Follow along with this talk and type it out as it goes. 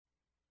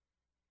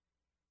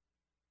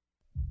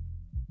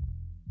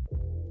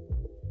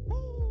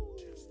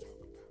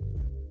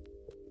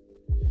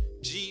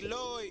G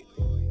Lloyd,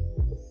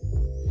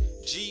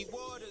 G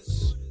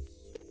Waters,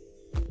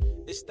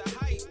 it's the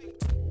hype.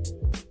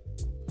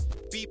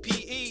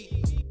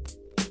 BPE,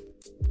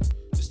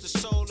 it's the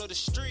soul of the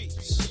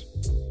streets.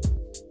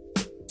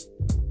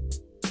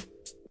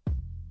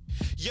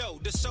 Yo,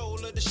 the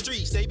soul of the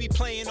streets, they be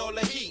playing all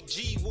the heat.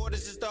 G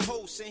Waters is the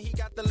host and he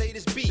got the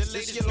latest beats.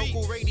 This your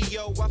local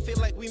radio, I feel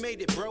like we made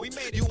it, bro.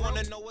 You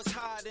wanna know what's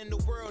hot in the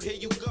world, here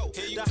you go.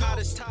 The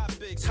hottest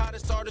topics,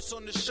 hottest artists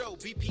on the show.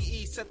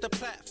 BPE set the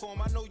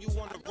platform, I know you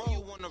wanna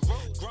roll.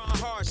 Grind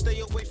hard, stay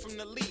away from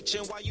the leech.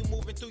 And while you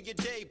moving through your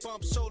day,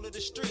 bump soul of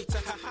the streets.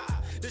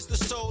 This the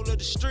soul of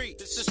the street.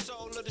 This the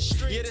soul of the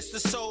street. Yeah, this the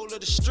soul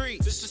of the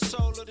street. This the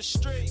soul of the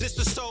street. This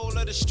the soul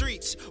of the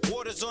streets.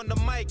 Waters on the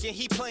mic and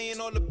he playing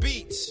all the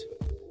beats.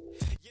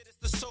 Yeah, this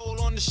the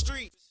soul on the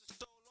street.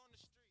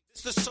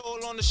 This the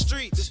soul on the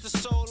streets. This the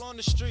soul on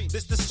the street.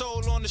 This the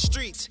soul on the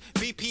streets.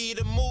 BP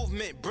the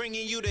movement,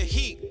 bringing you the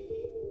heat.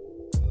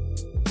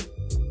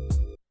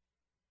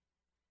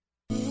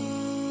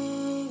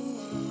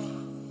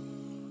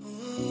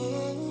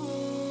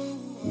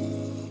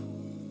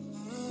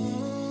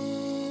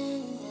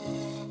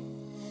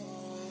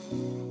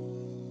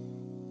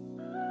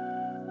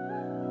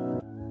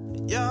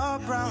 Your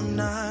brown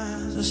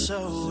eyes are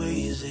so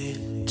easy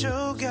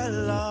to get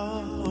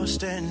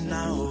lost in.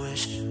 I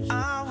wish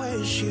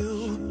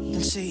you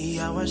can see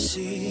how I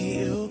see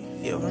you.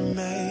 You're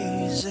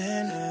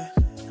amazing.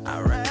 I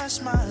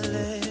rest my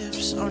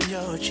lips on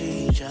your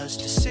cheek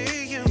just to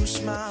see you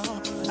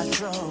smile. I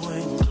draw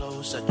in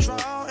close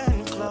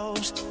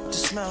to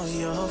smell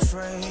your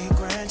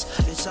fragrance.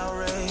 It's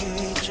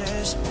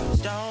outrageous.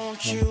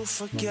 Don't you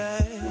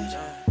forget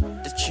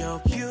that you're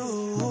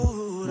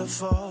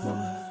beautiful.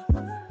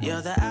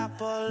 You're the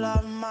apple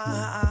of my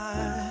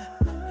eye.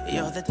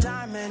 You're the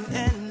diamond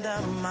in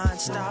the mine,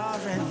 star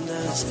in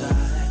the sky.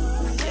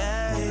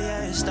 Yeah,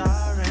 yeah,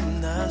 star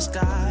in the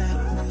sky.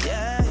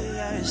 Yeah,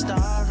 yeah,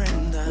 star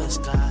in the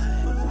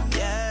sky.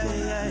 Yeah,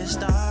 yeah,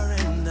 star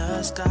in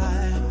the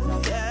sky.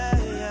 Yeah,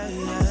 yeah,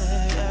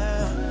 yeah,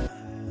 yeah.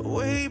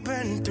 We've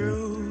been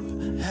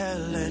through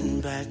hell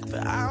and back,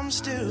 but I'm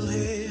still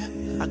here.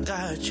 I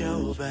got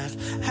your back,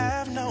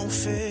 have no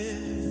fear.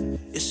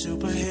 Your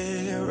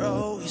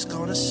superhero, he's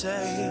gonna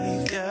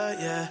save ya,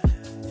 yeah.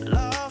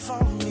 Love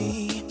on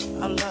me,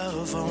 I'll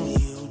love on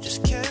you.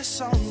 Just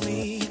kiss on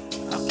me,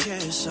 I'll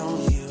kiss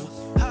on you.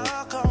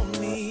 Hug on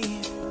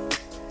me,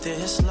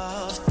 this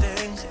love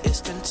thing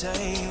is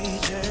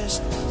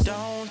contagious.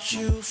 Don't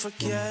you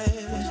forget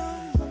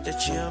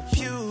that you're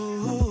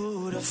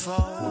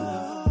beautiful.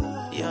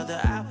 You're the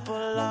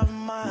apple of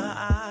my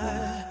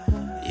eye.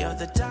 You're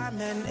the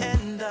diamond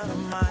in the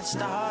mine,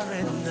 star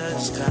in the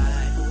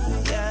sky.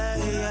 Yeah,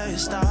 yeah,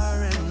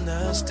 star in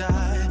the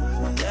sky.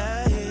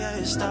 Yeah,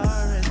 yeah,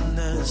 star in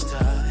the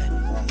sky.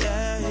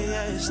 Yeah,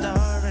 yeah,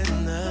 star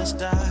in the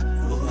sky.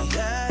 Oh,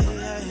 yeah,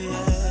 yeah,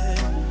 yeah.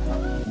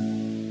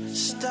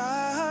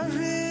 Star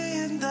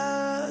in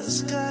the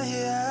sky.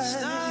 Yeah,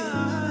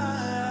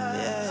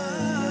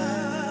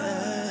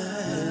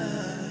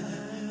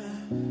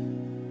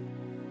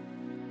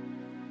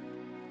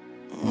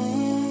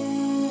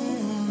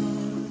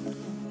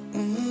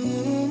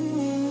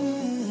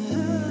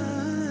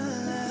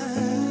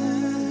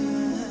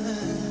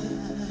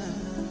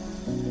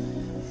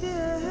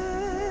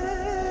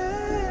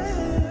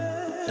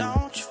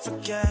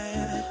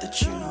 yeah,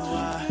 that you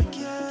are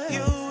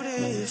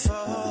beautiful,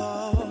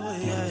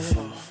 yeah.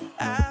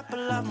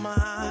 Apple of my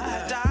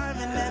eye,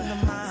 diamond in the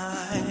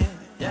mine,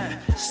 yeah.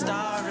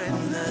 Star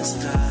in the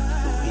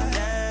sky,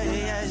 yeah,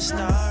 yeah.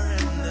 Star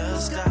in the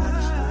sky,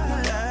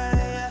 yeah,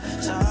 yeah.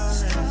 Star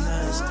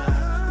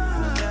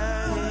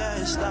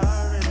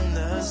in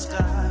the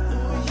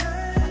sky, yeah,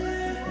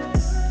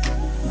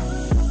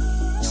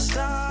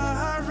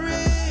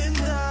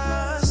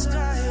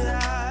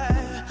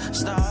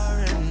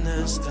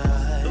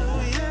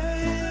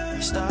 yeah.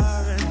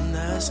 Star in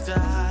the sky.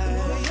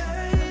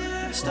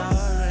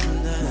 Star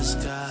in the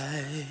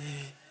sky.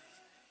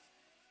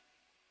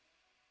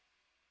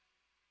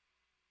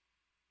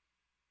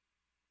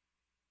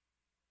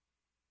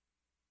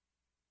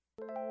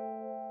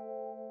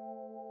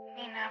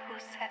 Mina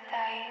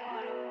buceta y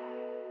oro.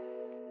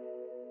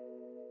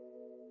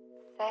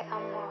 Se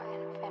amó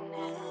el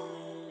veneno.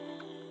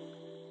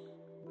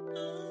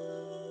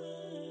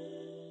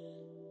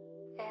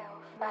 Eu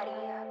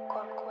faria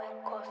qualquer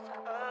coisa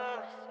por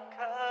você.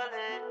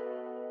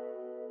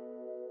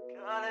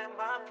 Calling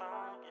my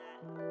phone, yeah.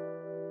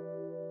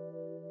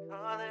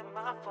 Calling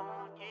my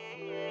phone,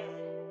 yeah.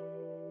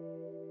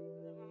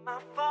 My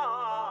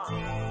phone.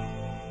 Yeah.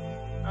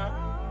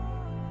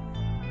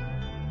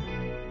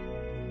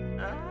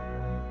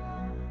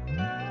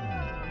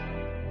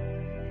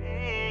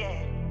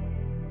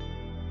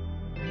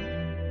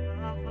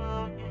 My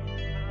phone,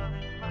 yeah.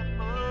 Calling my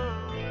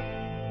phone.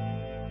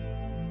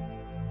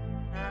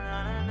 Na na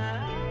na na.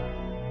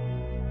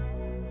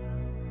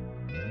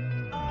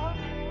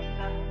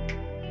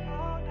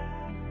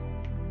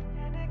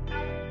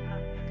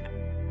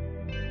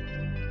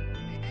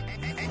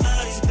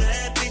 All these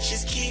bad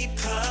bitches keep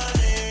calling.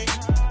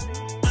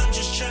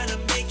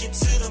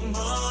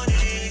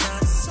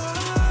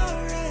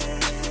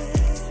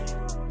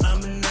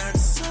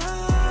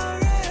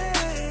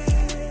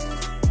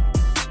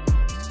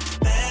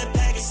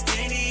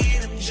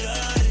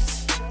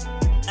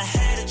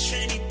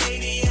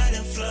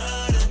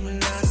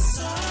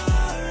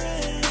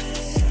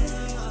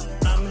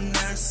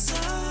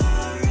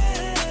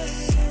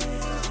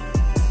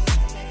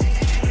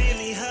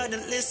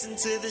 listen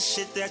to the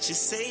shit that you're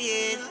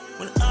saying,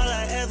 when all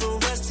I ever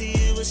was to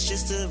you was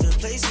just a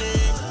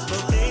replacement.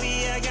 But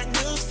baby, I got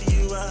news for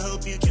you, I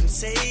hope you can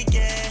take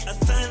it. I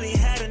finally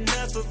had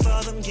enough of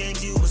all them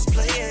games you was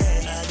playing.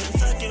 I've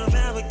been fucking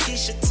around with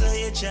Keisha,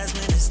 Toya,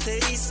 Jasmine, and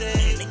Stacey.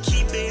 And to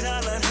keep it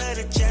all, I heard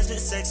that Jasmine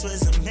sex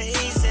was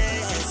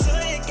amazing. And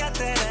Toya got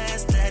that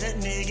ass that a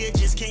nigga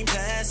just can't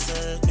pass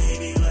her.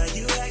 Baby, why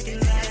you acting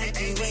like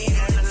you ain't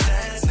had a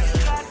last night?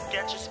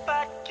 Got your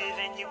spot,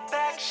 giving you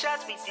back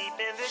shots, me deep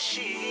in the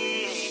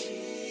sheets.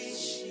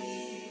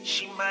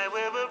 She might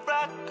wear a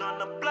rock on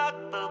the block,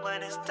 but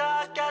when it's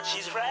dark out,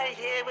 she's right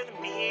here with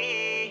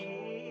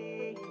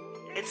me.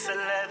 It's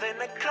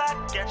 11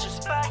 o'clock, got your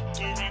spot,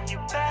 giving you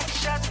back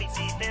shots, me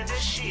deep in the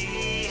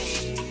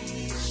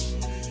sheets.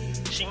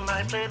 She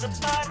might play the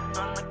part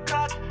on the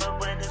clock, but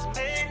when it's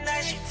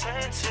midnight, she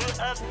turns to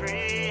a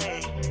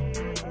freak.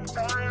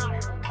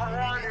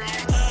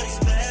 All these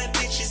bad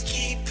bitches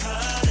keep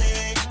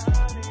calling.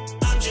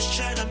 I'm just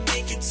trying to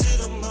make it to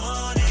the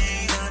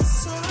morning. I'm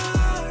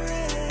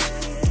sorry,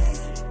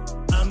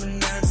 I'm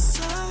not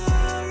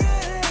sorry.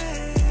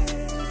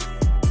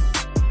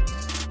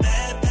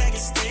 Bad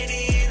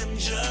Pakistani and I'm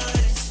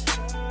Jordans.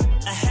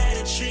 I had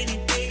a Trini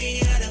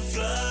baby out in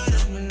Florida.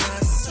 I'm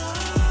not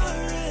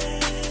sorry,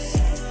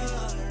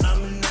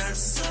 I'm not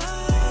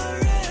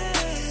sorry.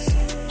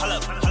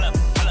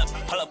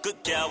 Hold up, good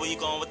gal, where you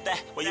going with that?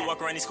 Where you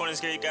walk around these corners,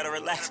 girl, you gotta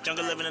relax.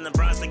 Jungle living in the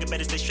Bronx, nigga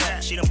better stay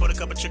strapped. She done pulled a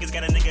couple triggers,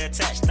 got a nigga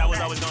attached. I was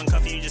always gonna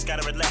cuff you, you just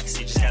gotta relax.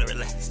 You just gotta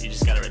relax, you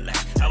just gotta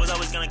relax. I was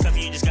always gonna cuff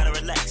you, you just gotta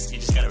relax. You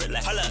just gotta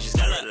relax, you just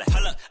gotta relax.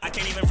 Hold up, I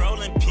can't even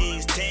roll in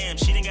peace. Damn,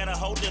 she didn't got a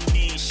hold of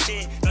me.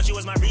 Shit, thought you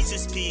was my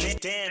Reese's piece.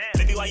 Damn,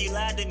 baby, why you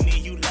lied to me?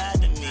 You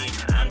lied to me.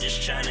 I'm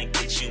just trying to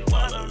get you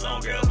all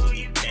alone, girl, who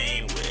you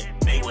came with.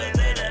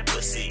 Mayweather, that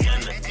pussy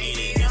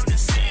undefeated, it's the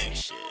same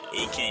shit.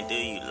 He can't do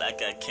you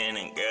like I can,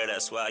 and girl,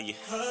 that's why you.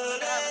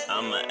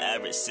 I'm an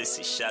average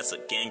 60 shots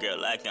again, girl,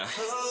 like I'm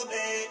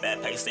bad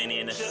Pakistani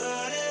in the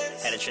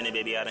had a Trinity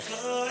baby out of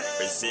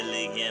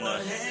Brazilian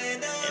on,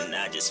 and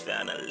I just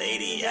found a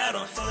lady out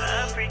on.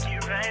 I'll freak you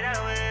right, I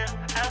will.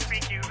 I'll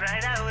freak you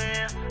right, I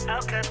will.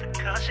 I'll cut the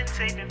caution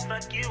tape and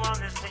fuck you on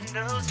this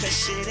Windows. That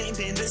shit ain't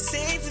been the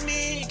same to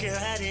me, girl.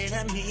 How did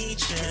I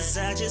meet you? 'Cause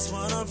I just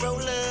wanna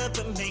roll up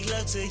and make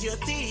love to your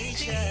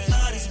features.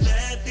 All these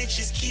bad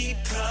bitches keep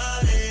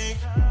calling.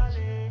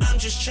 I'm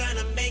just trying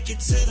to make it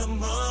to the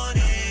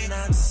morning.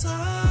 I'm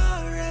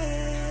sorry,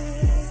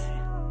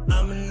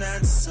 I'm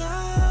not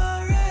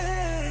sorry.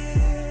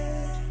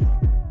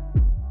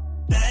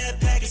 Bad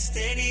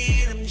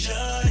Pakistani and I'm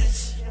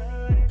Jordans.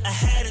 I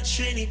had a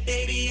Trini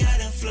baby out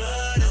in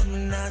Florida.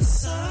 I'm not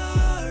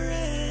sorry,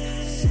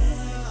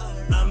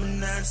 I'm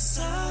not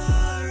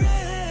sorry.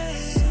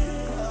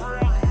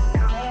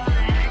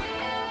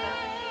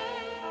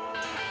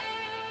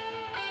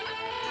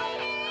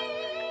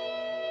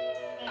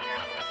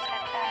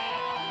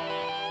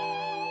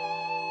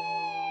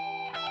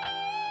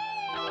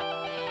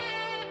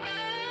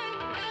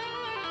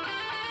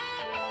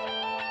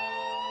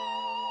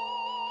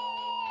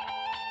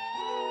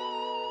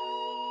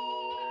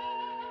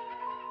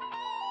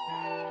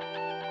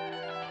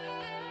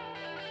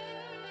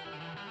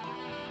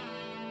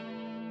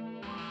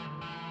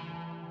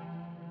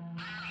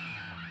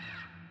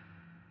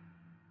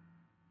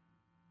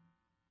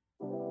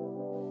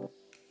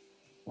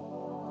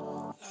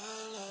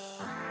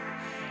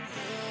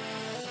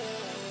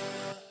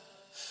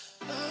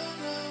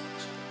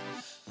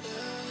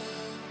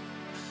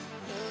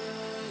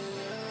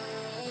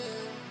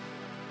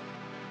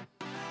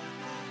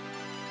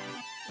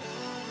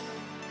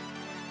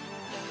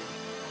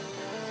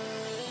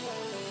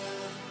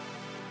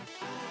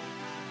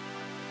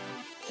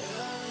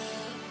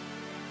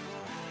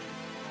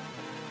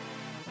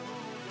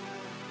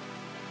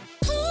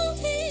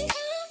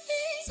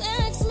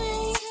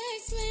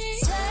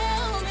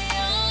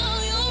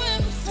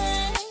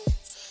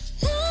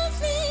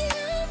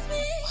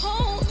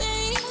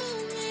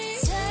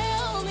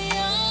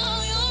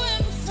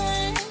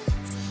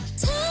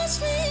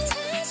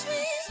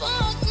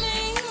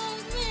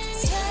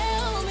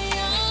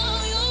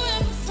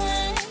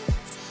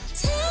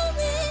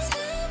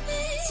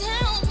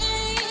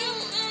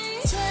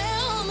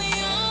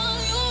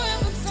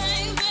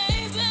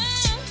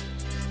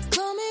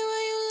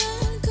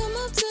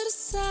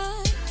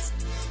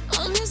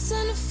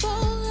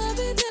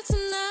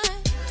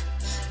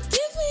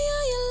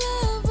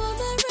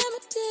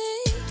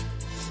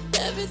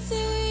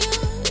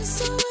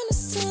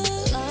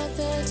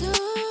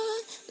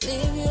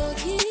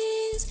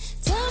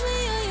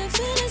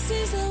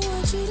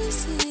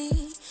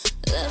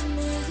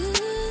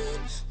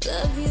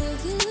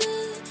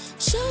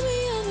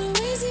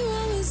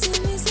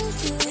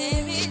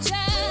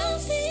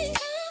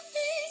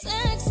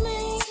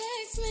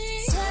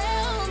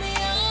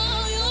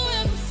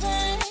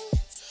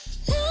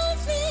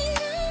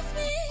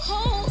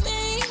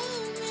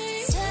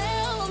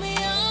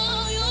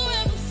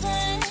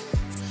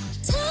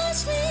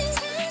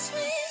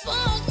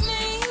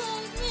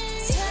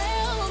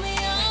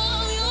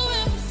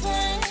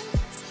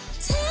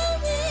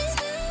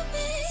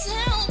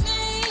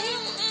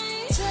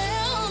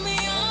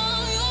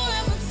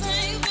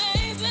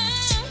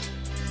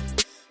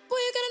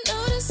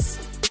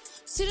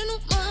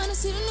 mind, I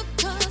see the new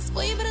cars.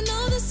 Boy, you better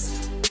know this.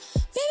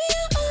 Baby,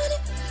 I own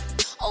it.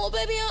 Oh,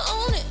 baby, I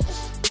own it.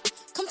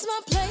 Come to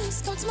my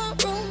place, come to my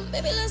room.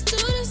 Baby, let's do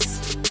this.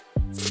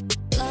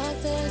 Lock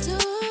the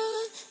door,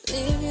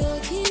 leave your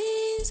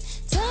keys.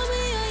 Tell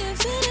me all your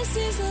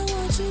fantasies, I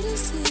want you to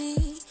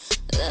see.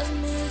 Love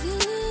me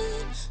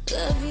good,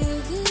 love you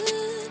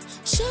good.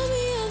 Show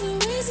me all the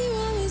ways you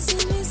always do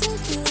me so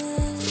good.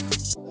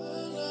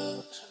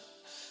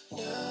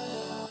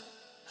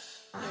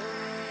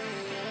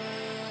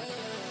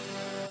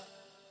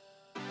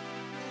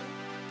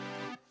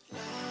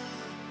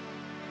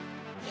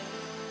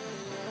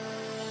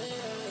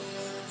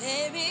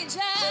 Baby,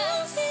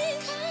 just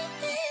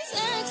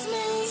text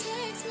me,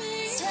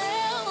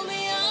 tell me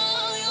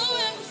all your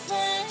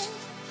everything.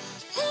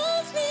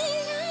 Love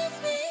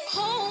me,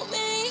 hold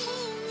me,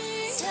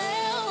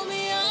 tell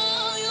me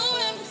all your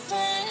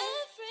everything.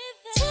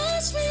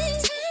 Touch me,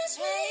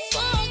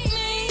 fuck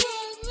me,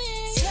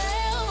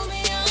 tell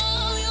me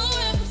all your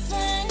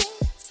everything.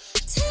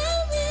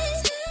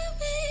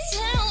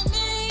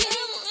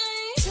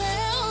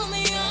 Tell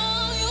me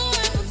all your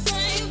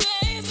everything,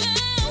 baby.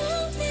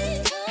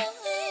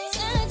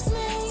 Text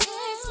me,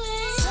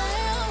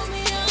 tell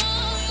me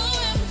all your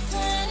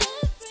everything.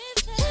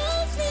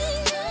 Love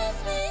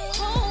me,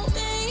 hold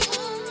me,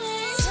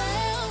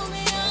 tell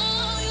me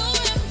all your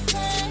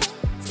everything.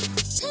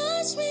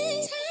 Touch me,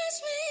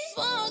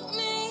 fuck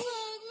me,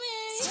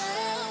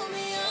 tell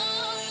me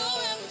all your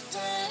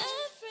everything.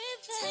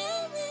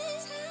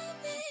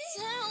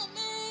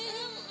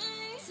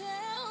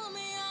 Tell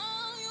me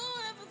all your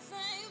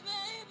everything,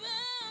 baby.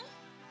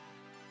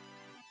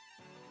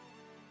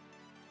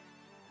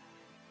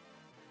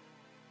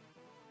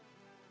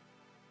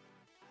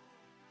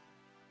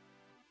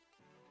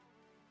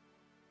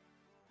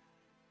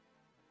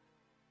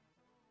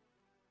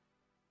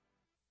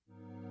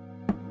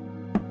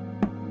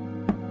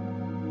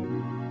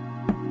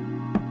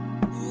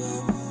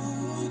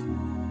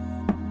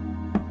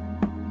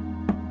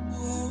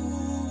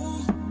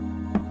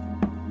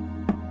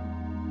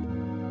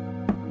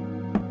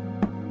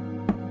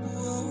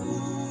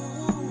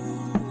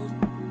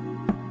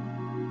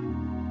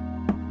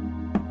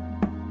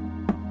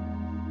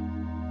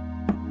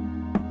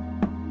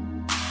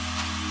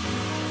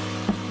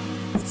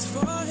 It's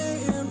 4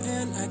 a.m.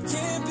 and I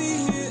can't be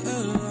here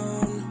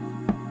alone.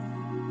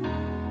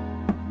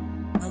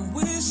 I'm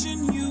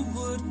wishing you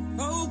would,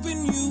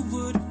 hoping you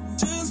would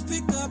just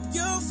pick up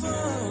your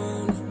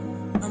phone.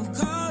 I'm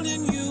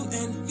calling you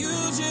and you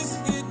just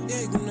hit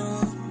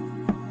ignore.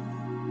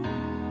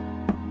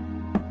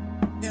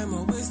 Am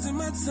I wasting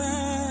my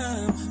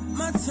time?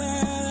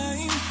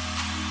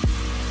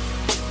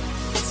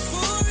 It's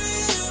 4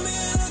 a.m.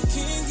 and I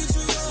can't get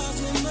you off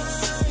my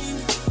mind.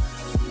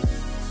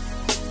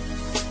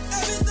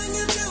 Everything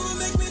you do will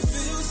make me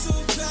feel so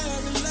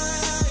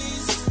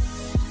paralyzed.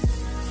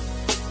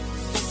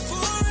 It's 4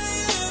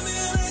 a.m.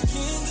 and I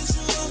can't get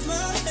you off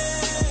my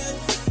head.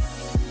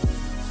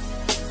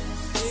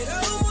 It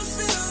almost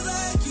feels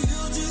like you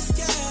just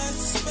cast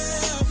a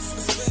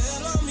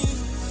spell on me,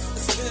 a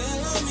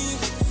spell on me,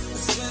 a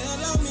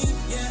spell on me,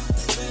 yeah, a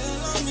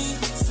spell on me.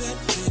 Said,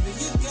 baby,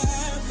 you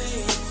got me,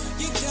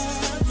 you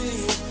got me,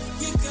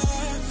 you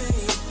got me,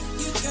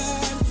 you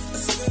got a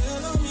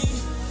spell on me,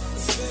 a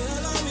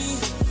spell on me,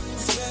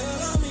 a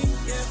spell on me,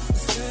 yeah, a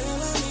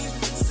spell on me.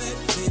 Said,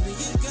 baby,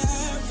 you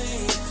got me,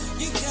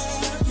 you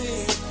got me,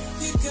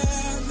 you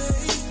got me,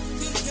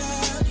 you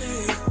got me.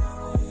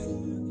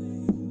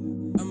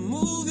 I'm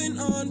moving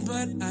on,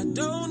 but I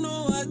don't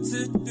know what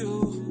to do.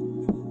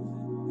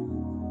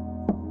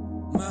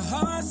 My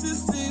heart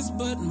says this,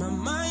 but my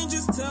mind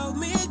just told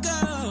me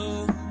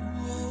go.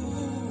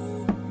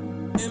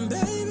 And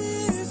baby,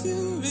 if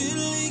you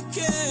really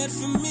cared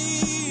for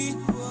me,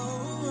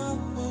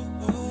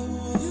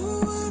 you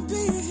would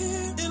be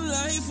here and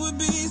life would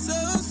be so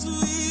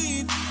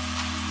sweet.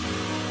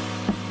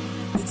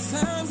 It's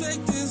times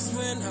like this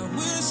when I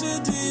wish I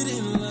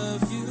didn't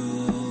love you.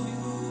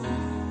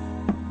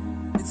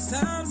 It's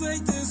times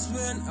like this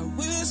when I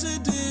wish I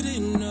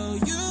didn't know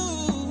you.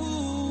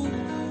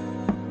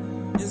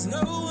 There's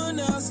no one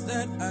else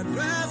that I'd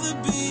rather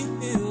be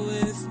here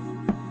with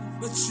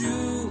but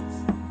you.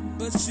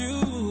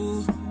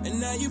 And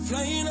now you're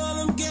playing all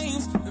them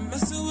games and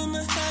messing with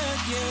my head,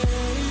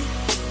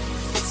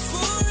 yeah. It's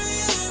 4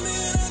 a.m.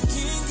 and I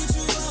can't get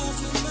you off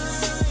my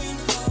mind.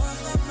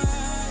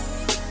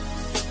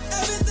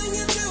 Everything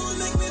you do will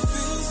make me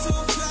feel so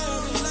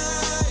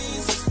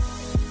paralyzed.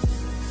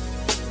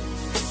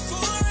 It's 4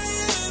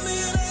 a.m.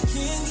 and I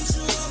can't get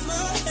you off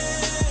my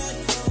head.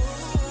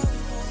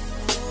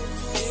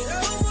 It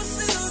almost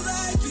feels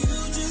like you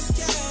just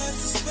cast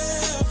a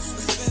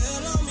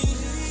spell on me,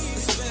 a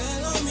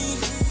spell on me,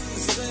 a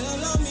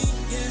spell on me,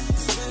 yeah, a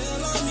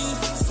spell on me.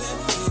 Said,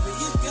 baby,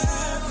 you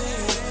got me.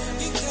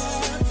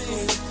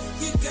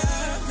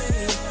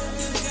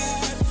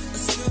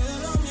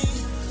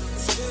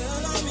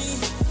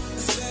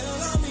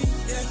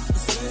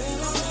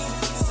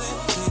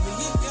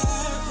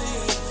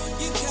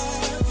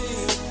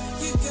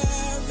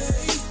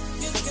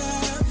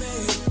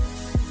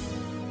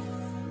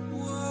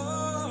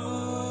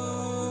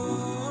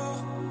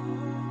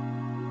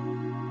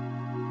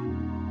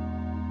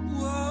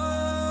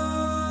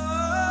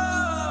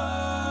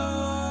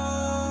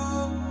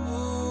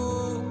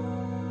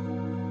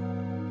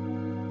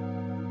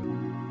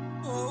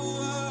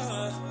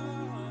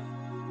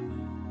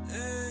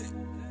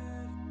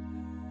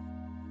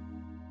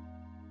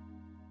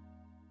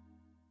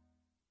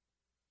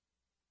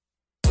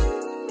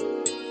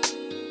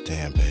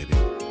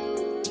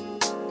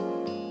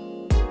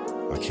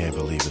 I can't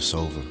believe it's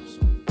over.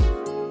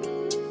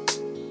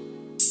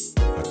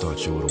 I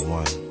thought you were the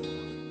one.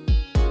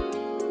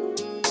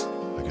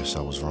 I guess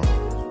I was wrong.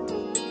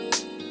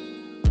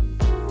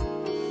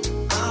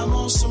 I'm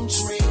on some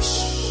drinks.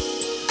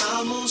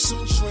 I'm on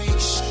some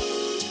drinks.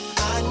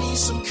 I need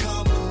some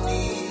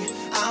company.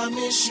 I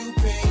miss you,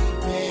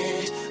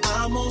 baby.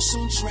 I'm on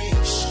some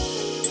drinks.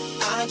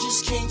 I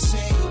just can't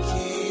take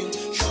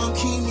it. Come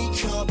keep me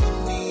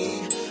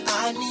company.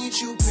 I need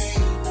you,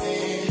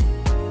 baby.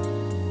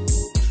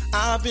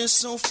 I've been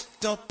so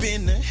f***ed up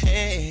in the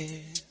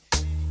head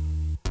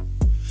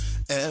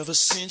ever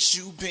since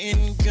you've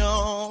been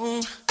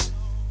gone.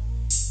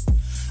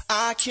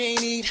 I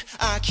can't eat,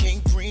 I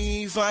can't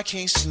breathe, I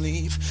can't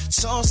sleep,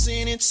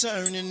 tossing and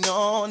turning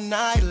all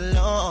night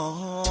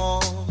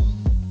long.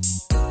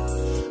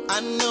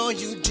 I know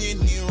you did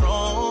me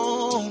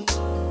wrong.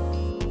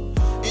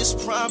 It's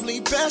probably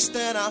best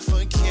that I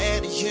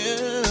forget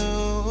you.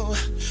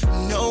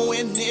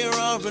 Nowhere near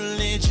a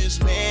religious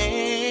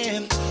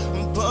man,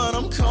 but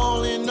I'm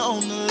calling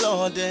on the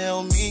Lord to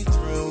help me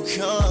through.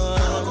 Cause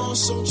I'm on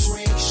some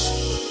drinks.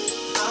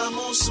 I'm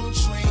on some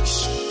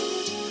drinks.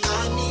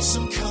 I need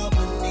some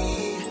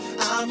company.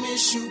 I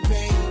miss you,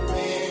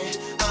 baby.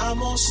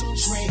 I'm on some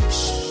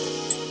drinks.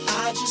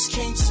 I just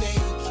can't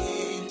take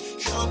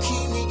it. Come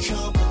keep me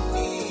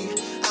company.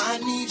 I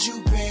need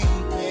you,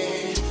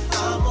 baby.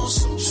 I'm on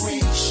some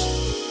drinks.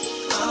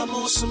 I'm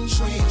on some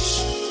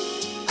drinks.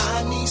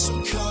 I need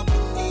some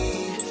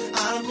company.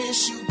 I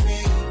miss you,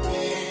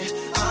 baby.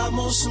 I'm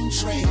on some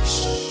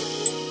drinks.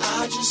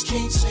 I just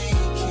can't take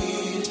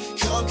it.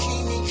 Come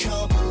keep me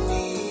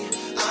company.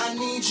 I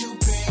need you,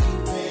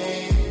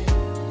 baby.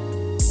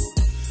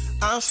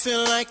 I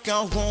feel like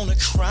I wanna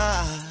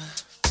cry.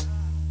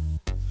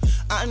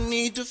 I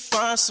need to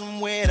find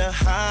somewhere to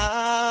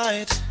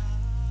hide.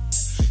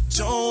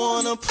 Don't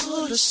wanna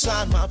put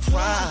aside my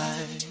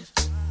pride.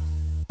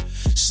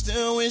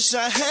 Still wish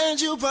I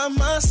had you by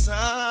my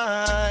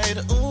side.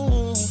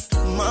 Ooh,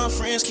 my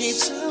friends keep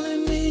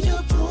telling me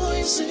you're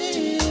poison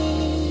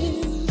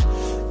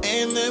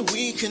and that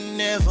we can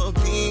never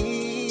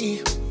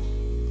be.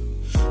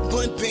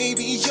 But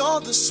baby,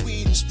 you're the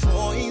sweetest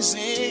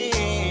poison,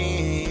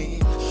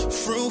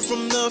 fruit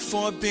from the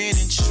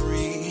forbidden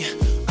tree.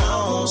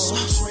 I'm on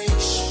some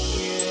drinks,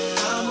 yeah.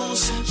 I'm on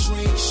some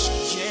drinks,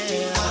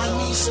 yeah. I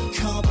need some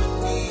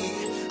company.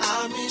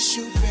 I miss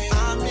you, baby.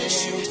 I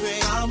miss you,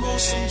 baby. I'm on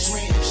some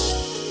drinks.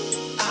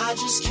 I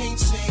just can't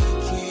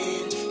take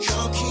it.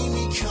 Come keep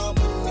me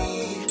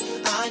company.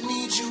 I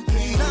need you,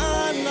 baby.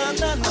 I'm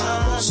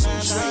on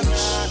some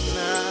drinks.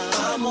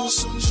 I'm on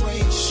some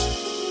drinks.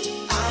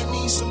 I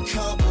need some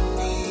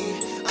company.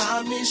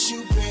 I miss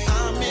you, baby.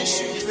 I miss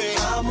you, baby.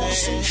 I'm on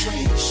some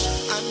drinks.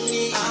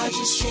 I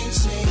just can't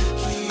take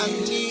it. I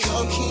need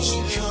come keep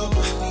me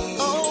company.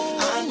 Oh,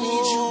 I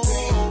need you,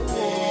 baby.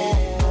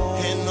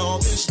 And all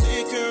this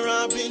liquor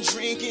I've been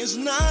drinking's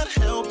not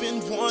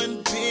helping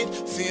one bit.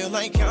 Feel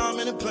like I'm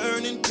in a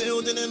burning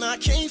building and I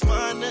can't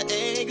find the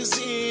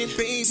exit.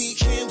 Baby,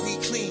 can we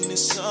clean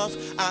this up?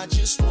 I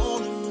just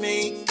wanna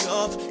make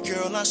up.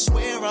 Girl, I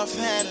swear I've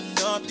had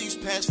enough. These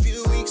past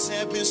few weeks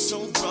have been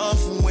so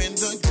rough. When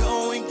the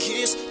going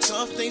gets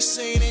tough, they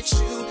say that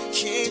you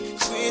can't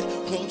quit.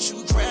 Won't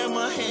you grab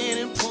my hand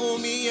and pull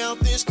me out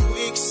this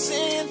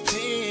quicksand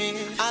pit?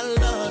 I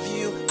love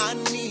you, I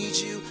need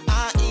you,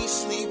 I eat,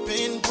 sleep,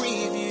 and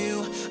breathe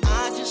you.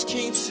 I just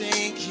can't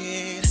take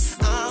it.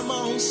 I'm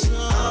on some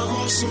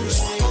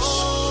drinks. I'm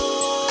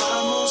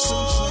on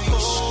some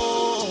drinks.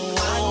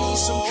 I need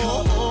some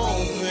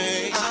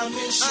company. I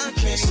miss you, I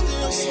can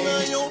still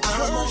smell your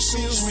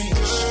perfume,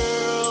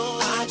 girl.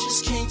 I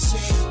just can't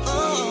take it.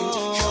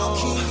 Come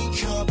keep me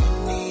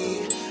company.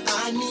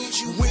 I need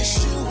you, wish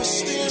you were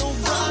still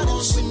riding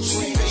with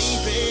me,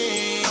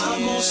 baby.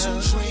 I'm on some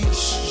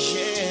drinks,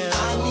 yeah. I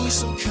need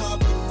some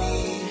company.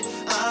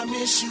 I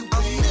miss you, baby.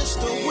 I miss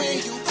the way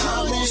you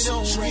put it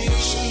on me.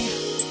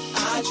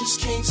 I just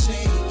can't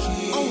take it.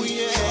 Oh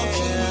yeah. Come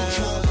keep me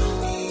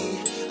company.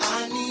 I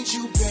need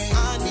you, baby.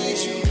 I need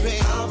you, baby.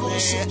 I'm on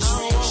some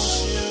drinks.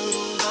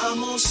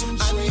 I'm on some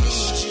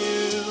drinks.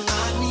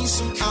 I need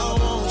some company. I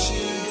want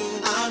you.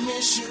 I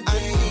miss you, baby.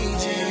 I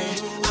need you.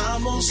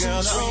 I'm on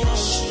some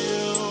drinks.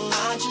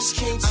 I just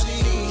can't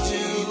take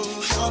it.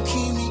 Come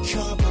keep me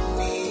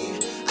company.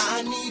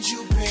 I need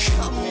you, baby.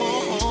 Come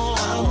on.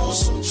 I'm on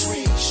some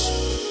drinks.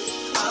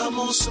 I'm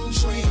on some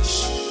drinks.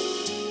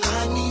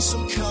 I need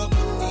some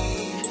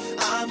company.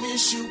 I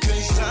miss you,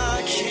 cause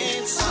I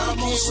can't take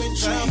it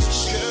without you,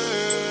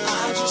 girl.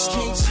 I just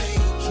can't take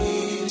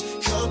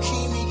it. Come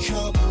keep me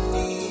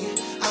company.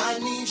 I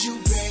need you,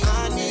 baby.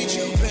 I need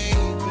you, baby.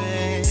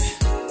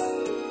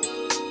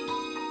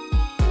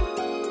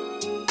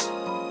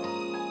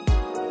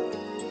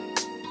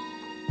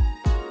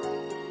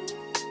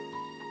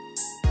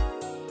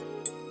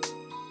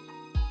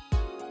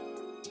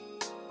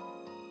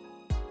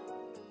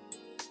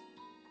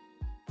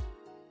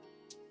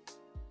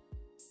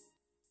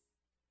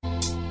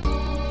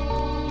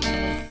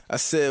 I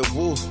said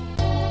woo.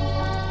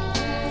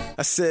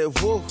 I said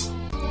woo.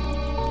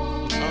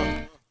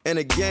 and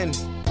again.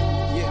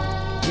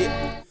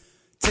 Yeah.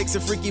 Takes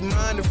a freaky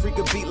mind to freak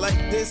a beat like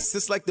this.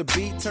 It's like the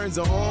beat turns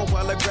her on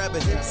while I grab her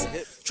hips.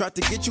 Tried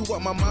to get you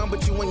out my mind,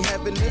 but you ain't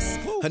having this.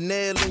 A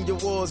nail in your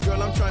walls,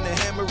 girl, I'm trying to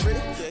hammer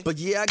it. But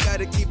yeah, I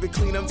gotta keep it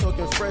clean, I'm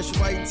talking fresh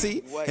white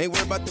tee. Ain't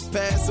worried about the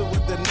past or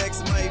what the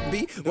next might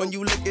be. When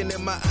you looking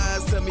in my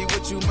eyes, tell me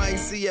what you might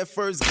see. At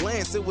first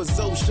glance, it was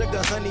so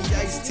sugar, honey,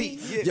 iced tea.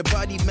 Your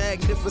body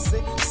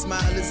magnificent,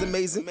 smile is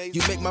amazing.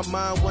 You make my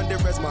mind wonder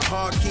as my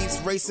heart keeps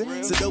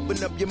racing. So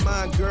open up your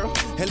mind, girl,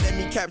 and let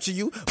me capture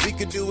you. We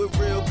could do it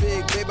real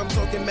big, babe, I'm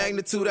talking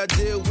magnitude. I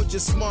deal with your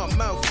smart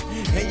mouth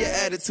and your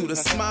attitude. A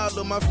smile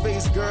on my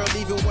face, girl,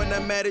 even when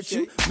I'm mad at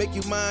you. Make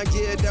you mine,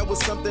 yeah, that was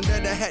something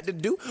that I had to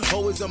do.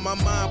 Always on my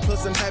mind,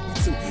 plus I'm happy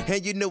too.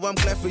 And you know I'm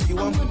glad for you.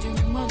 I'm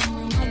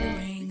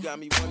wondering. You got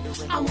me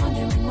wondering. I'm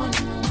wondering.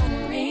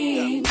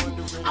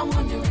 I'm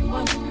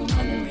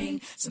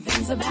wondering. Some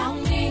things about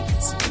me,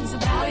 some things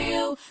about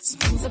you, some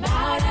things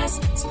about us,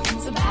 some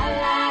things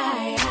about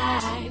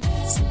life,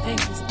 some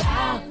things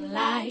about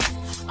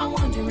life. I'm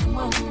wondering.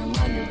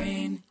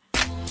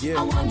 Yeah.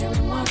 I'm wondering.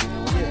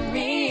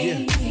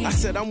 Yeah. I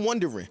said I'm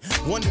wondering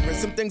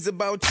some things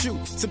about you,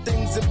 some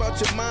things about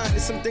your mind,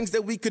 and some things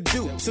that we could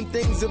do, some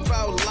things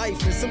about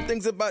life, and some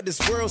things about this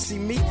world. See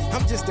me,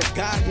 I'm just a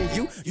guy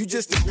and you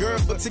just a girl,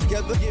 but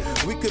together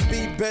we could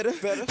be better.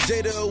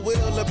 Jada or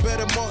Will or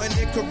better, Martin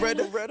and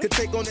Coretta could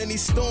take on any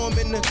storm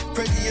in the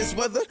craziest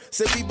weather.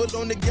 Said we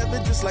belong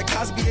together just like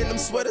Cosby and them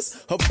sweaters,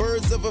 or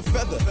birds of a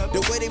feather,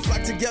 the way they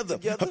flock together.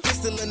 A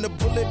pistol and a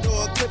bullet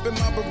or a clip in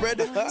my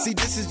Beretta. See,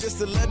 this is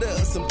just a letter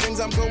of some things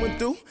I'm going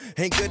through.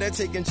 Ain't good at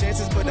taking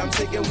chances, but I'm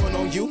taking one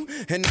on you.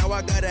 And now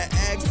I gotta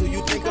ask, do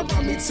you think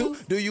about me too?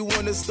 Do you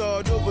wanna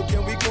start over?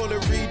 Can we call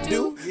it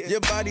redo? Your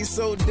body's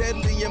so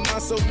deadly, your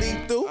mind so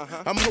lethal.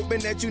 I'm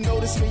hoping that you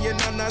notice me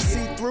and I'm not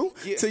see-through.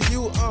 To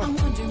you, I'm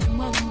wondering.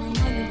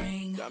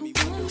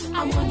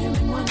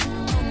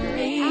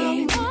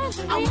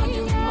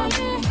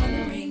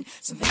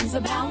 Some things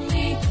about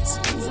me,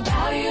 some things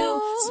about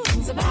you, some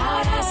things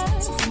about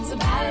us, some things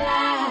about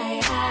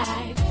life,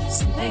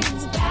 some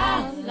things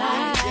about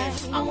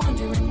life. I'm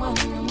wondering.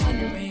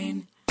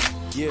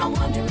 Yeah. I'm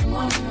wondering.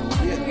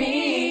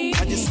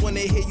 I just wanna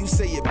hear you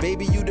say it,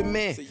 baby, you the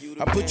man.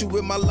 I put you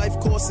in my life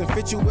course and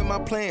fit you in my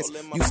plans.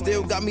 You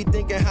still got me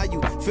thinking how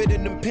you fit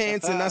in them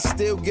pants, and I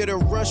still get a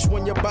rush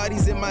when your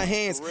body's in my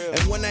hands. And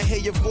when I hear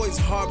your voice,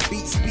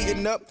 heartbeat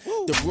speeding up.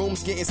 The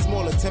room's getting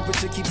smaller,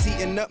 temperature keeps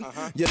heating up.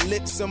 Your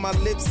lips on my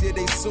lips, yeah,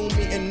 they soon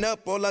meeting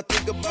up. All I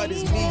think about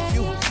is me,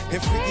 you,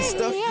 and freaky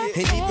stuff. And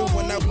even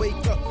when I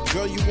wake up,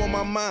 girl, you on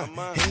my mind.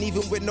 And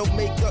even with no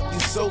makeup, you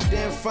so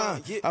damn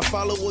fine. I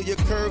follow all your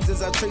curves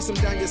as I trace them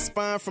down your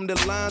spine, from the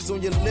lines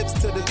on your lips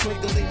to the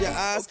twinkle in your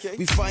eyes.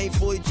 We fighting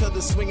for each other,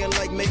 swinging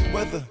like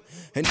Mayweather.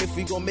 And if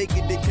we gon' make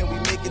it, then can we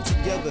make it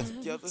together?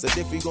 So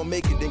if we gon'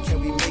 make it, then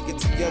can we make it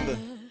together?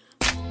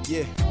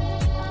 Yeah.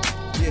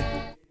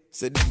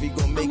 So if we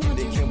gon' make it,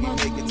 then can we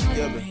make it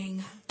together?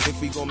 If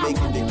we gon' make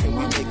it, then can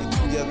we make it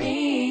together?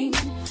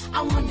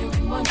 I'm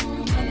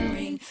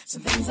wondering.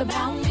 Some things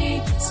about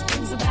me, some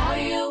things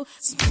about you,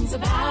 some things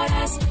about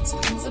us,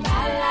 some things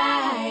about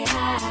life,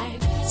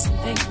 some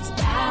things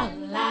about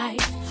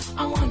life.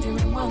 I'm wondering.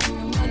 I'm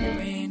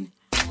wondering.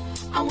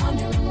 I'm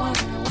wondering.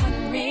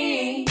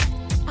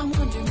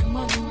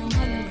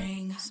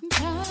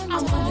 I'm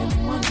wondering.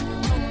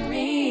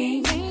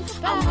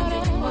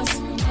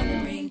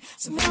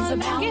 Some things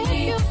about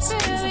me, some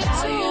things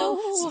about you,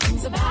 some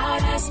things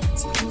about us,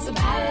 some things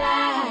about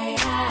life,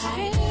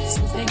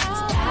 some things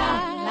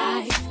about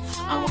life.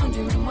 I'm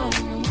wondering.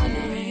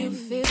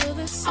 Feel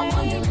the same. I'm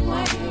wondering.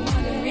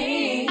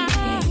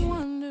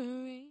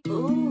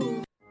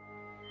 Ooh.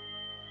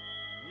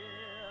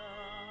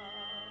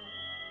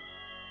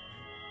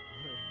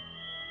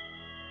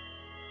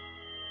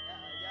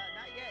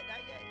 Not yet.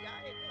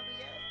 Y'all ain't coming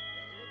yet.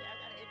 I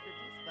gotta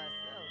introduce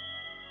myself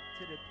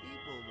to the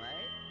people,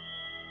 man.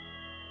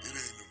 It ain't a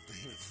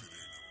beat if it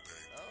ain't a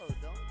bang. Oh,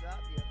 don't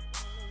drop your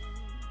phone.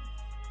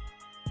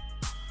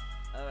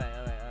 All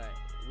right.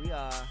 We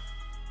are. Let's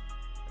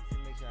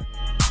make sure I can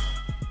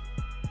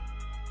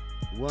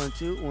hear. 1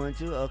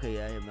 2. Okay,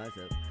 yeah, I hear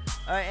myself.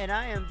 All right, and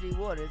I am G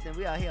Waters, and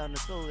we are here on the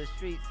Soulless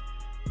Streets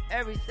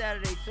every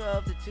Saturday,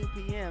 12 to 2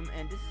 p.m.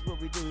 And this is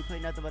what we do. We play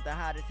nothing but the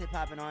hottest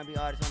hip-hop and R&B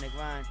artists on their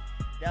grind.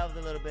 That was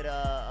a little bit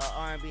of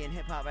R&B and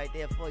hip-hop right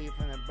there for you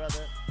from the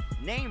brother,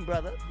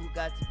 who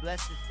got to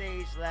bless the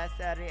stage last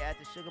Saturday at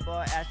the Sugar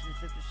Bar, Ashton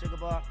Sister Sugar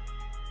Bar.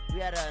 We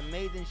had an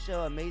amazing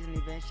show, amazing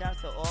event.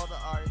 Shouts to all the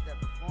artists that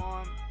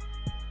performed.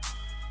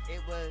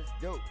 It was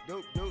dope.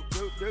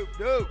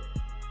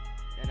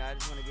 And I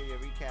just want to give you a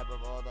recap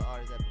of all the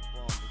artists that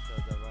performed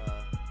because of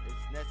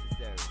it's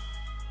necessary.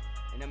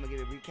 And I'm going to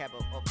give you a recap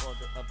of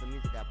the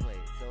music I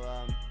played. So,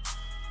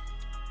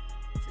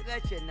 to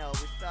let you know,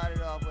 we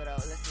started off with,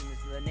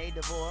 Miss Lene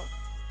DeVore.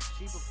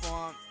 She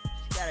performed.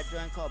 She got a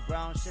joint called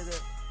Brown Sugar.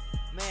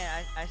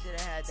 Man, I should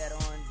have had that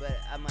on,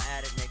 but I'm going to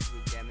add it next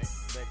week, damn it.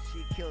 But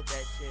she killed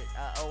that shit.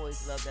 I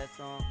always love that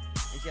song.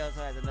 And she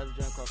also has another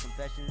joint called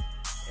Confessions.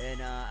 And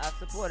I've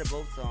supported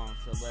both songs.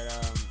 So, but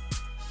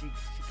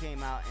she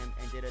came out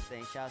and did her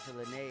thing. Shout out to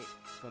Lene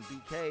from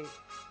BK.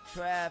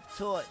 Trav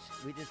Torch,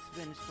 we just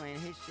finished playing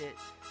his shit.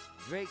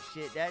 Drake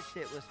shit, that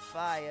shit was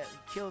fire.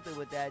 Killed it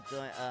with that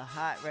joint. A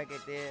hot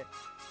record there.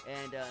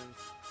 And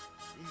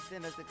he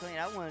sent us the clean.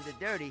 I wanted the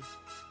dirty,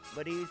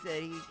 but he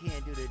said he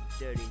can't do the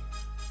dirty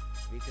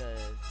because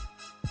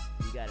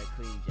you got a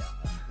clean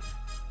job.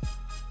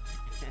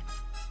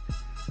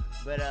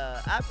 But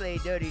I play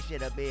dirty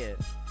shit up here.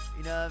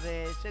 You know what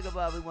I mean? Sugar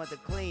Bar, we want the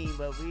clean,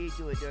 but we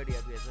do it dirty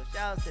up here. So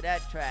shout out to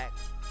that track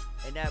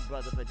and that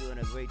brother for doing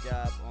a great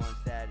job on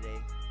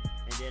Saturday.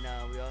 And then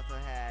we also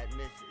had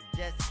Miss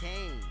Jess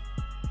Kane.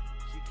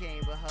 She came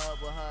with her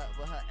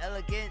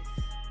elegance,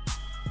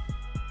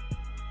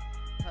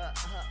 her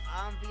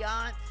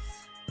ambiance,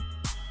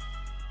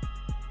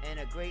 and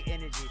a great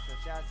energy. So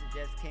shout out to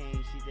Jess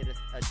Kane. She did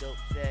a dope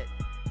set.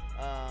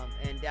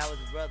 And that was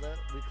Brother.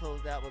 We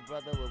closed out with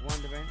Brother with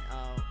Wondering.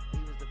 He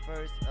was the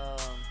first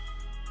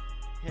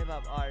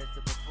hip-hop artist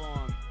to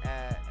perform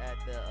at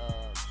the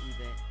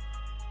event.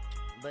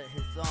 But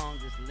his song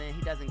just lent,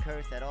 he doesn't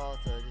curse at all,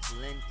 so it just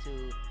lent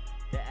to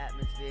the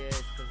atmosphere.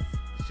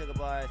 Because Sugar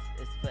Bar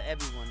is for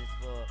everyone.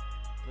 It's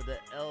for the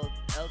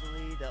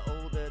elderly, the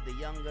older, the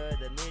younger,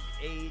 the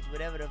mid-age,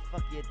 whatever the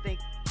fuck you think.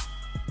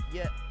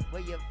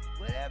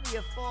 Wherever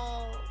you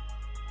fall,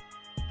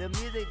 the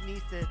music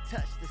needs to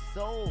touch the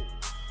soul.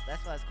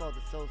 That's why it's called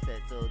the Soul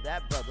Set. So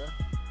that brother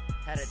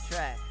had a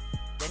track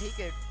that he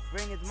could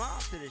bring his mom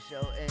to the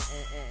show and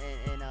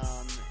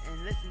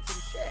listen to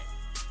the shit.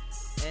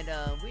 And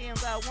we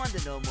ain't got Wonder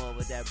no more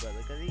with that brother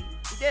because he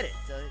did it.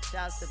 So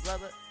shouts to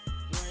brother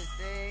doing his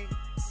thing.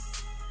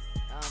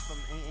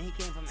 And he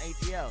came from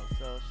ATL,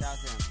 so shout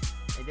to him.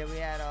 And then we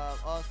had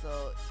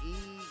also E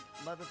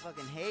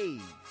motherfucking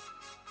Hayes.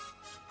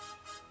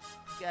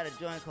 He got a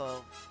joint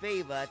called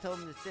Favor. I told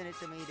him to send it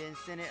to me. He didn't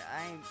send it.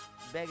 I ain't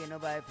begging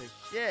nobody for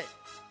shit.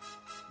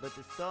 But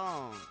the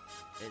song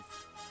is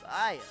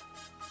fire.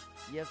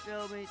 You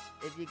feel me?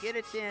 If you get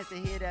a chance to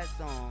hear that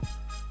song,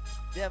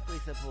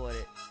 definitely support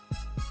it.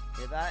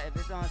 If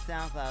it's on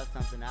SoundCloud or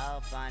something,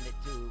 I'll find it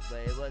too. But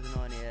it wasn't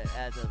on there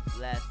as of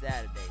last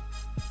Saturday.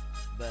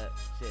 But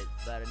shit,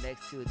 by the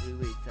next 2 or 3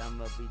 weeks, I'm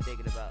gonna be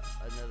thinking about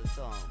another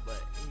song.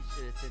 But he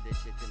should have sent this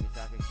shit to me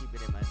so I can keep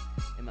it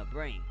in my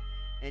brain.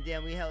 And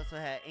then we also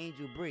had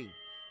Angel Bree,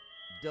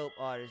 dope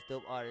artist,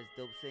 dope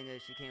singer.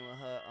 She came with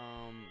her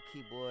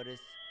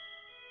keyboardist,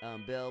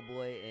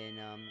 Bellboy,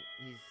 and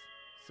he's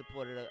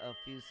supported a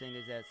few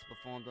singers that's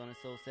performed on the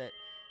Soul Set.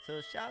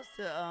 So shouts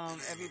to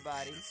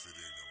everybody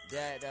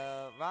that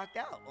rocked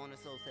out on the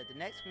Soul Set. The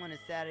next one is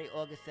Saturday,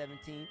 August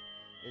 17th.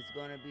 It's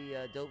gonna be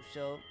a dope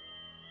show.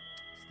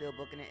 Still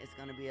booking it. It's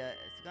gonna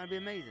be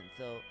amazing.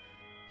 So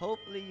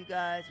hopefully you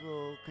guys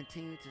will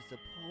continue to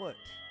support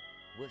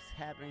what's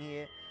happening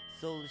here.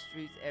 Solar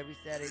Streets every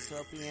Saturday,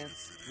 12 p.m.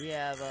 We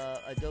have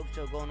a dope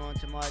show going on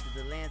tomorrow at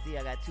the Delancey.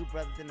 I got 2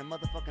 brothers in the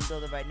motherfucking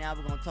building right now.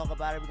 We're gonna talk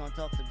about it. We're gonna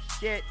talk some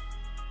shit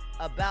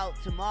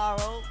about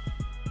tomorrow.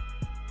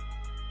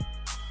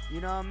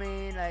 You know what I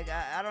mean? Like,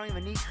 I don't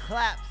even need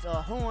claps or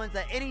horns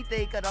or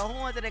anything, because the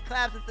horns and the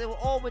claps are still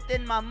all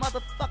within my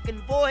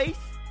motherfucking voice.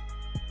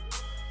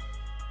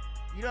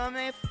 You know what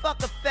I mean?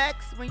 Fuck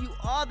effects. When you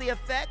are the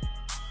effect,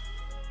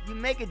 you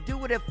make it do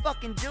what it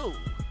fucking do.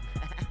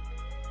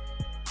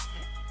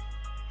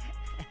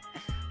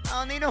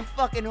 I don't need no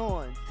fucking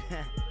horns.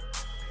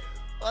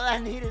 All I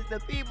need is the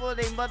people,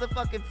 they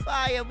motherfucking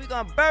fire. We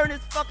gonna burn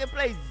this fucking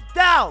place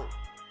down.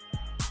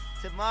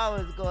 Tomorrow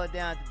is going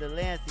down to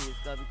Delancey. It's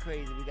gonna be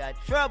crazy. We got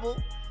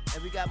Trouble,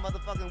 and we got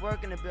motherfucking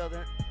work in the building.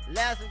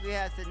 Last week we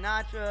had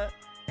Sinatra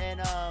and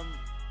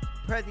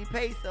Prezi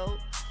Peso,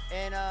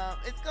 and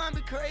it's gonna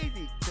be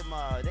crazy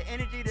tomorrow. The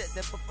energy,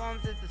 the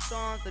performances, the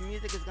songs, the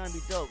music is gonna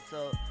be dope.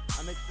 So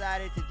I'm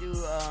excited to do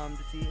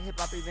this hip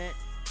hop event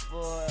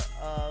for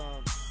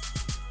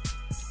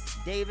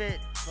David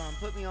from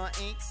Put Me On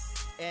Inc.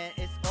 And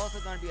it's also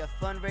gonna be a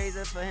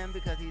fundraiser for him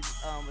because he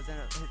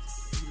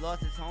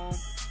lost his home.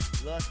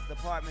 Lost his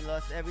apartment,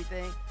 lost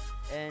everything,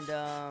 and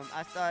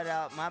I started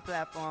out my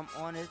platform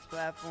on his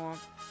platform,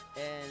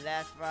 and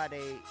last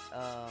Friday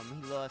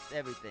he lost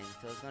everything,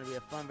 so it's gonna be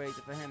a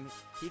fundraiser for him.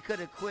 He could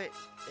have quit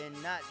and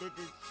not did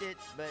this shit,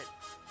 but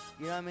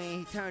you know what I mean,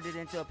 he turned it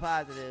into a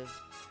positive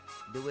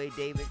the way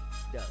David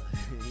does.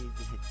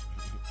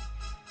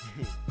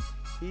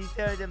 He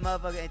turned the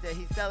motherfucker into,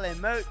 he's selling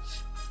merch,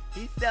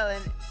 he's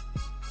selling,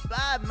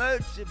 buy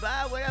merch,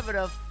 buy whatever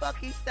the fuck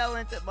he's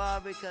selling tomorrow,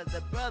 because the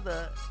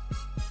brother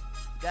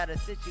got a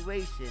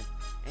situation,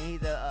 and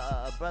he's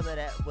a brother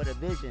that with a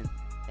vision,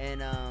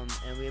 and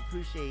we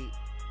appreciate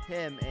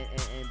him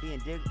and being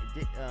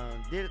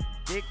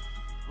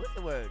what's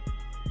the word?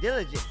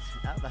 Diligent.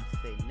 I was about to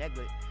say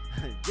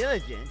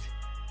diligent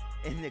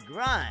in the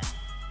grind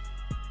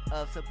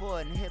of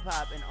supporting hip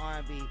hop and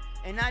R&B,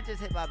 and not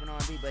just hip hop and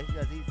R&B, but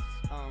because he's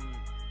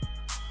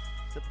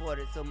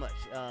supported so much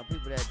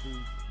people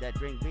that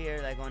drink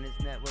beer, like on his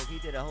network. He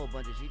did a whole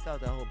bunch of shit. He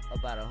talked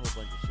about a whole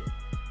bunch of shit.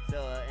 So,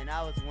 and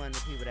I was one of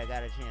the people that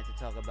got a chance to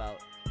talk about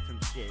some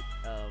shit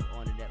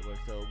on the network.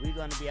 So we're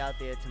gonna be out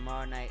there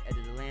tomorrow night at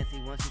the Delancey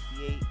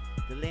 168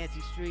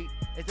 Delancey Street.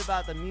 It's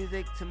about the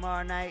music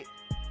tomorrow night.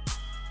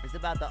 It's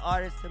about the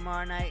artists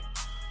tomorrow night.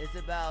 It's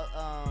about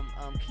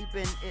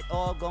keeping it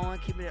all going,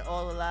 keeping it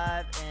all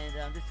alive, and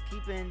just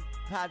keeping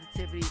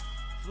positivity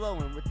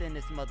flowing within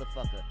this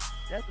motherfucker.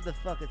 That's what the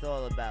fuck it's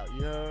all about.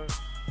 You heard?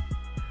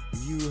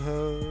 You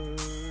heard?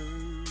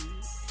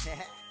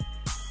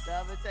 So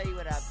I'm gonna tell you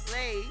what I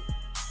played.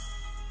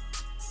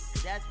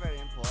 That's very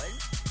important.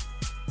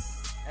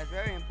 That's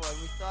very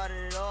important. We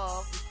started it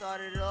off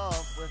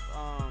with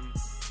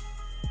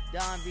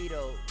Don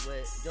Vito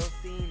with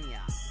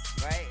Dulcinea,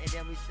 right? And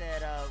then we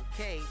said,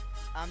 okay,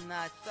 I'm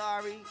Not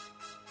Sorry,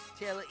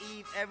 Taylor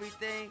Eve,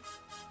 Everything,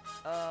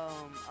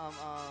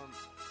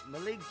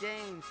 Malik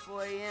James,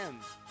 4 a.m.,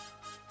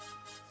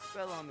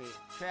 Spell on Me,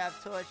 Trav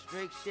Torch,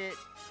 Drake Shit,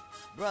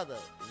 Brother,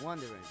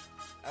 Wondering.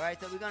 All right,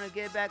 so we're going to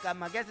get back.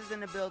 My guest is in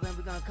the building.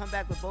 We're going to come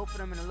back with both of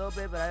them in a little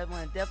bit, but I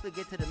want to definitely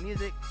get to the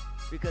music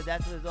because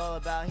that's what it's all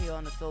about here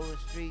on the Solar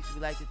Streets.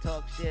 We like to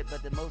talk shit,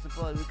 but the most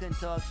important, we couldn't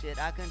talk shit.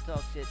 I couldn't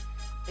talk shit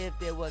if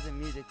there wasn't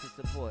music to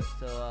support.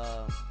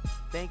 So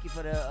thank you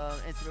for the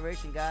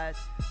inspiration, guys.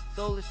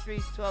 Solar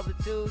Streets 12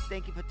 to 2.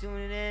 Thank you for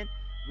tuning in.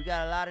 We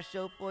got a lot of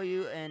show for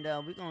you, and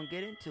we're going to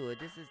get into it.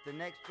 This is the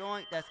next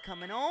joint that's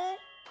coming on.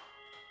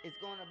 It's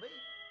going to be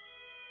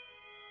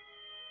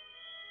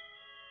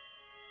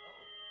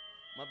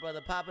my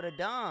brother Papa the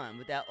Don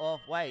with that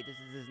Off-White. This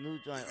is his new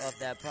joint off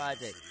that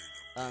project,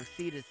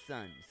 See the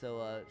Sun.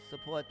 So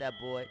support that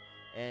boy.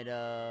 And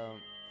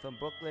from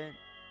Brooklyn,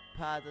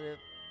 positive,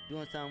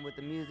 doing something with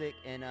the music,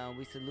 and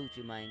we salute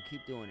you, man.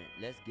 Keep doing it.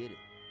 Let's get it.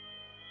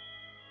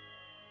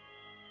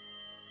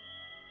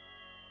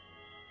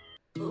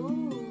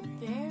 Ooh,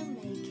 Bear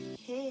make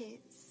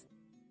hits.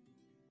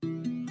 Okay,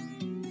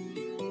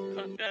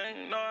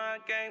 no, I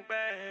gang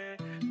bang.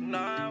 No,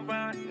 I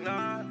rock, no,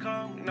 I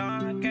come, no,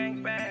 I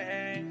gang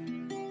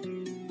bang.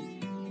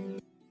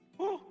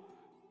 Woo,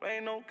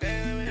 play no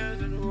game, we have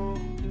to the road.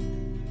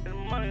 And the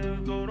money,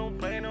 let's go, don't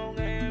play no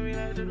game, we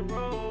have to the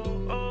road.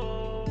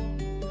 Oh,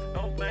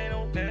 don't play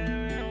no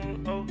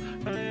game, oh,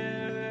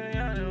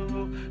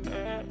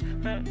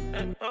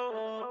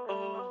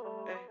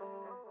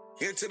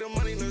 get to the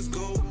money, let's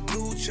go.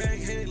 New check,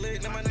 hit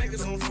lit, now my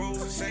niggas on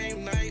froze.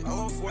 Same night,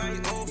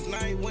 Off-White, off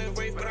night, went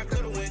rape, but I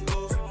could've went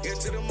gold. Get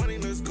to the money,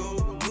 let's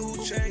go. New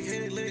check,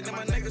 hit lit, now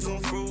my niggas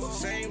on froze.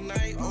 Same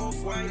night,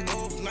 Off-White,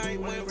 off night,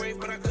 went rape,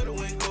 but I could've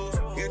went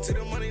gold. Get to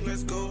the money,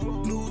 let's go.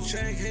 New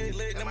check, hit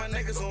lit, now my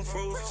niggas on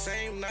froze.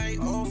 Same night,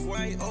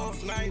 Off-White,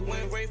 off night,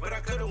 went rape, but I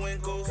could've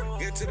went gold.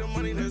 Get to the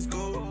money, let's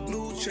go.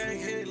 New check,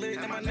 hit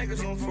lit, now my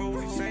niggas on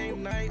froze.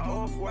 Same night,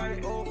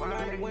 Off-White, off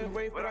night, went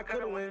rape, but I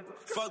could've went gold.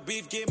 Fuck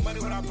beef, get money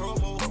without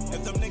promo.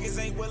 If them niggas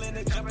ain't willing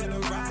to jump in the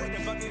ride,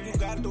 then fuck it, you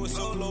gotta do it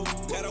solo.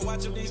 Gotta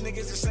watch them, these niggas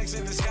is sex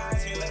in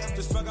disguise. Can't let them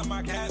just fuck up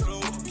my cash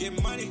flow. Get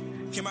money,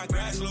 get my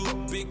grass low.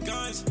 Big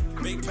guns,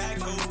 big back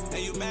hoes.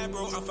 Hey, you mad,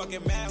 bro? I'm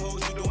fucking mad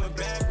hoes. You doing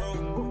bad, bro?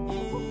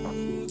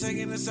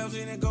 Taking a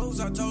selfie and it goes.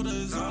 I told her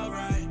it's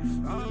alright.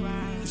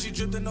 She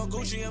dripped in no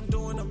Gucci. I'm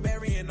doing a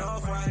Mary and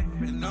Off-White.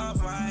 And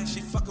Off-White.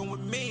 She fucking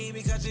with me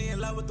because she in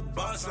love with the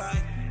boss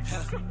like.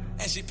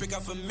 And she pick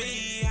up for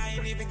me. I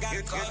ain't even got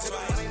a car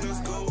twice. Let's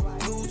go.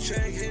 New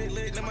check, hit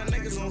lit. Now my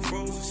niggas on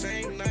froze.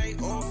 Same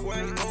night,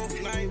 Off-White, off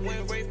night.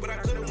 Went rape, but I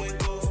could've went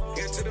gold.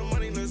 Get to the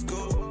money, let's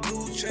go.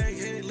 New check,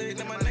 hit lit.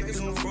 Now my niggas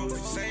on froze.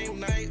 Same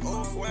night,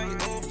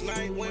 Off-White, off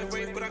night. Went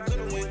rape, but I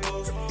could've went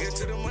gold. Get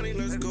to the money,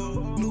 let's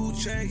go. New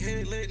check,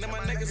 hit lit. Now my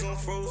niggas on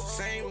froze.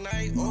 Same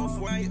night,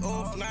 Off-White,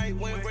 off night.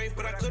 Went rape,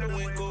 but I could've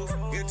went gold.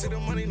 Get to the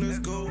money, let's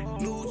go.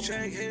 New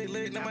check, hit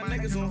lit. Now my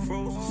niggas on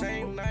froze.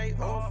 Same night,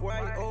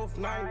 Off-White, off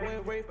night.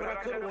 Went rape, but I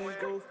could've went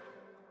gold.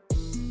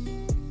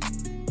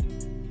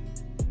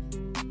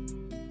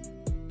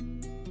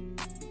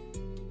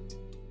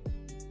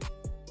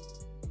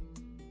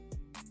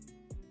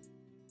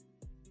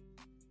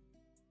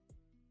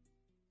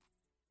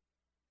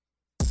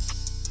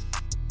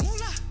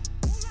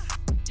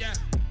 Yeah,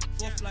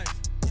 fourth life.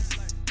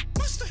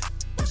 Buster.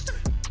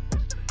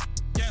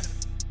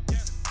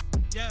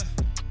 Yeah.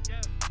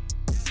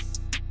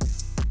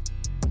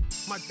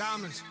 My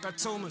diamonds got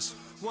tumors,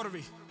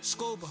 watery,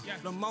 scuba,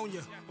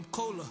 pneumonia. I'm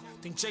cooler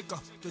than Jacob,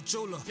 the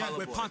jeweler.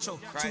 With poncho,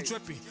 too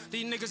drippy.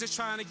 These niggas is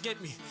trying to get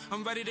me.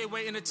 I'm ready, they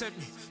waiting to tip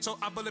me. So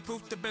I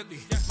bulletproof the Bentley.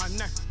 My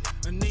neck,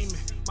 anemic.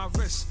 My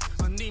wrist,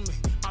 anemic.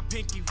 My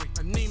pinky ring,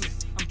 anemic.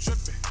 I'm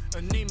dripping,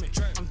 anemic.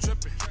 I'm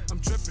dripping,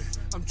 anemic.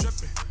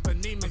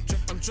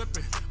 I'm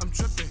dripping,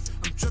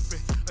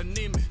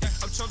 anemic.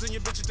 I'm chosen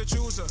your bitches to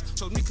choose her.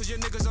 Chose me cause your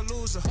niggas a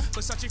loser.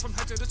 Versace from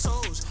head to the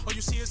toes. All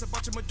you see is a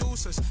bunch of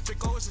Medusas.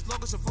 Draco is as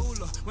long as a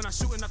ruler. When I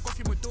shoot and I go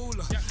for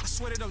medulla. I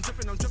swear that I'm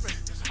dripping.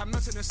 I'm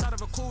melting inside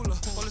of a cooler.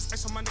 All this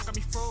ice on my neck got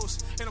me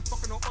froze. And I'm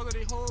fucking on all of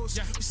they hoes.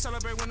 We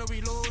celebrate when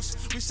we lose.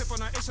 We sip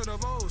on our ace of the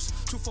rose.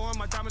 2 4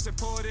 my diamonds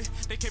imported.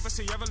 They came for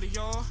Sierra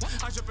Leone.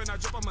 I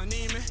drip on my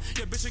Neiman.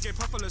 Your bitch will get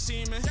puffed full of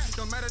semen.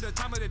 Don't matter the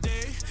time of the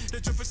day.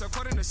 The drip is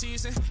according to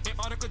season.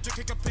 Antarctica drink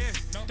can compare.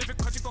 Different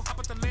country go hop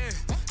up the lid.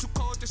 Too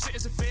cold, this shit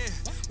isn't fair.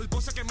 Was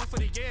born second month for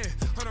the year.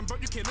 Heard I'm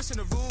broke, you can't listen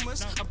to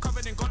rumors. I'm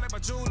covered in gold like my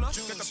jeweler.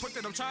 Get the point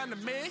that I'm trying to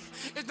make.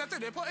 It's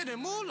nothing important than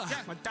moolah.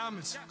 My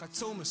diamonds got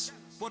tumors.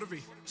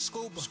 Watery,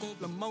 scuba,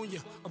 pneumonia,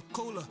 I'm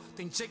cooler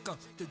than Jacob,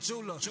 the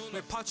jeweler.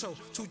 With Pacho,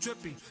 too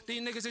drippy.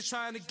 These niggas is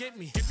trying to get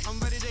me. I'm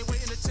ready, they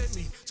waiting to tip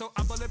me. So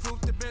I bulletproof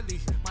the Billy.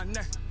 My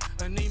neck,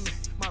 anemic.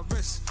 My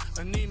wrist,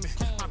 anemic.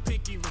 My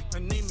pinky ring,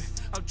 anemic.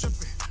 I'm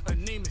dripping,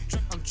 anemic.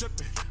 I'm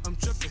dripping, I'm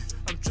dripping,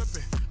 I'm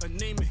dripping,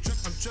 anemic.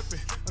 I'm dripping,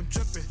 I'm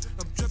dripping,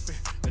 I'm dripping,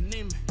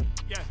 anemic.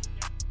 Yeah.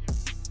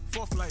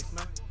 Fourth life,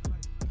 man.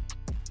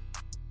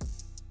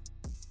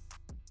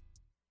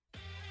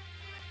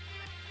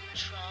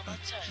 Trauma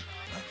turn.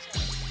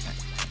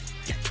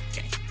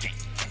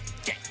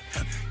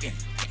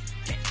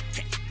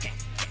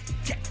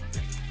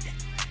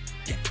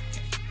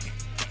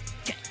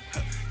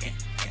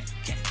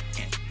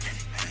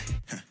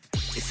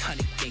 It's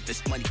honey gang,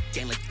 this money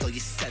gang, like go you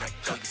set up.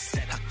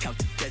 I count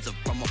the days of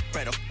from my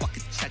bread, I'll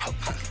fucking check up.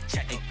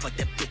 Ain't fuck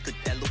that bitch, cause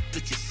that little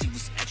bitch, she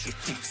was extra.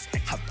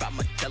 I ride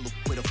my jello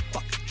with a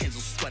fucking Kenzo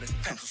sweater.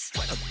 Her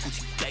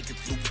Gucci bag and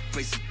Louis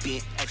braces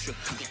being extra.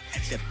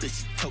 That bitch,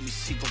 she told me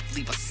she gon'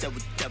 leave, I said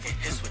whatever.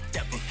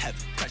 Have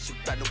pressure,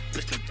 ride no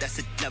bitch, no that's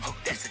it, never.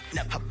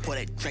 I pour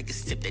that drink and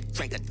sip that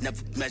drink, I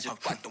never measure.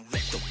 I don't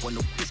want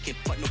no bitch, can't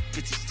fuck no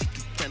bitches, she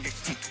too friendly.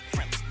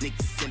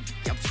 Niggas in me,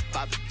 I'm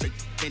surviving, straight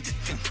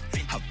industry.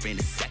 I ran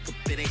a sack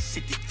up, it ain't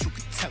shit that you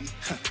can tell me.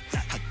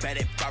 I grab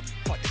that bar,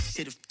 report that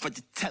shit in front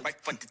of tell. I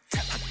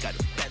got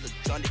a bad look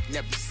on it in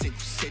every single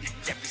city.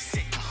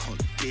 I own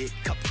a big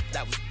couple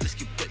flowers,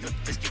 biscuit with me.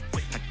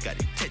 I got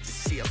a tent to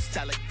see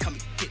outside, like come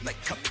and get me.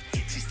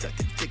 She sucked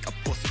the dick, I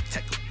bought some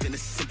tech up in a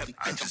simply.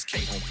 I just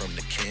came home from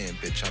the can,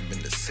 bitch, I'm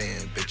in the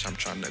sand. Bitch, I'm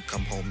trying to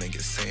come home and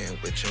get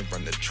sandwich and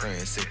run the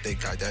transit. They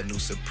got that new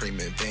Supreme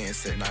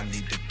Advance and I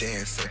need to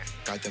dance it.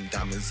 Got them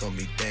diamonds on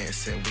me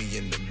dancing, we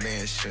in the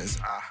mansions.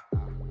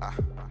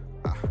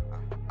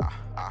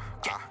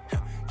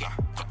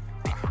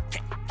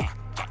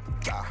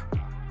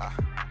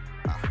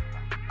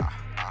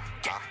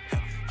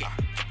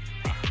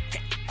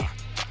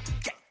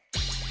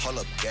 Hold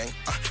up, gang,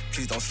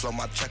 please don't slow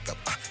my check up.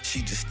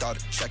 She just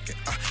started checking,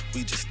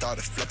 we just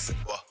started flexing.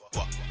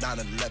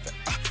 9/11,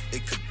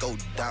 it could go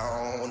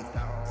down.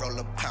 Roll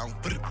a pound,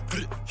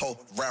 whole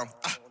round.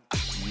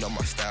 You know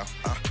my style,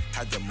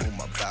 had to move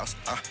my blouse.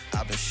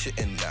 I've been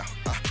shitting now,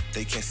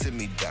 they can't sit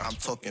me down. I'm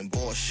talking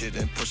bullshit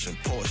and pushing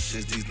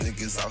Porsches. These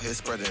niggas out here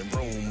spreading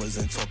rumors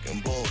and talking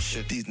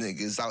bullshit. These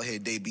niggas out here,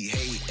 they be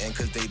hating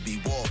cause they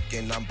be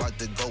walking. I'm about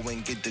to go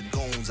and get the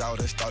goons out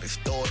and start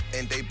extorting.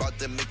 And they about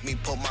to make me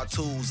pull my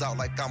tools out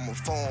like I'm a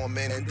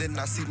foreman. And then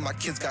I see my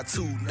kids got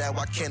 2, now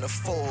I can't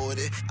afford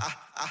it.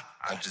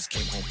 I just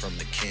came home from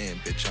the can,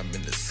 bitch, I'm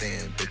in the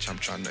sand. Bitch, I'm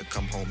trying to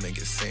come home and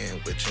get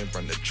sandwich and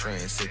run the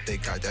transit. They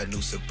got that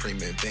new Supreme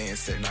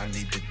Advance and I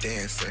need to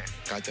dance it.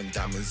 Got them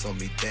diamonds on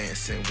me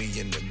dancing, we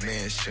in the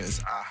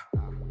mansions.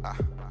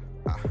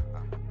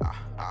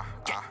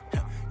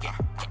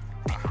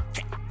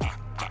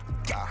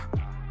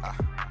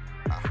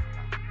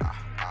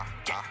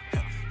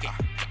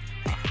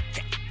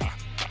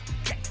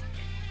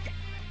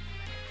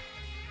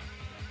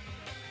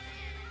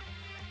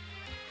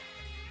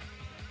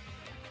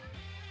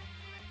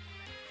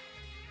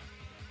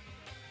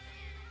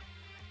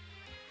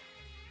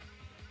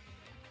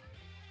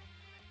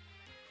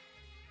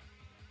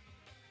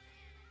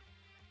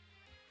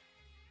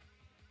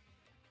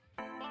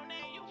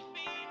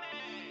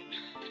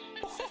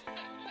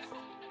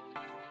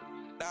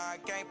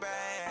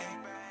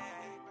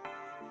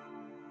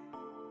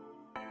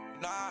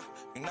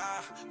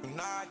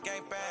 Nah,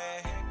 gang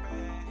bang.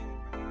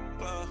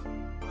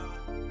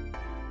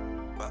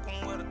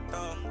 Fucking with a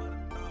thug.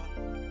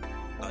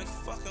 Like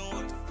fucking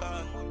with the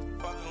thug.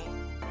 Fucking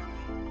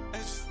with.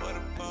 It's just what a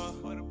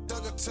bug.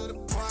 Dug her to the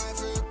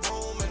private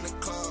room in the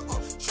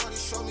club. Shorty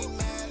show me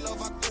mad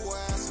love, I threw her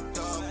ass a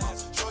dub.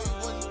 Show you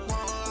what you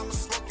want, I'ma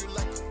smoke you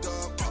like a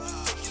dub.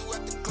 Take you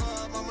at the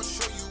club, I'ma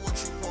show you what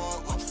you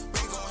want.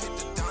 We gon' hit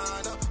the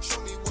diner,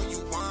 show me where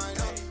you wind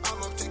up.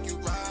 I'ma take you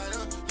right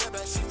up, yeah,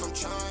 that she from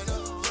China.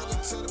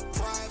 To the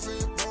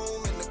private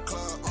room in the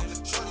club.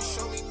 Shorty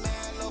show me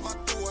mad love, I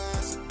threw her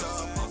ass a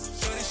dub.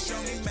 Shorty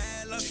show me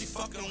mad love, she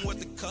fucking with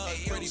the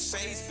cuz. Pretty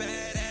face,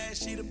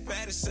 badass, she the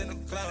baddest in the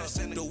club.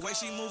 The way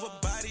she move her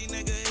body,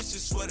 nigga, it's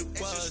just what it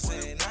was.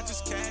 And I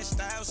just cashed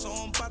out, so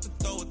I'm about to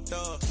throw a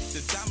thug.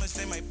 The diamonds,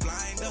 they might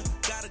blind her,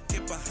 gotta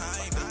get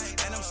behind her.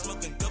 And I'm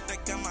smoking dope,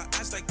 that got my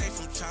eyes like they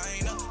from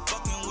China.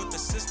 Fucking with the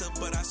sister,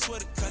 but I swear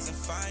the cousin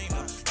fine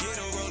her. Yeah,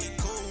 the rolling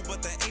cool,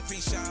 but the AP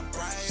shine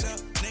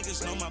brighter.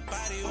 Niggas know my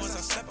body once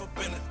I step up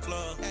in the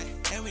club.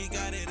 And we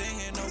got it in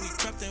here, know we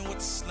crept in with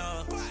the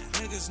snub.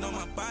 Niggas know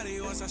my body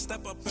once I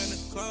step up in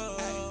the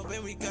club.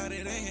 And we got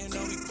it in here,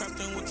 know we crept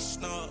in with the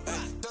snub.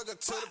 Dug her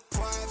to the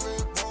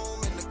private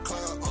room in the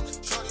club.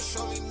 Shorty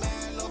show me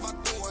mad love, I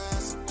do her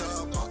ass a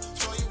dub.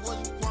 Show you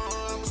what you want,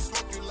 I'ma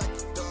smoke you like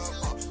a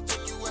dub.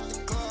 Take you at the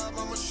club,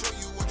 I'ma show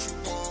you what you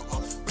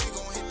want. We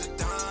gon' hit the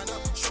diner,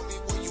 show me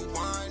where you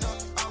wind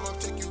up. I'ma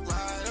take you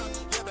right up,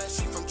 yeah, that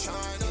she from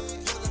China.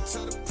 Dug her to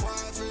the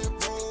private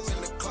room in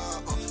the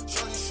club.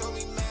 Shorty show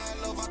me mad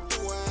love, I do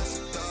her ass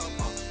a dub.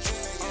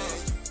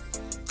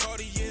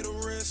 Cartier the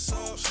wrist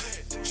up,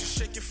 she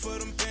shake it for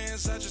them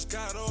bands. I just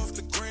got off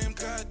the gram,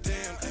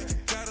 goddamn.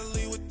 Gotta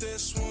leave with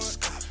this one.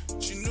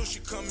 She knew she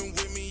coming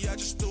with me, I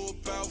just threw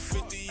about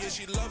 50. Yeah,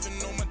 she loving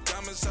all my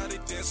diamonds, how they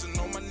dancing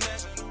on my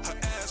neck. Her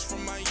ass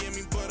from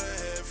Miami, but her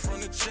head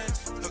from the jet.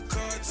 Her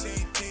car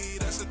TD,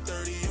 that's a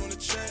 30 on the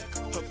check.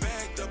 Her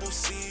bag double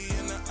C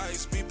and the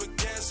ice be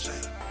baguettes.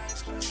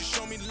 She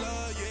show me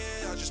love,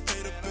 yeah, I just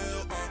paid the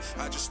bill.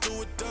 I just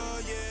threw a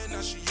dub, yeah,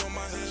 now she on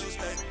my heels.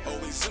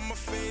 Always in my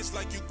face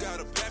like you got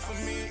a back for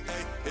me.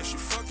 If she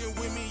fucking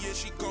with me, yeah,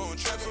 she gon'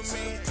 trap for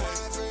me.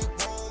 Private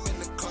room in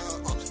the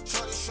club.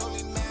 Shorty show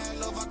me mad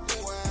love, I do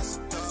her ass a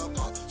dub.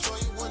 Show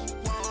you what you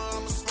want,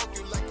 I'ma smoke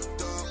you like a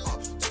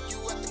dub. Take you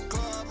at the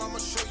club, I'ma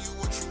show you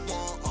what you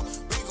want.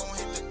 We gon'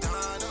 hit the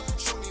diner,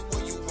 show me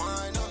where you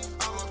wind up.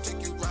 I'ma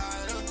take you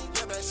right up,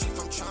 yeah, that she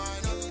from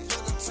China.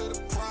 Took her to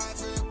the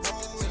private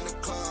room in the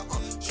club.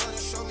 Shorty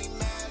show me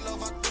mad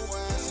love, I do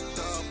her ass a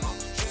dub.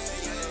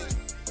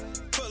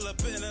 Pull up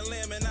in a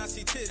lamb and I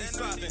see titties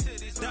popping.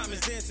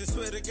 Diamonds dancing,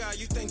 swear to God,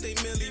 you think they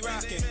Millie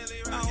rocking.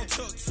 I don't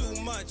talk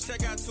too much, I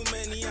got too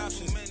many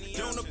options.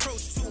 Don't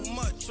approach too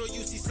much, or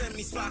you see send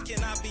me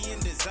slocking. I be in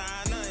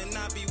designer and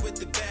I be with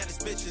the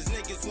baddest bitches.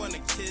 Niggas wanna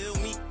kill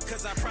me,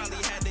 cause I probably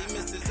had they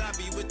misses. I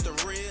be with the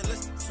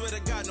realest, swear to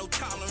God, no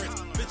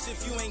tolerance. Bitch,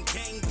 if you ain't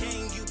gang,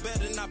 you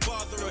better not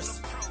bother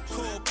us.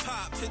 Call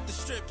pop, hit the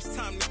strip, it's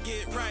time to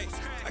get right.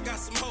 I got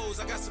some hoes,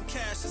 I got some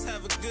cash, let's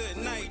have a good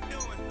night.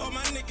 All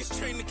my niggas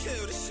trained to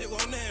kill, this shit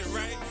won't end,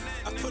 right?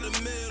 I put a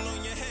mill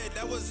on your head,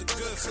 that was a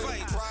good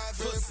fight.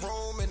 Private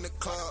room in the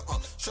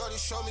club. Shorty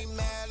show me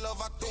mad love,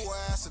 I do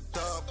her ass a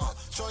dub.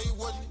 Show you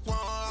what you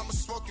want, I'ma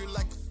smoke you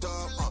like a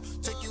dub.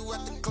 Take you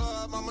at the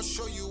club, I'ma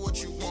show you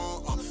what you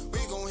want. We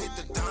gon' hit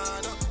the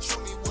diner, show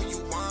me where you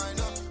wind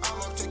up.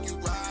 I'ma take you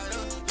right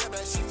up, yeah,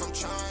 that she from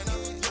China.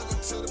 Took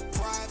her to the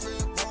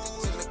private room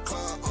in the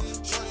club.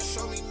 Shorty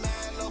show me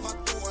mad love, I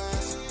do her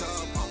ass a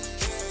dub.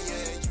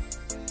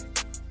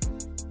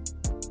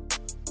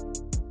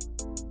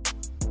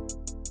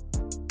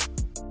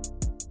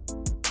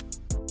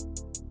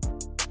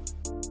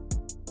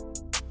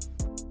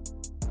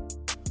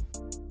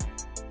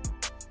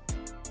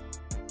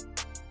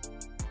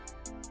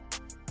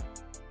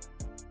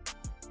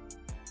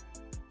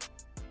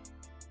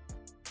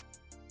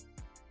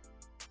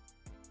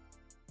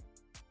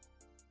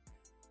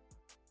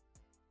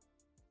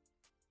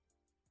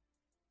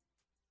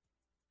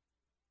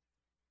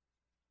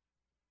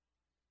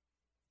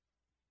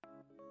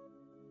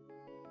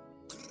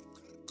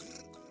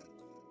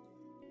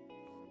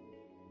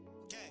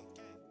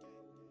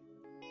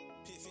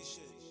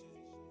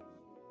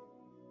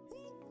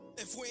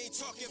 If we ain't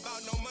talking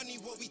about no money,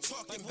 what we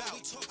talking about?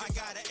 I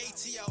got an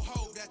ATL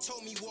hoe that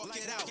told me walk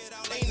it out.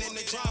 Ain't in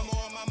the drama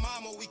on my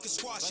mama, we can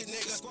squash it,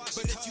 nigga.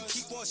 But if you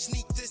keep on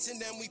sneak this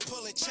and then we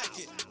pull and check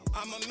it.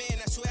 I'm a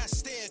man, that's where I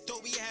stand.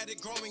 Thought we had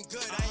it growing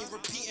good. I ain't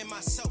repeating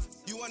myself.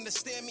 You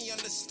understand me,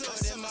 understood.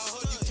 In my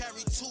hood, you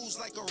carry tools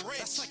like a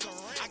wrench.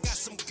 I got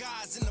some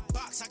guys in the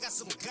box, I got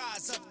some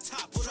guys up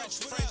top. French,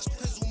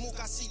 Pizzle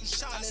Mook, I see you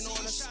shining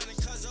on us.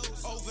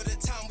 Over the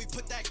time, we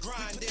put that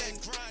grind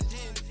in.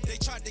 They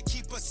tried to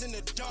keep us in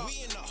the dark.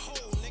 We in the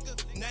hole, nigga.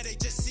 Now they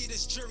just see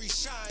this jury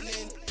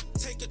shining.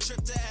 Take a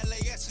trip to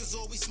LAX, cause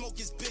all we smoke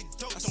is big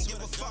dope. Don't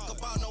give a fuck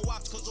about no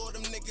ops, cause all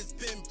them niggas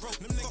been broke.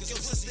 Fuck your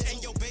sister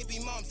and your baby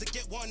moms to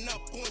get one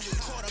up on you.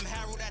 Caught them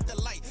Harold at the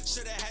light,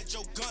 shoulda had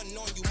your gun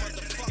on you,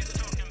 motherfucker.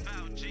 Talking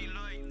about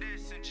G-Lloyd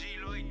this and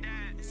G-Lloyd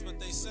that. That's what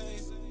they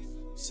say.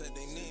 Said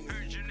they need me.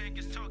 Heard you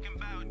niggas talking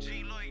about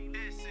G-Lloyd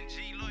this and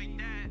G-Lloyd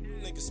that.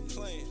 Niggas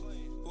playing.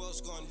 Who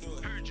else gonna do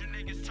it? Heard you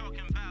niggas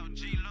talking about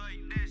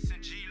G-Lloyd this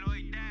and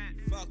G-Lloyd that.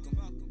 Fuck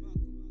 'em.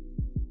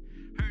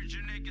 Heard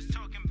you niggas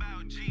talking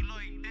about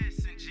G-Lloyd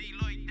this and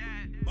G-Lloyd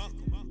that. Fuck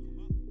 'em.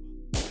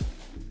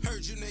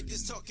 Heard you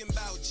niggas talking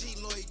about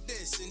G-Lloyd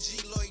this and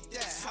G-Lloyd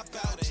that. How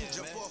about you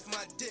jump off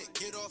my dick,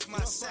 get off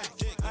my sack.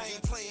 I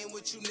ain't playing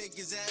with you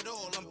niggas at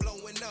all. I'm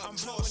blowing up. I'm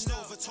blowing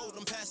over, told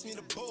them pass me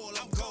the ball.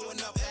 I'm going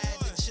up. I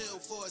had to chill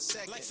for a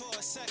second.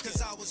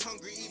 Cause I was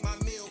hungry, eat my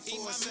meal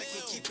for a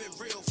second. Keep it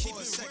real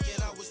for a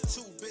second. I was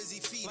too busy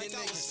feeding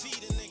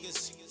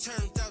niggas.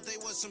 Turned out they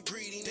was some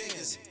greedy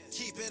niggas.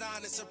 Keep it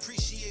honest,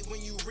 appreciate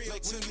when you real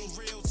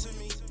to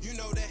me. You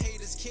know the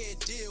haters can't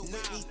deal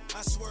with me. I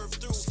I swerved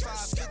through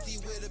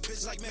 550 with a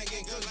bitch like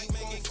Megan Good. You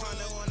won't find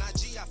her on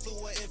IG. I flew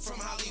her in from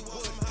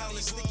Hollywood.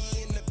 Holly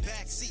sticky in the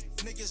backseat.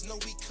 Niggas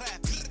know we clap.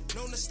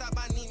 Known to stop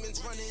by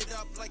Neiman's, run it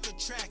up like a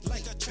track.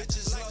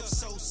 Bitches love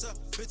Sosa,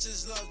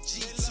 bitches love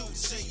G2.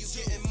 Say you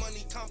getting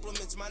money,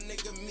 compliments, my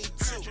nigga, me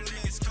too. Heard your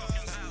niggas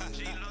talking about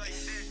G like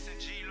this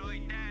and G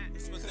like that.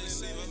 That's what they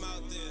leave them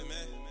out there,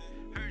 man.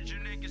 Heard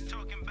your niggas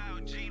talking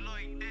about G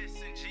like this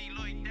and G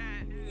like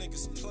that.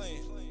 Niggas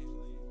playing.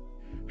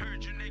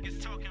 Heard your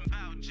niggas talking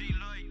about G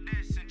like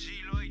this and G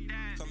like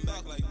that. Come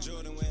back like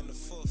Jordan wearing the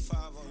full 5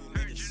 on you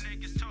Heard niggas. your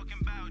niggas talking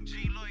about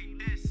G like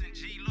this and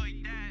G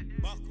like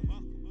that.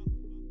 Buckle.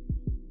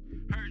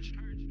 Heard you.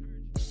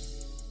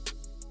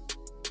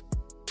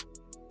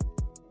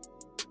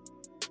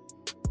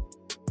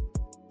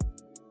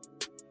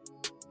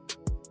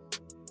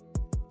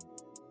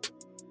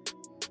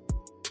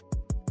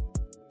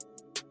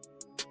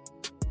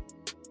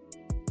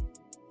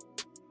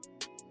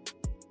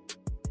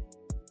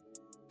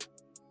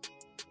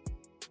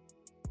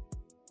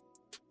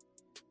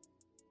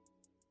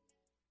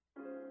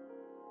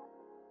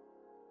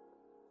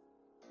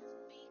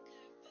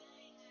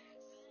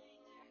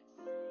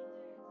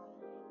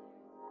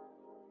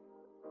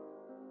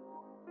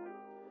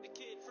 The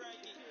Kid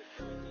Frankie.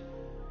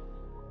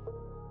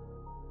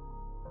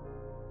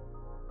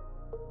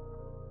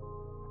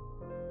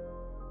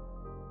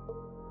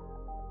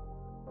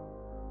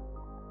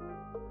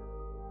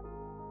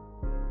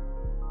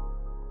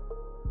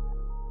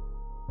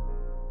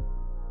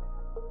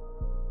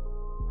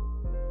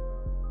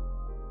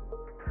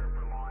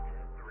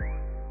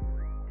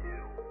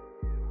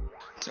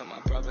 Tell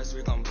my brothers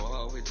we gon'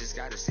 ball, we just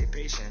gotta stay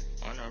patient.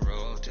 On the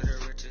road to the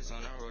riches,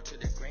 on the road to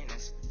the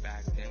greatness.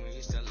 Back then we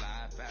used to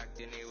lie, back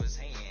then they was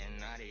hating.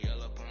 Now they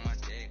all up on my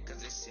dick, cause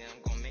they say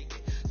I'm gon' make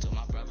it. Tell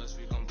my brothers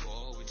we gon'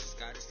 ball, we just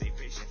gotta stay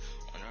patient.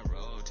 On the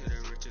road to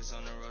the riches,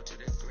 on the road to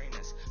the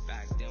greatness.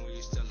 Back then we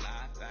used to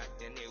lie, back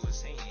then they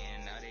was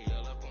hating. Now they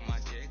all up on my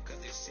dick, cause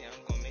they say I'm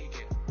gon' make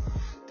it.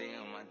 They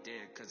on my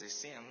dick, cause they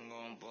say I'm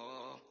gon'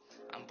 ball.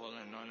 I'm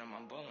ballin' on them,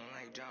 I'm ballin'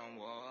 like John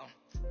Wall.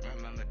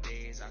 Remember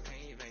days I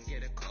couldn't even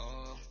get a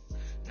call.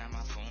 Now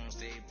my phone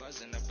stay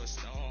buzzing up a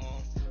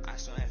storm. I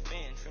saw a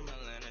fan from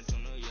Atlanta to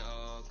New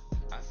York.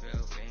 I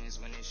feel things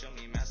when they show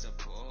me my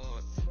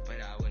support, but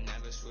I would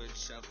never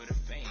switch up for the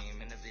fame.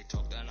 And if they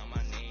talk down on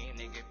my name,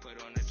 they get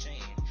put on the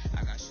chain.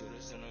 I got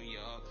shooters in New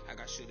York, I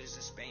got shooters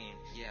in Spain.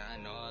 Yeah, I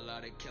know a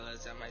lot of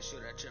killers that might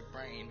shoot at your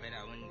brain, but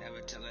I would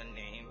never tell a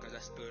name, cause I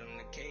spilled on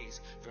the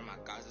case. From my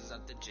guys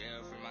out the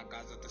jail, from my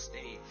guys out the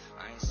state.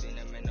 I ain't seen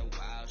them in a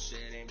while,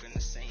 shit ain't been the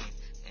same.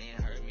 It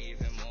ain't hurt me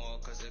even more,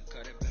 cause it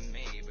could've been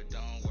me. But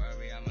don't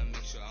worry, I'ma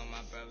make sure all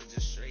my brothers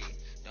are straight.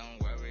 Don't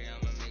worry,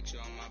 I'ma make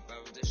sure all my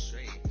brothers are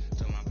straight.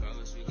 Tell my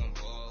brothers we gon'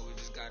 ball, we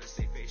just gotta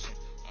stay patient.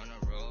 On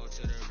the road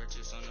to the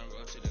riches, on the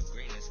road to the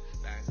greatness.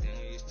 Back then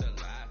we used to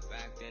lie,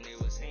 back then they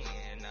was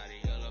hating. Now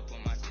they all up on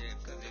my dick,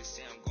 cause they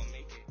say I'm gon'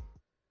 make it.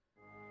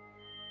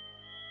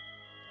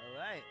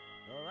 Alright,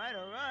 alright,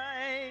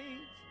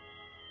 alright.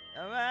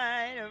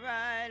 Alright,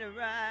 alright,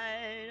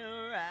 alright,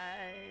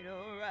 alright,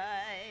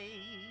 alright.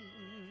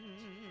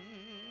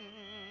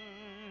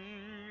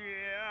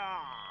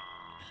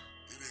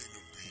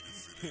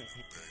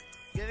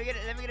 Let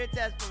me get a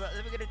test, bro.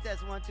 Let me get a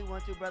test. 1 2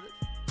 1 2, brothers.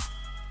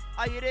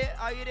 Are you there?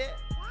 Are you there?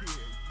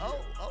 Yeah. Oh,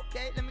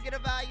 okay. Let me get a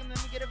volume.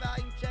 Let me get a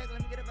volume check. Let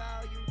me get a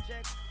volume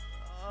check.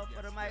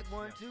 For the mic.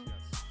 1 2.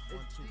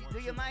 Do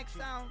your mic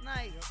sound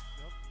nice?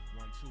 Yep.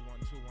 1 2 1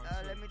 2 1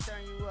 2. Let me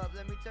turn you up.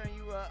 Let me turn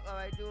you up. All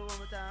right, do it one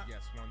more time.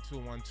 Yes, 1 2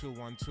 1 2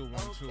 1 2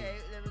 1 2. Okay,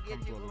 let me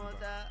get you one more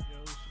time.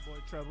 Yo, it's your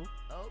boy Treble.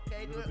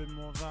 Okay, a little bit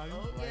more volume.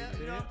 Oh yeah, right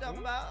you know what I'm talking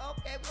about.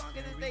 Okay, we're gonna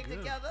get this thing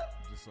together.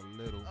 Just a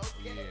little.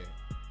 Okay. Yeah.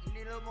 You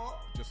need a little more?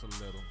 Just a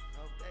little.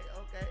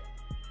 Okay.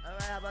 All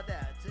right, how about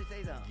that? Say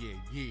something.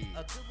 Yeah.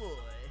 A good boy.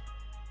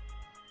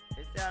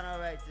 It sound all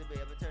right to me.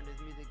 I'm gonna turn this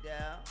music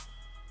down.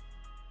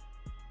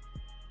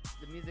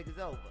 The music is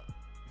over.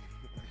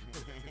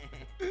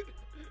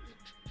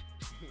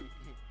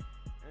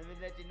 Let me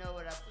let you know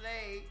what I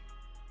played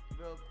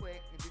real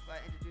quick before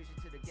I introduce you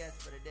to the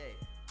guest for the day.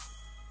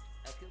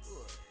 A good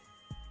boy.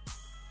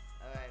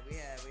 All right, we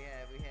have.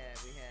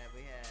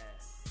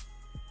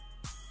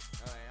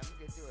 All right, I'm gonna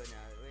get to it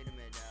now. Wait a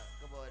minute now.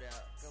 Come on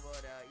out.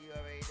 You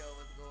already know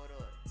what's going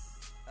on.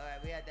 All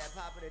right, we had that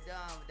Pop of the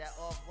Dawn with that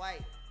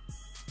Off-White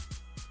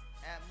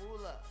at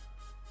Moolah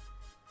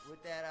with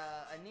that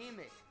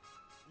Anemic.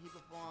 He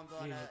performed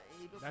on that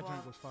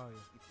drink was fire.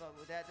 You fuck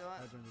with that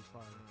joint? That drink was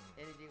fire.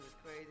 Energy was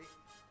crazy.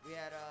 We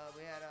had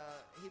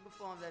he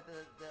performed at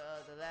the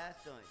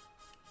last joint.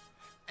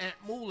 At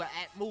Moolah.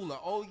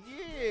 Oh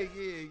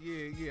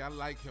yeah. I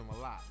like him a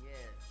lot. Yeah,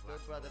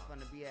 good brother from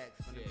the BX.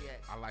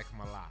 I like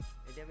him a lot.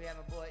 And then we have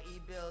my boy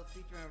E-Bills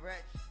featuring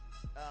Wretch.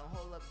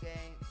 Hold Up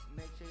Gang.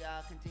 Make sure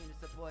y'all continue to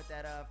support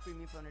that. Free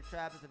Me From the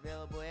Trap is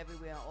available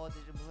everywhere on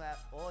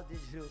all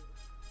digital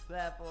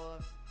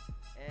platforms.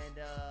 And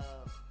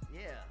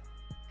yeah,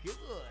 good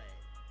boy.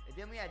 And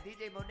then we had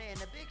DJ Monet,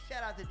 and a big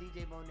shout out to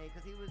DJ Monet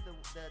because he was the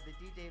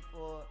DJ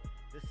for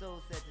the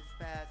Soul Set this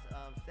past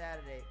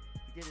Saturday.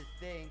 He did his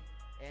thing,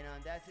 and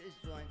that's his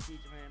joint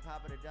featuring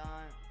Papa the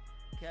Don,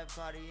 Kev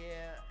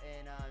Cartier,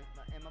 and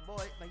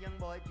my young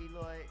boy G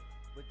Lloyd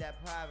with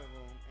that private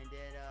room, and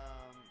then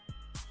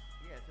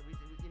so we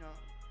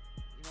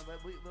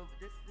but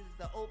this is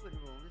the open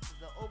room. This is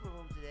the open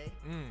room today,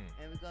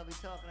 and we're gonna be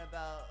talking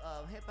about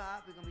hip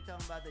hop. We're gonna be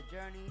talking about the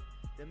journey,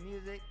 the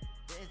music,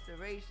 the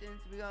inspirations.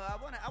 I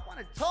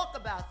wanna talk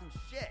about some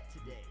shit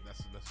today.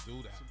 Let's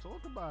do that. So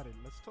talk about it.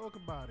 Let's talk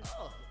about it.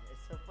 Oh,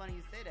 it's so funny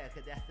you say that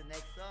because that's the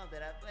next song that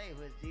I play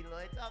was G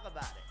Lloyd Talk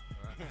About It.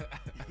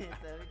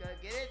 So we're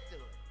gonna get into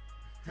it.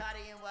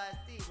 Toddy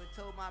NYC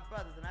told my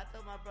brothers, and I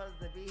told my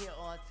brothers to be here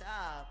on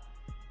time,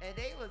 and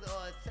they was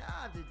on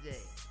time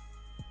today.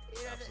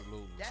 You know,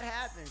 absolutely. That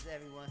happens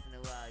every once in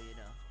a while, you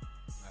know.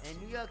 Absolutely.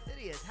 And New York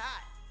City is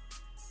hot.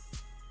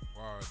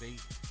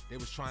 They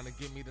was trying to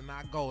get me to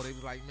not go. They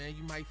was like, man,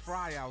 you might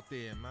fry out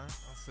there, man.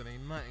 I said,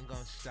 ain't nothing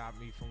gonna stop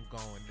me from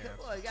going down.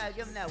 Come on, you gotta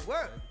give him that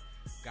work.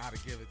 Gotta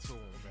give it to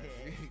him,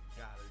 man.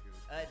 Gotta give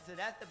it. So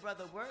that's the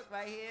brother Work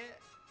right here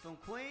from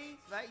Queens,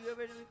 right? You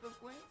originally from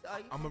Queens?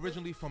 I'm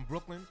originally from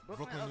Brooklyn,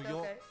 New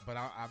York. Okay. But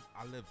I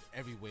lived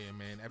everywhere,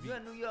 man. You're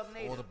a New York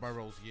native. All the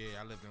boroughs, yeah.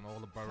 I lived in all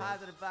the boroughs.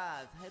 Positive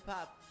vibes, hip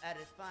hop at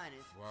its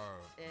finest.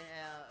 Word.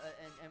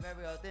 And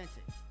very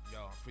authentic.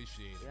 Yo,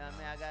 appreciate it. Yeah, I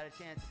mean, I got a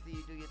chance to see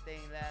you do your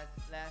thing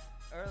last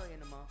early in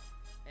the month,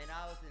 and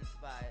I was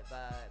inspired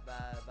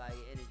by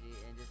your energy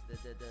and just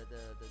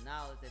the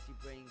knowledge that you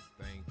bring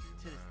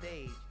to the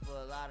stage for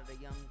a lot of the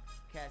young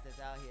cats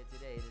that's out here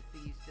today. To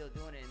see you still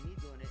doing it and me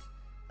doing it,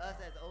 us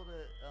as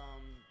older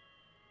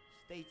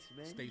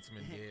statesmen,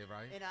 yeah,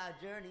 right. in our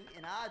journey,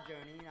 in our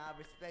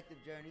respective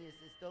journey, it's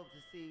dope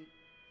to see.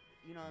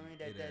 You know what I mean?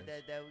 That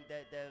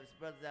there's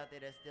brothers out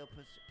there that's still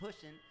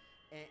pushing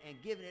and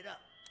giving it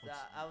up. So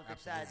I was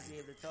excited to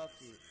be able to talk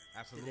to you.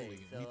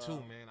 Absolutely, today.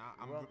 So, me too, man.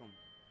 I'm welcome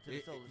to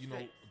the Solar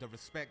Straits. The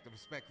respect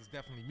is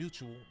definitely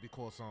mutual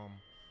because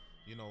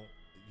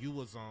you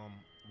was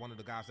one of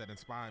the guys that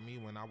inspired me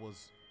when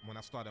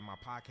I started my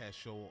podcast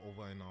show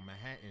over in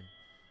Manhattan.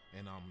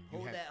 And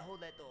hold that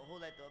thought,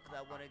 because I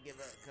want to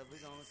because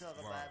we're gonna talk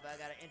about it. But I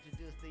gotta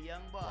introduce the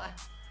young boy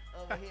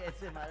over here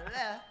to my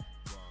left,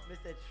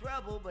 Mr.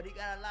 Trouble, but he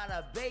got a lot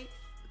of bass.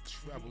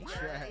 Trouble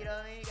track. You know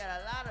what I mean? He got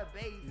a lot of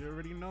bass. You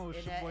already know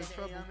it's your boy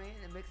Trouble. You know what I mean?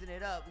 And mixing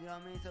it up. You know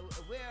what I mean? So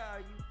where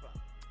are you from?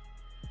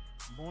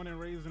 Born and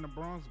raised in the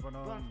Bronx, but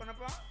Born from the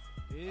Bronx?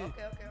 Yeah.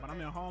 Okay. But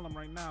I'm in Harlem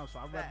right now, so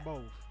I rep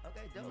both.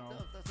 Okay, dope.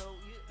 So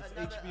it's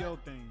another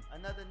HBO thing.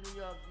 Another New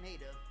York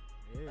native.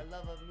 Yeah. A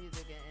love of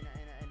music and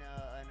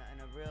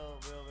a real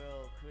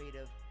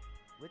creative.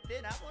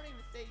 Within, I won't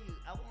even say you.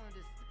 I won't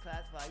just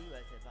classify you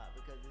as hip hop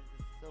because this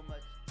is so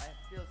much. I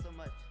feel so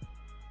much.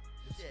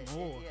 It's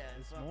more.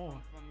 It's more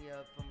from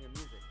your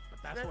music. But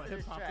that's what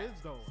hip hop is,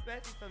 though.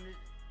 Especially from this.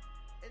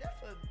 That's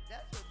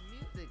what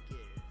music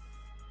is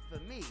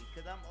for me.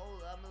 Cause I'm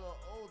old. I'm a little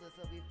older.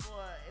 So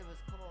before it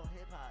was called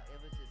hip hop, it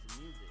was just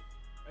music.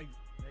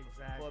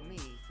 Exactly. For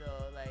me, so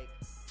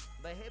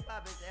but hip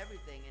hop is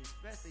everything, and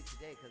especially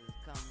today, cause it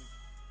comes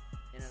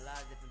in a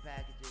lot of different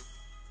packages,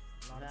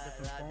 a lot of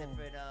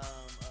different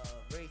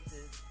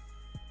races,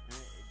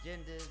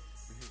 genders.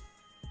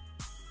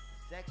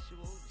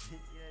 Sexual,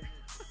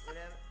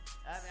 whatever.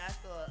 I mean, I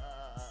saw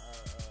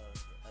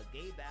a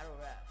gay battle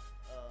rap.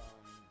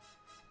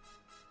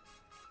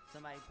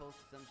 Somebody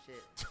posted some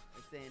shit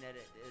saying that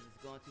it's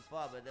going too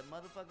far, but the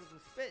motherfuckers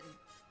was spitting,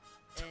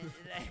 and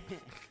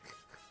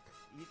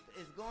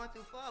it's going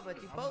too far. But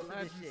you posted I'm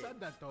glad this you shit.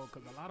 said that though,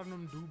 because a lot of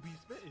them do be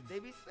spitting.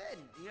 They be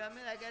spitting. You know what I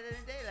mean? Like at the end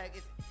of the day, like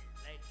it's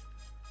like.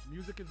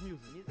 Music is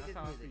music. Music is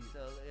music.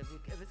 So if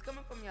it's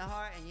coming from your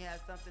heart and you have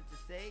something to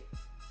say,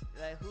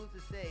 like who's to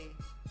say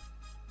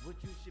what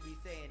you should be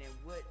saying and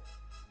what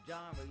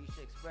genre you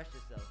should express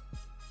yourself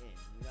in?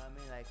 You know what I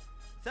mean? Like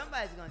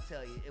somebody's gonna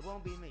tell you. It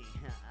won't be me.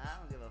 I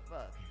don't give a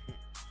fuck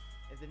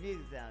if the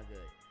music sounds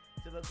good.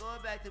 So, but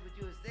going back to what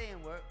you were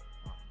saying, Work,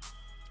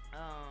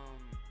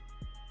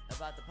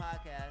 about the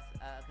podcast,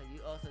 because you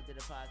also did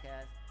a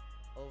podcast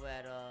over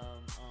at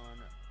on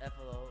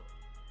FLO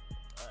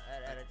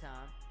at a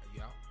time.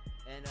 Yeah.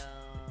 And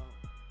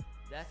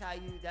that's how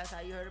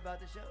you heard about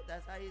the show.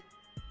 That's how you.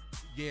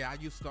 Yeah, I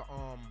used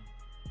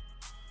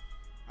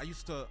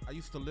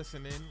to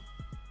listen in.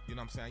 You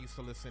know what I'm saying? I used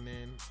to listen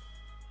in,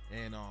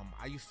 and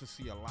I used to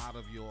see a lot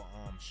of your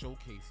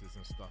showcases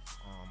and stuff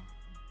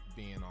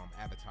being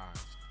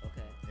advertised.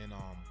 Okay. And I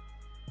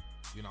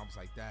was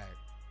like, Dad,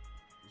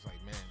 it was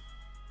like, man,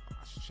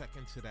 I should check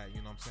into that.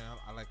 You know what I'm saying?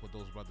 I like what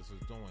those brothers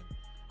is doing.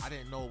 I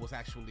didn't know it was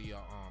actually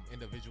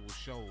individual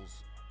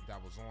shows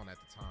that was on at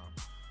the time.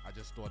 I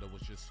just thought it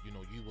was just, you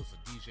was a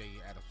DJ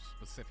at a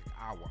specific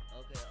hour.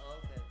 Okay,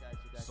 got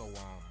you. So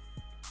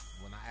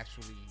when I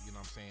actually,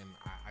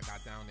 I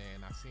got down there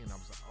and I seen, I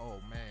was like, oh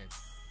man,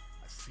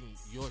 I see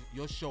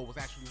your show was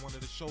actually one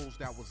of the shows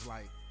that was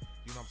like,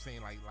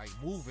 like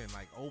moving,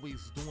 like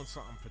always doing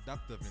something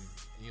productive and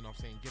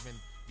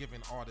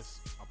giving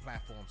artists a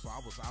platform. So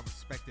I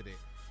respected it.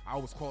 I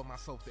always called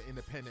myself the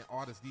independent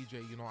artist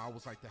DJ. I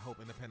always like to help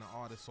independent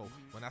artists. So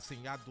when I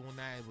seen y'all doing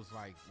that, it was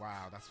like,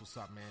 wow, that's what's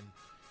up, man.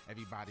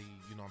 everybody,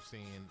 you know what I'm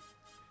saying,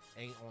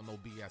 ain't on no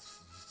BS.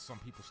 Some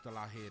people still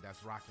out here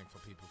that's rocking for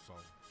people. So,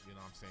 you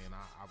know what I'm saying,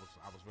 I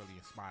was really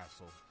inspired.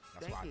 So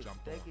that's why I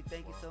jumped on.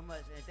 Thank you so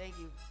much. And thank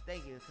you,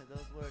 because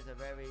those words are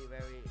very,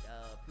 very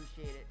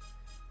appreciated.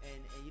 And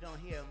you don't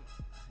hear them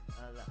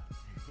a lot.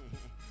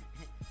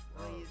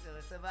 When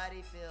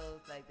somebody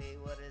feels like they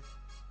want to,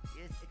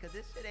 because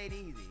this shit ain't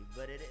easy,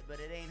 but it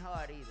ain't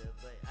hard either.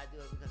 But I do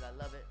it because I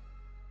love it,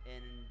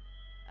 and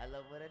I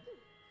love what I do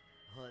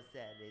on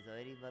Saturdays or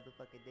any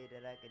motherfucking day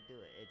that I can do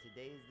it. And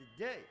today is the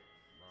day.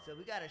 Wow. So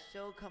we got a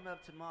show coming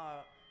up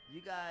tomorrow.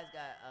 You guys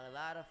got a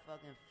lot of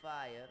fucking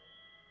fire,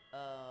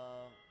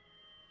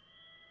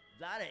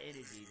 lot of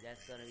energy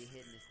that's gonna be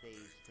hitting the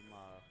stage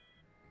tomorrow.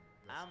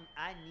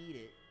 I need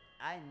it.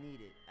 I need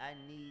this. I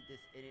need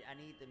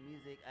the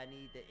music. I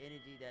need the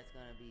energy that's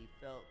gonna be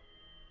felt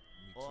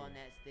on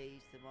that stage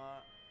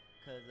tomorrow,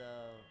 cause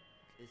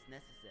it's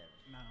necessary.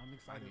 Nah, I'm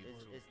excited.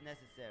 It's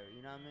necessary.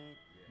 You know what I mean?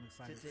 Yeah. I'm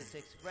excited to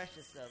express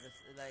yourself.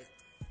 It's like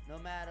no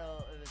matter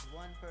if it's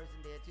one person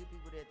there, 2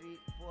 people there, 3,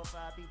 4,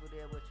 5 people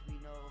there, which we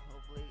know,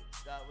 hopefully,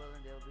 God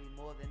willing, there'll be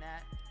more than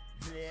that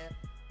there.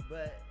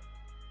 But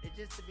it's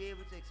just to be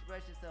able to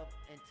express yourself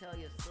and tell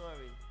your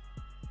story.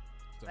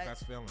 The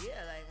best feeling.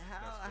 Yeah, like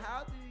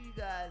how do you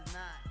guys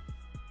not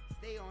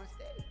stay on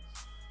stage?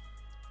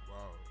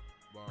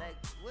 Wow. Like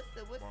what's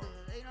the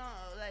you know,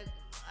 like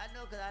I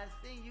know because I've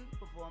seen you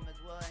perform as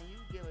well, and you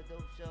give a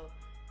dope show,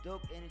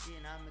 dope energy,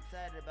 and I'm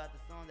excited about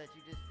the song that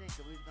you just sing,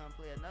 because we was gonna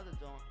play another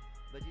song,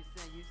 but you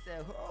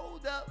said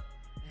hold up,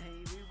 and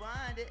you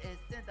rewind it and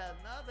sent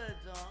another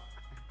song,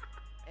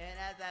 and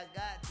as I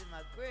got to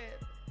my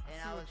crib,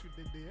 and I was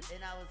pushing it,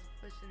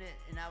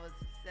 and I was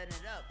setting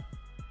it up.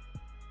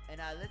 And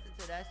I listened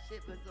to that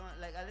shit I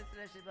listened to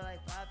that shit by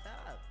like 5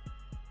 times.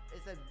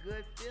 It's a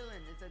good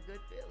feeling. That's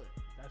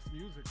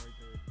music right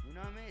there. You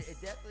know what I mean? It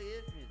definitely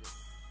is music.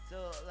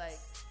 So like,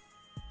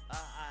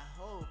 I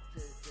hope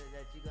that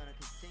you're gonna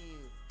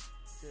continue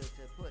to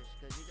push,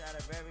 because you got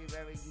a very,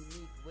 very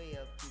unique way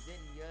of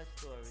presenting your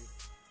story,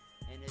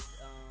 and it's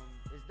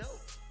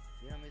dope.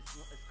 You know what I mean?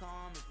 It's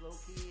calm. It's low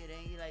key. It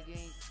ain't like you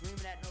ain't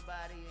screaming at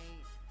nobody. You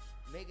ain't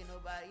making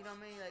nobody. You know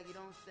what I mean? Like you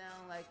don't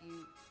sound like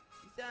you.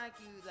 You sound like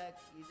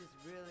you just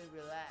really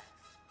relax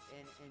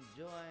and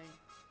enjoying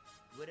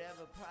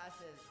whatever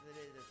process it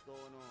is that's going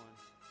on.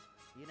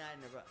 You're not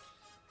in a rush.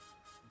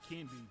 You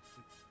can't be.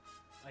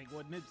 Like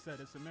what Nip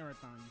said, it's a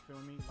marathon, you feel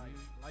me? Like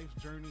life's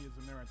journey is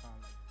a marathon.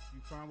 Like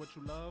you find what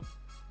you love,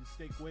 you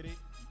stick with it,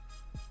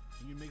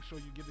 and you make sure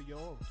you give it your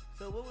all.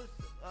 So what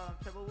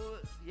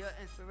was your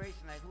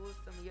inspiration? Like who was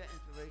some of your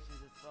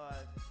inspirations as far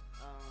as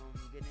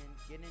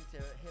getting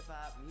into hip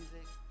hop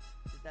music,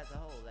 just as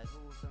a whole? Like who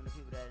were some of the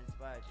people that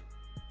inspired you?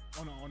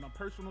 On a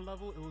personal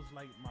level, it was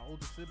like my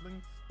older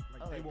siblings.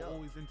 Like they were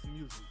always into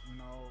music, you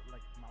know.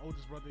 Like my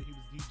oldest brother, he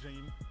was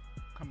DJing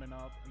coming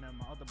up, and then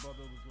my other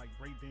brother was like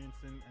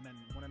breakdancing, and then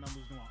one of them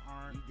was doing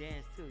R&B. You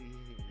dance too,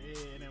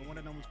 yeah. And then one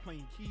of them was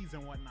playing keys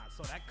and whatnot.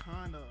 So that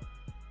kind of,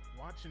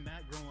 watching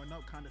that growing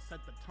up, kind of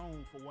set the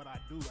tone for what I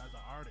do as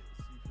an artist.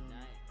 You feel me?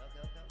 Nice.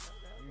 Okay.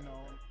 You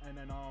know, and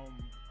then on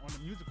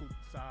the musical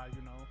side,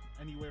 you know,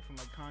 anywhere from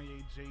like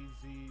Kanye,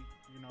 Jay-Z,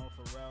 you know,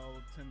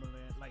 Pharrell,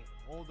 Timbaland, like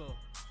all the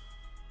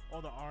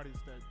artists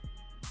that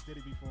did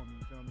it before me,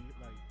 you feel me?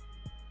 Like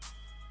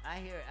I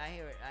hear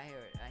it.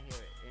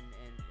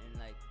 And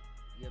like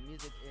your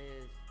music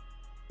is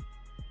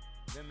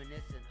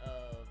reminiscent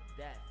of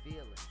that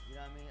feeling, you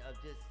know what I mean? Of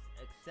just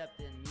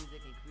accepting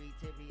music and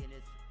creativity in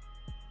its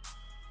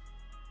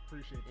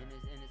appreciate that.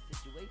 in its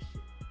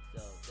situation.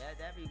 So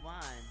that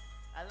rewind,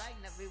 I like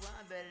that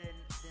rewind better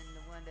than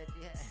the one that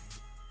you had.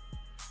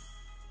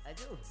 I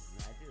do.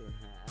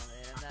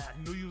 I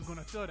knew you was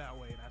gonna feel that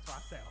way. That's why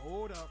I said,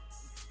 hold up.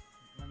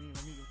 Let me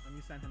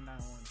send him that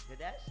one.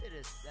 That shit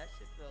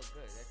felt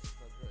good.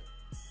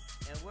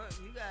 And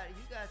you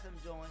got some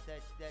joints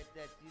that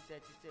you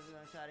said we're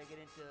gonna try to get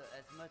into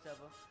as much of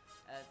them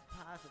as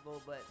possible.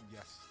 But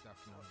yes,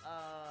 definitely.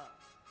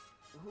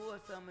 Who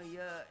are some of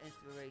your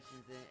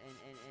inspirations,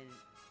 and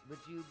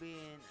with you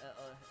being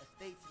a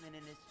statesman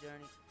in this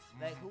journey,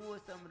 like who are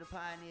some of the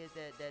pioneers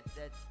that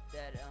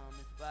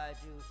inspired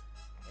you,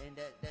 and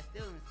that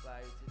still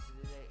inspire you to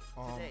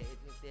today,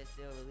 if they're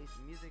still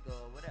releasing music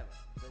or whatever?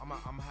 I'm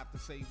gonna have to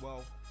say,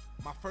 well,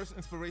 my first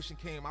inspiration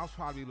came, I was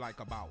probably like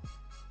about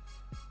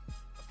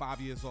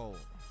 5 years old,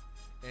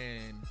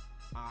 and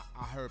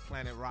I heard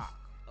Planet Rock.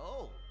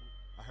 Oh.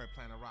 I heard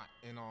Planet Rock,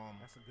 and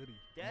that's a goodie.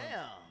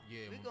 Damn.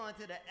 We're going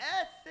to the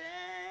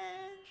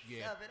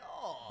essence of it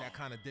all. That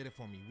kind of did it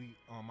for me.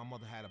 My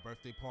mother had a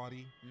birthday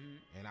party,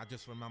 and I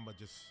just remember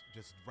just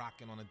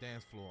rocking on the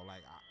dance floor,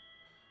 like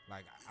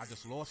I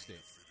just lost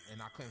it,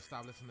 and I couldn't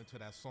stop listening to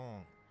that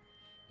song.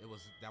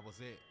 That was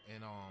it,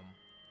 and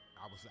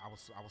I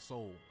was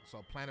sold.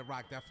 So Planet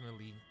Rock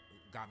definitely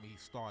got me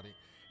started,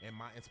 and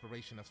my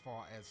inspiration as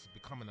far as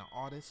becoming an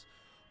artist.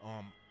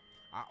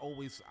 I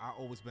always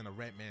been a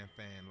Redman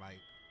fan. Like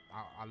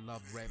I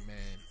love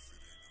Redman.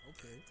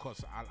 Okay.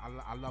 Cause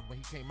I love when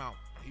he came out.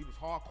 He was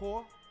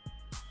hardcore.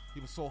 He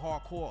was so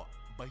hardcore.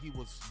 but he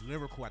was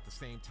lyrical at the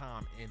same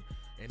time,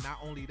 and not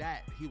only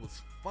that, he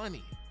was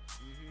funny.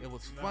 It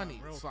was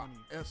funny. Real So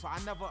funny. so I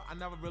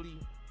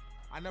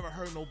never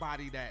heard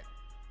nobody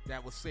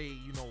that would say,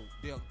 you know,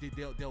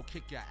 they'll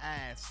kick your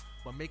ass,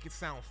 but make it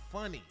sound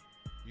funny.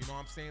 You know what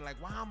I'm saying? Like,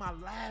 why am I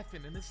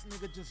laughing? And this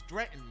nigga just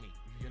threatened me,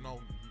 you know?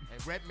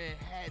 And Redman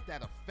had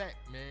that effect,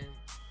 man.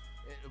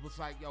 It was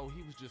like, yo,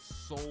 he was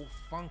just so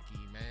funky,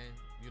 man.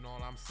 You know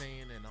what I'm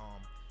saying? And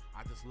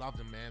I just loved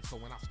him, man. So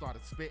when I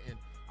started spitting,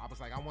 I was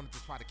like, I wanted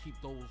to try to keep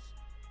those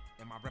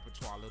in my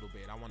repertoire a little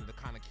bit. I wanted to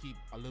kind of keep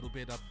a little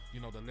bit of, you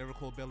know, the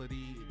lyrical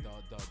ability,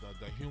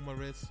 the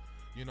humorous.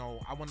 You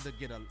know, I wanted to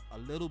get a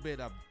little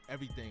bit of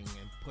everything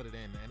and put it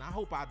in. And I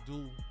hope I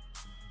do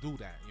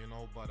that, you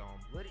know. But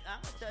I'm gonna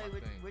tell you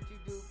what you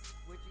do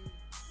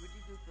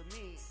for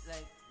me.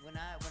 Like when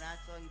I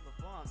saw you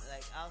perform,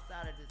 like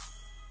outside of just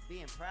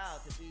being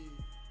proud to be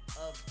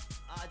of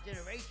our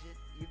generation,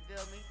 you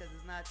feel me? Because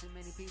there's not too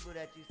many people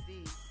that you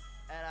see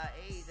at our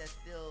age that's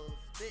still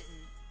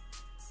spitting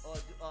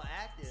or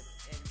active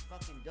and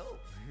fucking dope.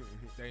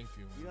 Thank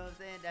you, man. You know what I'm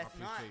saying? That's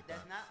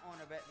that. not on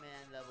a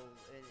Redman level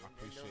in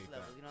those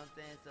levels. You know what I'm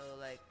saying? So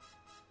like,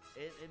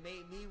 it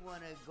made me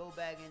want to go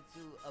back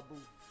into a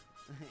booth.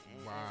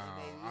 Wow,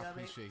 you know I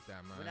appreciate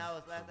that, man. When I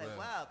was like,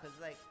 wow, because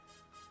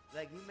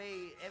like you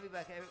made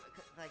everybody,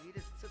 like you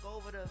just took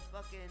over the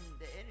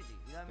energy.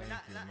 You know what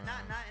I mean?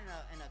 Not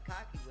in a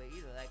cocky way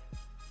either. Like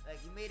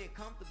you made it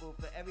comfortable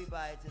for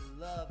everybody to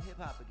love hip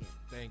hop again.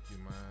 Thank you,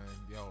 man.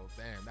 Yo,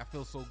 damn, that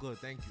feels so good.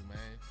 Thank you,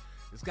 man.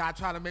 This guy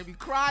trying to make me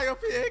cry up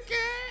here,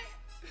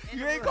 kid.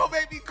 You ain't gonna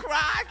make me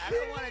cry, kid. I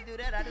don't want to do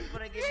that. I just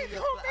want to give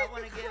you. I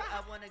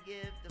want to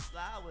give the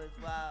flowers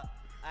while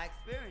I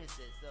experienced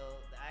it. So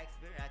I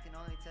can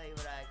only tell you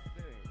what I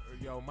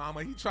experienced. Yo,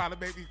 mama, he trying to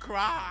make me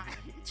cry.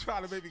 He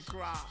trying to make me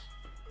cry.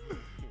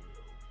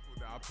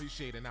 I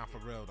appreciate it now, for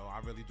real though. I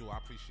really do. I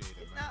appreciate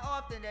it, it's man. Not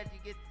often that you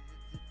get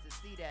to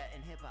see that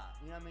in hip hop.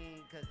 You know what I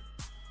mean? Because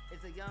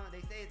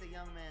they say it's a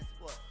young man's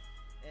sport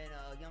and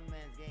a young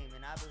man's game,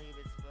 and I believe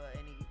it's for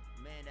any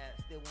man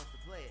that still wants to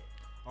play it.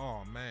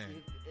 Oh man,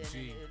 as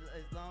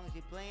long as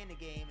you're playing the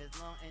game,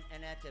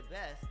 and at your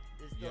best,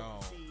 it's still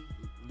to see.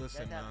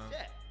 Listen, man,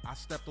 I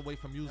stepped away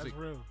from music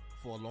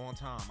for a long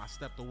time. I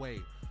stepped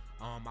away.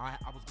 I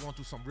was going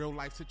through some real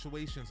life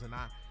situations, and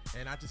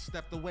I just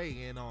stepped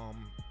away, and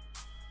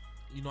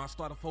you know, I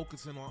started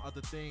focusing on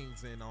other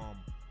things, and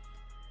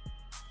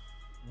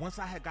once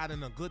I had got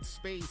in a good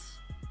space,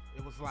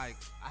 it was like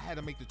I had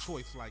to make the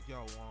choice. Like,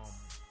 yo,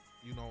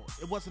 you know,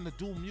 it wasn't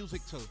to do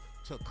music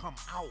to come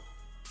out.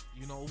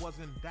 You know, it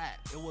wasn't that.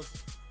 It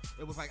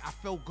was like I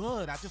felt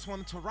good. I just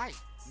wanted to write.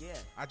 Yeah.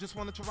 I just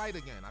wanted to write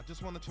again. I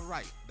just wanted to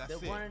write. That's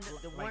it.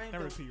 Like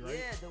therapy, right?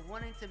 Yeah, the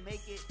wanting to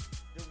make it,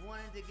 the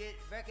wanting to get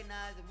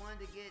recognized, the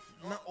wanting to get.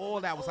 All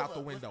that was out the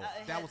window.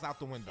 That was out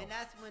the window. And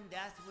that's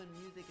when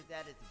music is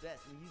at its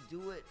best. When you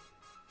do it,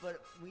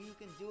 but when you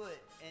can do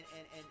it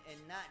and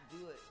not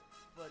do it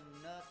for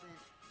nothing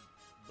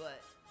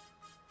but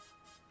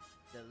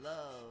the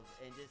love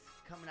and just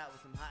coming out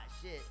with some hot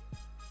shit.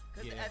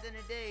 Because at the end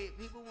of the day,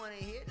 people want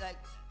to hear, like,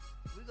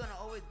 we're going to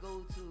always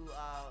go to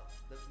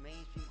the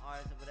mainstream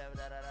artists or whatever,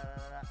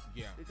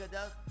 Yeah. Because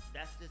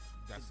that's just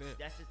it.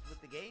 That's just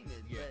what the game is.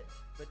 Yeah.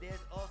 But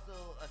there's also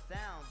a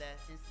sound that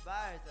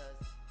inspires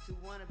us to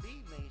want to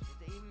be mainstream,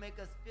 to even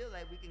make us feel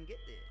like we can get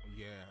there.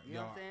 Yeah.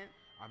 You know what I'm saying?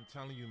 I'm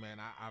telling you, man,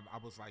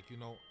 I was like, you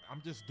know,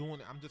 I'm just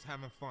doing it. I'm just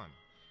having fun.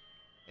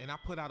 And I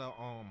put out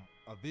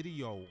a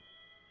video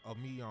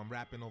of me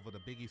rapping over the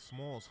Biggie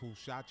Smalls, Who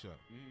Shot Ya.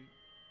 Mm-hmm.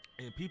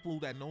 And people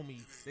that know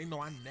me, they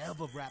know I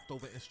never rapped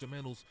over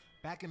instrumentals.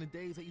 Back in the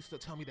days, they used to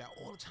tell me that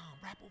all the time,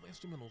 rap over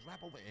instrumentals, rap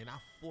over. And I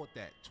fought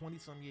that.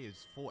 20-some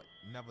years,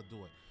 never do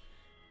it.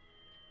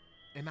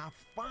 And I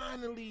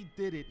finally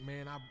did it,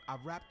 man. I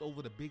rapped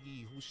over the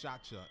Biggie Who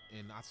Shot Ya.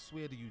 And I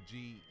swear to you,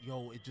 G,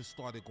 yo, it just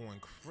started going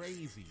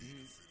crazy.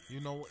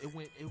 You know, it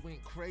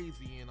went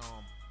crazy. And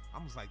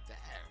I was like,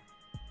 damn.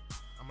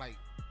 I'm like,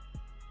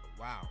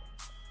 wow.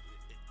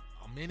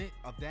 A minute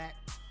of that.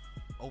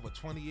 Over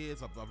 20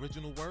 years of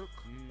original work,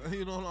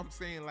 you know what I'm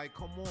saying? Like,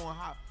 come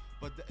on,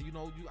 but you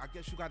know, I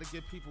guess you got to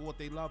give people what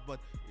they love. But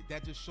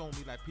that just showed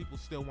me like people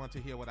still want to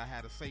hear what I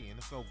had to say, and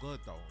it felt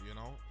good though, you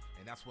know.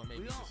 And that's what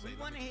made me just say.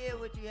 We want to hear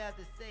what you have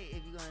to say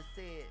if you're gonna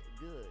say it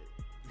good.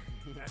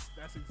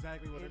 That's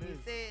exactly what it is. If you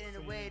say it in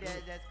a way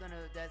that's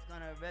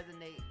gonna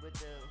resonate with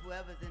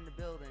whoever's in the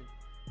building,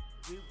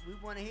 we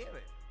want to hear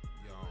it.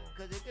 Yo,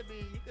 because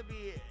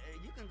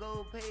you can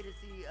go pay to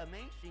see a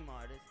mainstream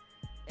artist.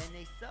 And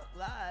they suck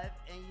live,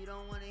 and you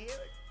don't want to hear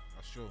it.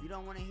 That's true. You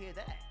don't want to hear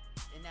that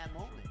in that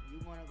moment. You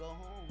want to go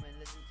home and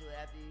listen to it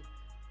after you,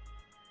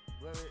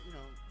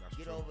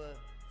 get over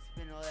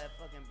spending all that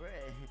fucking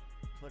bread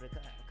for the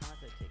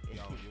concert ticket.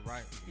 Yo, you're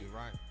right.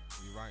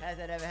 Has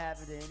that ever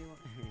happened to anyone?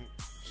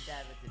 It's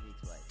happened to me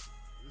twice.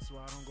 This is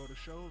why I don't go to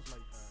shows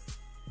like that.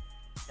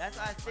 That's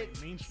why I stick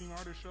mainstream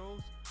artist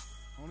shows.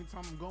 Only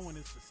time I'm going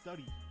is to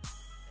study.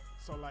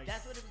 So like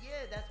that's what it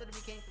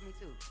became for me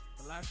too.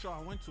 The last show I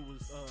went to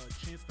was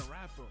Chance the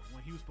Rapper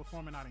when he was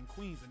performing out in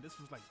Queens, and this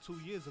was like 2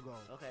 years ago.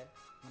 Okay.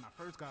 When I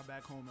first got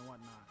back home and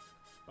whatnot.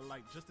 But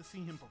like just to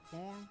see him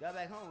perform. Got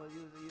back home,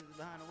 you was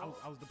behind the wall?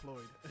 I was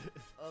deployed. Okay.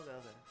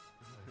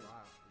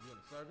 Wow. You in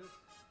the service?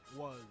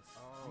 Was.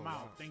 I'm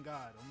out. Thank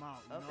God. I'm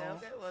out.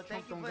 Okay. Well,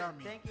 thank you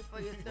for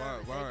your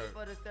service. Word. Thank you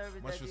for the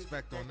service. Much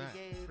respect on that.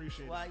 You gave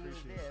appreciate while it. you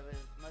was there. But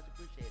it's much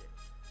appreciated.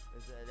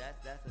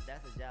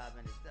 That's a job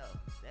in itself.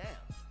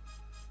 Damn.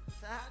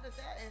 So how did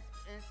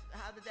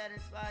that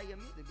inspire your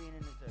music being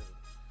in the service?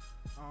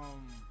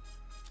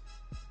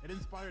 It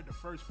inspired the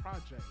first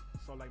project.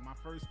 So like my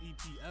first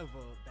EP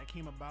ever that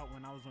came about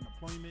when I was on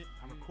deployment.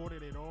 I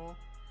recorded it all,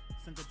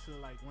 sent it to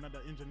like one of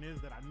the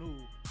engineers that I knew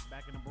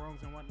back in the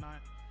Bronx and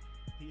whatnot.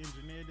 He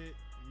engineered it,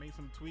 made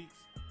some tweaks.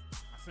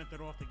 I sent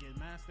it off to get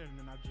mastered, and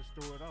then I just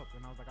threw it up.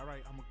 And I was like, all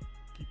right, I'm gonna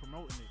keep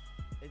promoting it.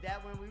 Is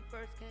that when we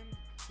first came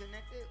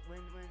connected?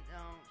 When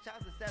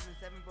shouts to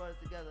Seven brought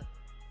us together.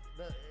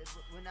 But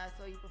when I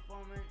saw you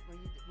performing, when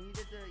you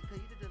did because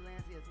you did the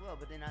Lancey as well,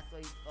 but then I saw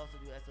you also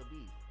do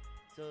SOBs.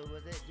 So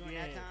was it during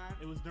that time?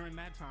 It was during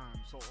that time.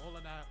 So all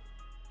of that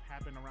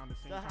happened around the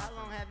same time. So how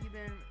long have you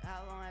been not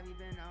how long have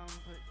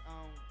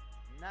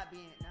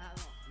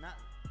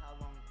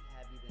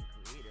you been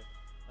creative,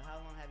 but how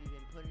long have you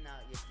been putting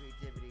out your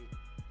creativity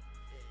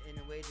in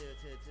a way to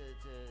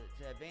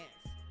advance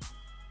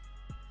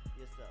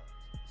yourself?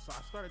 So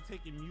I started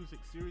taking music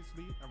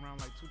seriously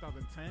around like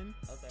 2010.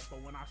 Okay. But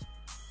when I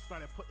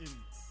started putting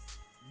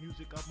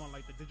music up on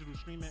like the digital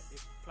streaming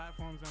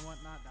platforms and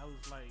whatnot, that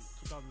was like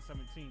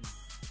 2017.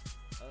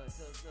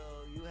 So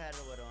you had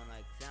it on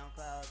like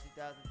SoundCloud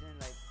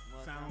 2010, like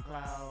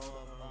SoundCloud,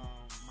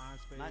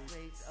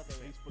 MySpace, okay,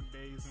 Facebook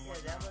Days and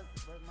whatnot. That was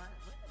when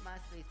did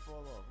MySpace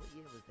fall off? What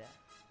year was that?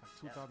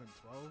 Like 2012.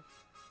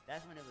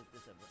 That's when it was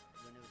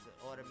when it was the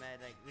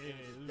automatic. Yeah,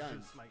 it was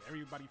done. Just like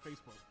everybody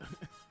Facebook.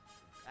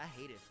 I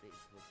hated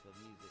Facebook for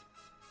music,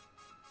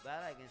 but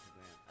I like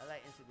Instagram. I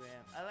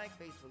like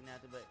Facebook now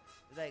too, but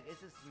like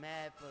it's just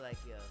mad for like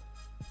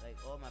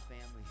all my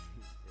family,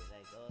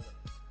 like all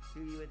the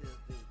people you went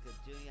to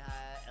junior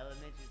high,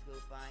 elementary school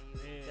find you,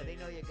 because they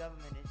know your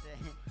government and shit.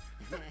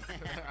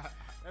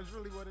 That's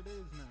really what it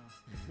is now.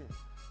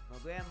 My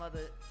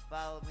grandmother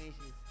followed me.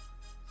 She's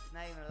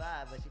not even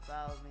alive, but she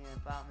followed me and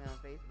found me on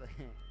Facebook.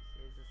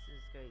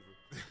 It's crazy.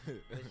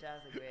 But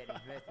shouts to Granny,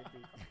 rest in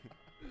peace.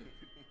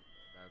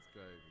 That's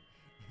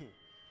crazy.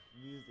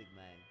 Music,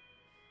 man.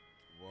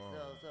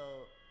 Whoa.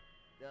 So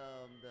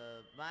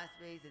the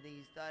MySpace, and then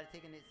you started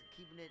taking it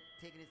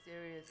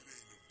serious.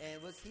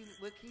 And what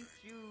keeps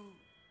you?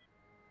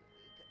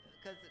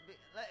 Because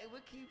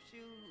what keeps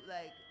you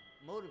like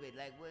motivated?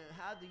 Like,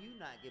 how do you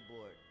not get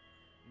bored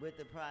with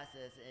the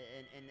process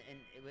and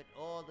with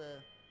all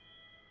the?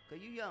 Cause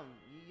you're young.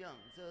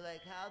 So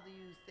like, how do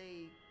you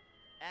stay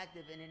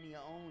active and in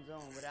your own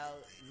zone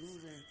without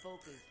losing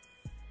focus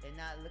and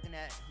not looking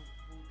at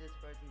who this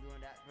person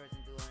doing, that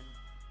person doing?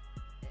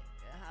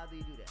 How do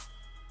you do that?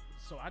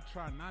 So I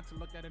try not to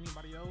look at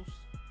anybody else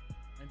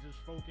and just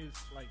focus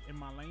like in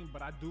my lane,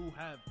 but I do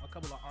have a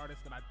couple of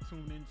artists that I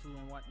tune into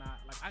and whatnot.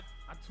 Like I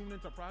tune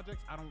into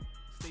projects, I don't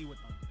stay with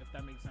them, if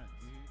that makes sense.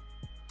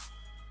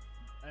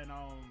 And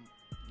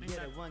you give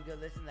it one good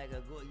listen,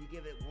 you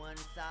give it one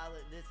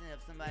solid listen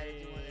of somebody that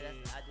you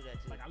want. I do that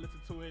too. Like I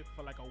listen to it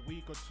for like a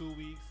week or 2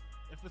 weeks.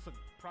 If it's a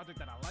project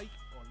that I like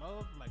or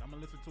love, like I'm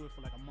gonna listen to it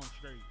for like a month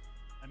straight,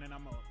 and then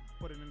I'm gonna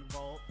put it in the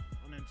vault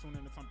and then tune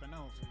into something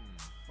else.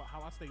 But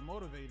how I stay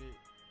motivated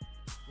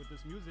with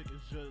this music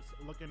is just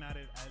looking at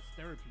it as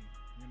therapy,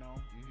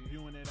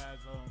 viewing it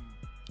as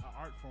an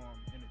art form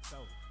in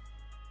itself.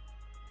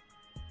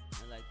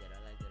 I like that.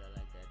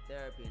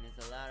 Therapy, and it's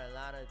a lot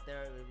of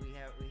therapy. We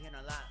hear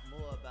a lot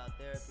more about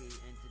therapy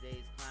in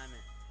today's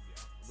climate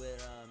with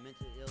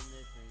mental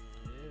illness and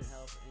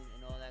health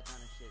and all that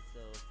kind of shit.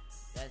 So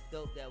that's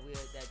dope that we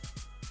have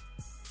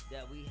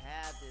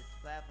this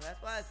platform. That's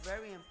why it's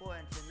very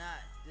important to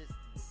not just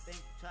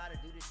try to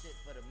do this shit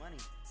for the money.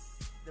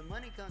 The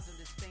money comes from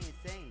just staying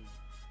sane.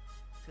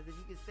 Because if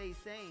you can stay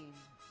sane,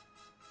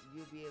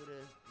 you'll be able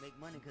to make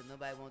money because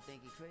nobody won't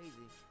think you're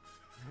crazy.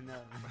 And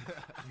they'll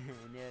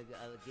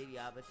give you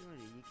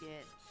opportunity. You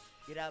can't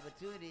get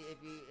opportunity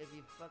if you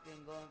fucking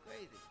going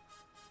crazy.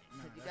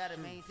 Because you gotta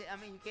maintain. I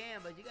mean, you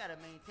can, but you gotta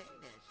maintain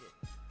that shit.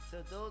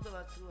 So those of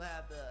us who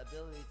have the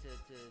ability to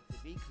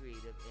be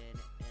creative and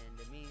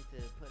the means to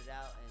put it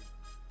out and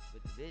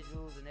with the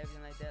visuals and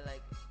everything like that,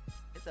 like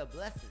it's a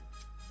blessing.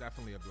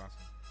 Definitely a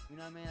blessing. You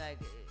know what I mean? Like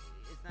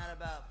it's not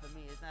about, for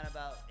me, it's not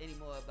about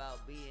anymore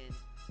about being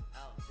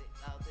out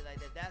there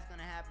like that. That's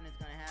gonna happen. It's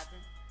gonna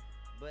happen.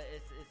 But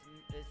it's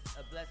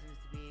a blessing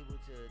to be able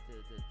to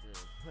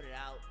put it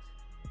out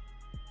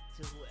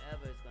to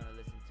whoever is gonna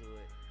listen to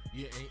it.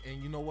 Yeah,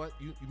 and you know what?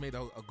 You made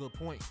a good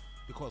point,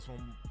 because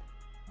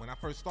when I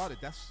first started,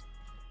 that's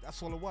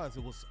all it was.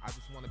 It was, I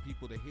just wanted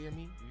people to hear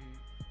me.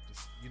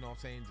 Just, you know what I'm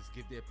saying? Just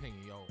give their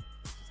opinion. Yo,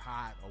 this is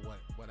hot or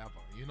whatever,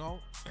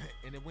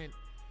 And it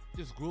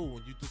just grew,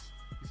 and you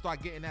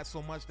start getting that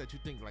so much that you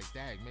think like,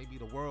 dang, maybe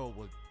the world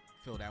would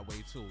feel that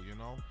way too, you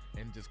know,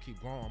 and just keep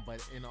growing.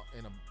 But in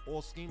a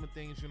all scheme of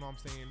things, you know what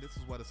I'm saying, this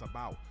is what it's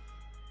about.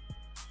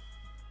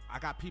 I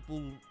got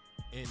people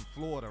in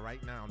Florida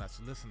right now that's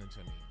listening to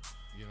me.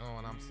 You know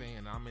what I'm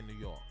saying? I'm in New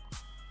York.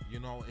 You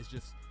know, it's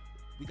just,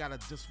 we got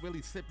to just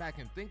really sit back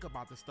and think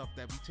about the stuff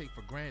that we take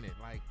for granted.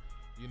 Like,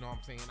 you know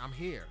what I'm saying? I'm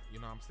here. You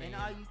know what I'm saying?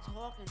 And are you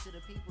talking to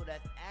the people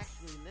that's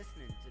actually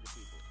listening to the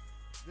people?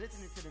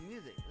 Listening to the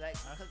music? Like,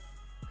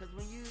 because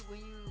when you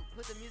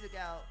put the music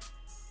out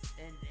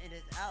and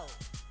it's out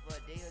for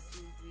a day or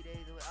 2, 3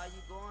 days, are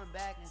you going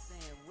back and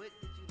saying, what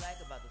did you like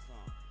about the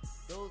song?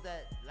 Those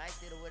that liked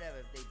it or whatever,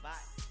 if they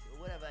bought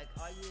or whatever, like,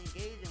 are you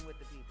engaging with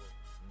the people?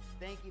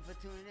 Thank you for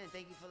tuning in.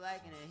 Thank you for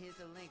liking it. Here's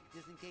a link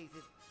just in case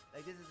if,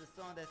 like, this is a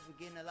song that's been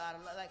getting a lot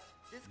of, like,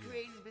 this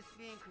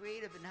being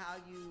creative in how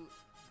you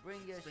bring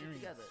your shit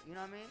together. You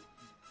know what I mean?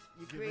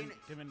 You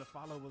giving the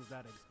followers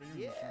that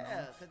experience.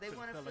 Yeah, because they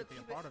want to feel like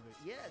they're a part of it.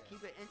 Yeah,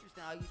 keep it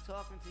interesting. Are you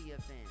talking to your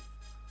fans?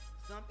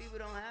 Some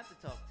people don't have to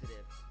talk to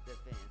their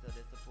fans or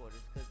their supporters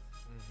because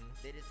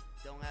they just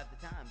don't have the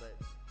time. But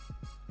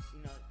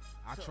you know,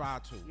 I try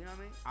to. You know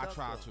what I mean? I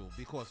try to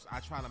because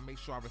I try to make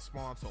sure I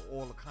respond to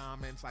all the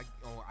comments I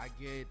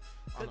get.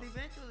 Because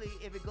eventually,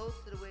 if it goes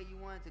to the way you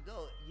want it to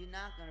go, you're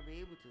not gonna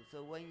be able to.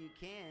 So when you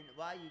can,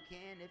 while you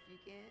can, if you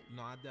can.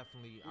 No, I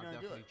definitely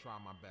try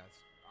my best.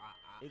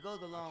 It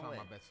goes a long way. I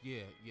try my best.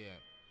 Yeah.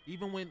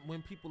 Even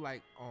when people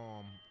like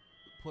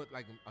put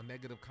like a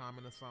negative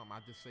comment or something, I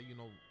just say, you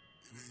know,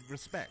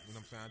 respect. You know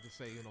what I'm saying? I just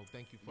say, you know,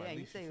 thank you for at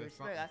least you say respect.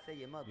 Something. I say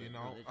your mother. You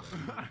know.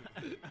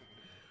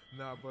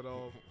 Nah, but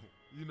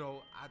you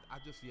know,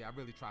 I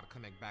really try to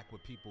connect back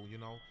with people. You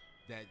know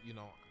that, you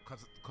know,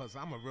 cause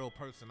I'm a real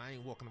person. I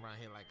ain't walking around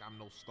here like I'm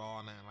no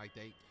star, nothing like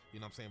that. You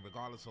know what I'm saying?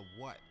 Regardless of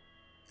what.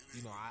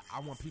 You know, I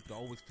want people to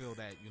always feel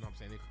that, you know what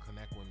I'm saying, they can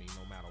connect with me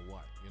no matter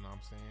what. You know what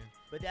I'm saying?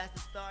 But that's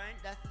the star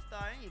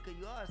in you, because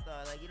you are a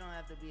star. Like, you don't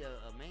have to be a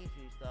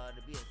mainstream star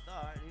to be a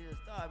star. You're a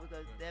star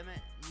because, damn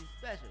it, you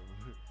special.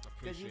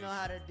 Because you know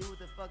how to do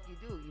what the fuck you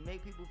do. You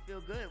make people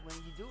feel good when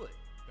you do it.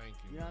 Thank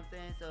you. You know what I'm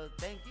saying? So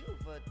thank you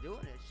for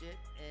doing this shit,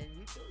 and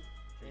you too.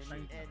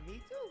 And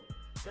me too.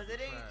 Because it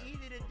ain't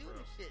easy to do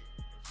this shit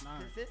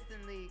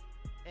consistently,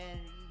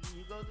 and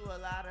you go through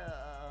a lot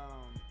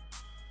of...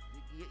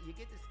 You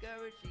get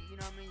discouraged, you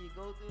know what I mean? You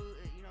go through,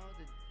 you know,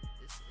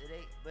 it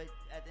ain't, but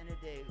at the end of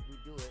the day, we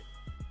do it.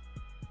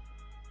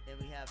 And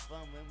we have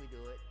fun when we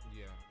do it.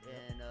 Yeah.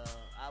 And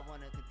I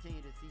want to continue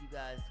to see you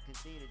guys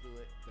continue to do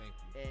it. Thank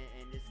you.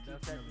 And just keep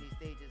touching these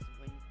stages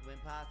when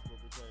possible,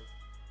 because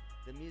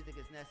the music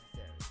is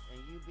necessary.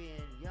 And you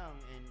being young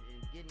and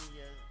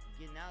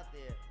getting out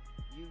there,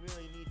 you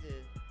really need to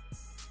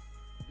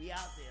be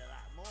out there a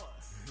lot more.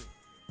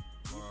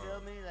 You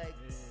feel me? Like,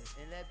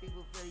 and let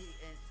people feel you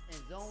and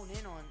zone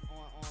in on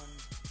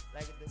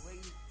like the way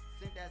you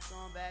sent that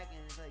song back, and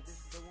it's like, this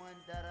is the one,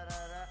 da da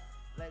da da.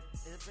 Like,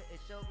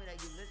 it showed me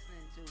that you're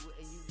listening to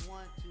and you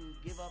want to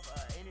give up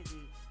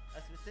energy,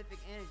 a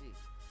specific energy.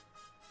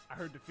 I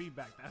heard the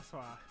feedback. That's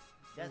why.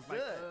 That's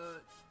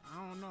good. I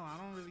don't know. I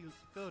don't really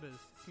feel this.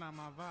 It's not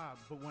my vibe.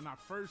 But when I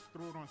first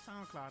threw it on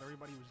SoundCloud,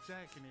 everybody was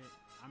jacking it.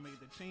 I made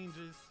the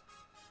changes.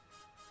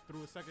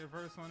 Threw a second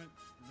verse on it,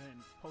 then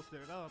posted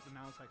it up, and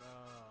now it's like,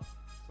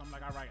 so I'm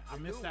like, all right, I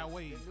missed that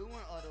wave. The new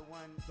one or the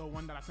one? The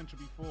one that I sent you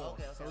before.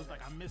 Okay, so it's like,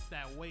 I missed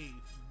that wave,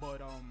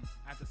 but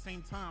at the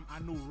same time,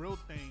 I knew Real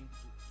Thing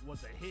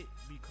was a hit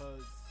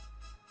because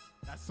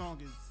that song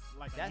is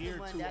like a year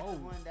or two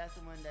old. That's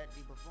the one that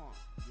you performed.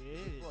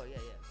 Yeah. Before,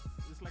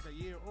 yeah. It's like a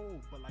year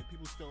old, but like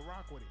people still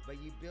rock with it. But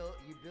you built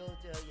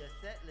your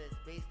set list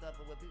based off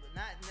of what people,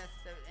 not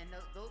necessarily, and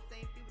those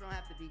same people don't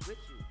have to be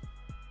with you.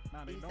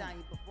 No, each time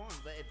you perform,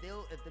 but if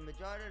the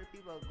majority of the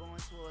people are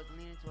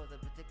leaning towards a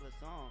particular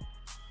song,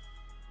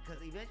 because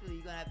eventually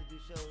you're gonna have to do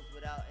shows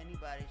without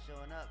anybody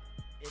showing up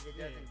if it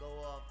doesn't go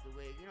off the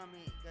way, you know what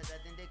I mean? Because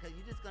at the end of the day, because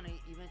you're just gonna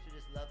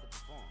eventually just love to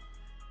perform,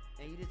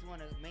 and you just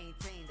want to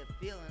maintain the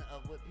feeling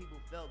of what people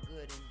felt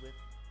good in with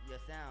your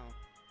sound,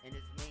 and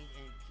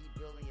keep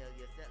building your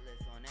set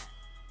list on that.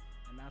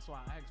 And that's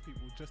why I ask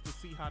people just to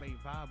see how they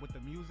vibe with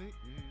the music.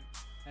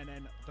 And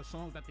then the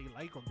songs that they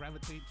like or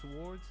gravitate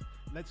towards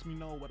lets me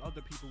know what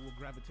other people will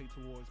gravitate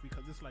towards, because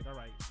it's like, all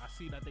right, I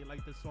see that they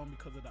like this song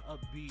because of the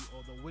upbeat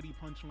or the witty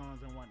punchlines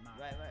and whatnot.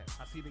 Right.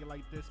 I see they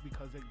like this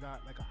because it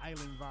got like an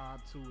island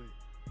vibe to it.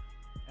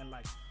 And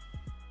like,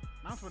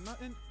 not for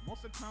nothing,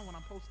 most of the time when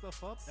I post stuff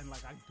up and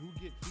like I do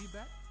get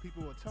feedback,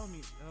 people will tell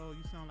me, oh,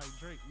 you sound like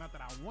Drake. Not that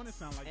I want to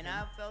sound like him. And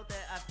I felt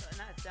that,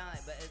 not sound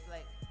like, but it's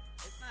like,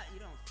 it's not, you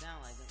don't sound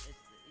like him.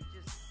 It's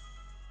just,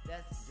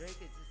 that's Drake.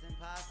 It's just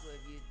impossible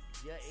if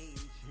your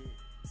age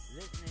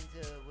listening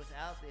to what's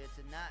out there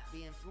to not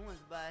be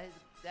influenced by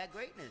that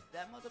greatness.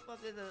 That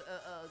motherfucker is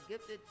a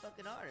gifted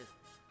fucking artist.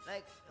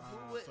 Like,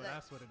 so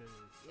that's what it is.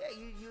 Yeah,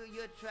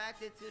 you're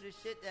attracted to the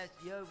shit that's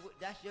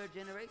your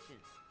generation.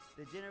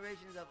 The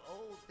generations of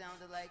old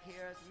sounded like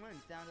KRS-One,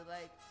 sounded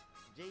like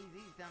Jay-Z,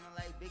 sounded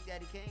like Big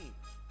Daddy Kane.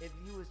 If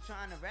you was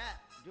trying to rap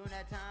during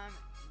that time,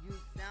 you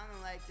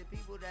sounding like the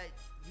people that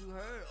you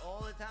heard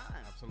all the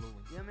time. Absolutely.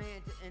 You know what I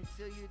mean?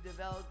 Until you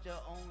develop your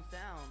own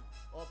sound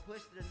or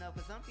pushed it enough.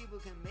 Because some people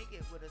can make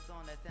it with a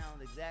song that sounds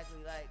exactly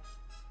like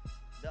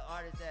the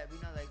artist that we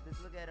know. Like,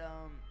 just look at I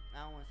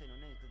don't want to say no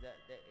names because that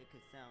it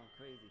could sound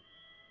crazy.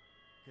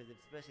 Because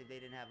especially if they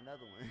didn't have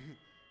another one.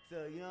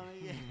 So you know what I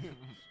mean?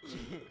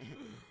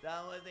 So I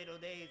don't want to say no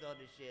names on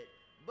this shit.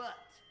 But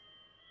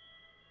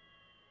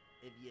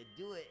if you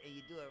do it and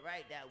you do it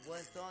right, that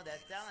one song that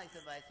sounds like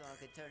somebody's song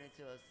could turn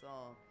into a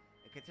song.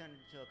 It could turn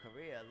into a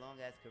career, a long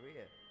ass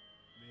career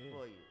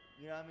for you.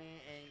 You know what I mean?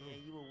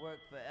 And you will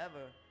work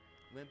forever.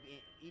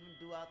 Even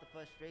throughout the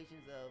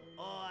frustrations of,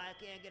 I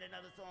can't get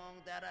another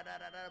song, da da da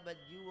da da.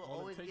 But you will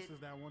All always it takes get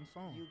is that one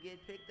song. You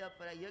get picked up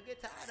for that. You'll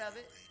get tired of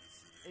it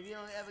if you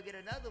don't ever get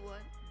another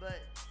one.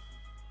 But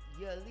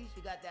at least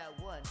you got that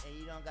one, and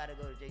you don't got to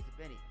go to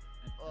JCPenney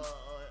or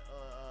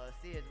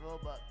Sears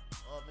Roebuck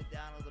or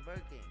McDonald's or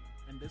Burger King.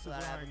 And this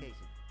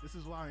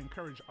is why I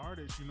encourage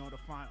artists, to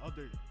find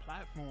other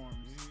platforms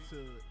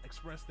to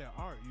express their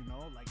art.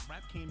 Like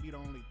rap can't be the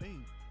only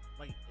thing.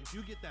 Like if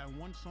you get that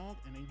one song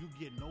and then you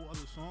get no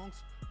other songs,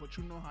 but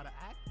you know how to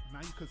act, now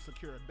you could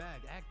secure a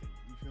bag acting.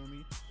 You feel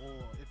me? Or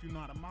if you're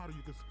not a model,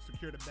 you could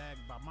secure the bag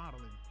by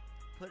modeling.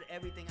 Put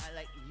everything out,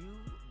 like you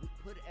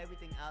put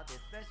everything out there,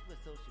 especially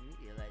with social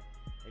media. Like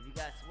if you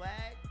got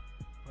swag,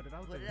 put it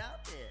out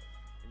there.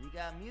 If you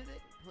got music,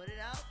 put it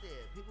out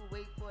there. People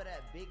wait for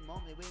that big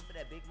moment. They're waiting for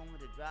that big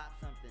moment to drop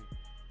something.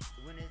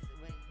 When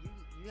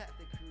you have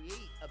to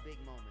create a big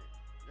moment.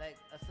 Like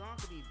a song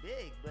could be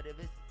big, but if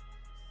it's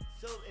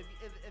so if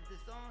the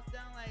song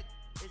sound like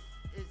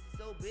it's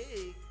so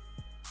big,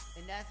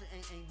 and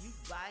you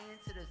buy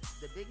into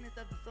the bigness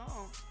of the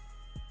song,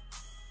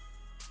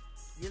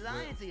 you're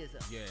lying to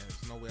yourself. Yeah,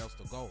 there's nowhere else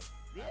to go.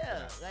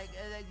 Yeah, like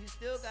you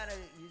still gotta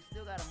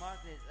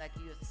market it like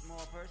you're a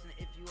small person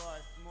if your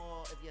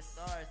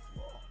star is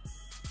small.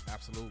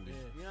 Absolutely.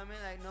 Yeah. You know what I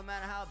mean? Like no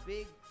matter how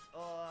big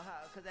or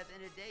because at the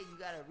end of the day you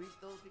gotta reach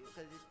those people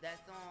because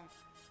that song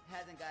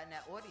hasn't gotten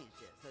that audience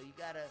yet. So you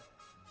gotta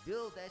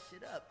build that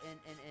shit up and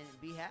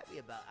be happy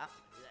about.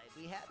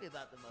 Be happy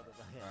about the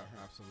motherfucker.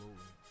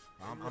 Absolutely.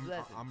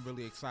 I'm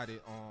really excited.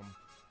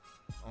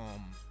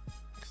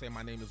 Say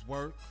my name is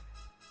Work.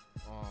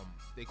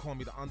 They call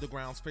me the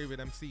Underground's favorite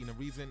MC, and the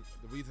reason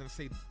I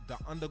say the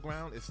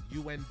Underground is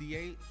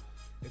UNDA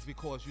is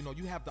because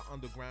you have the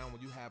Underground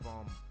when you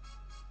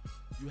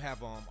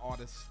have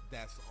artists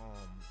that's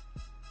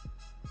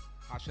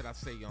how should I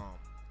say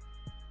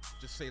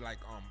just say like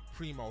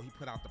Primo, he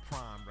put out the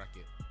Prime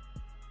record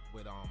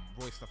with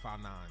Royce the 5'9",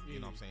 you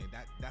know what I'm saying,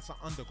 that's an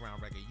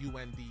underground record,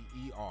 UNDER.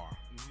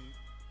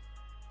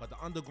 But the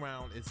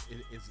Underground is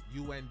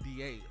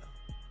UNDA.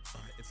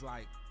 It's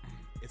like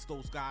it's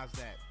those guys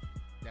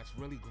that's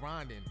really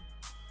grinding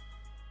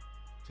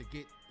to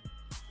get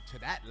to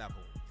that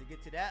level. To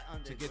get to that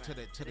underground.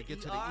 To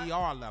get to the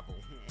ER level.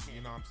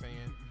 You know what I'm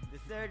saying? The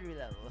surgery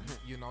level.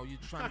 You're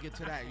trying to get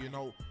to that.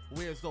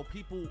 Whereas though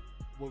people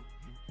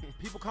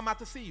come out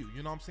to see you.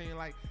 You know what I'm saying?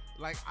 Like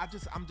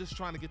I'm just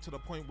trying to get to the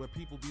point where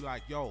people be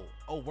like, yo,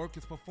 Work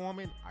is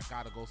performing, I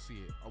gotta go see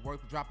it. Or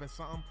Work dropping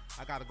something,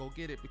 I gotta go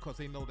get it because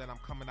they know that I'm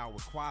coming out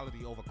with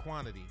quality over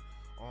quantity.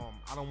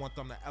 I don't want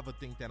them to ever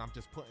think that I'm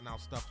just putting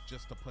out stuff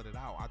just to put it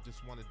out. I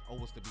just want it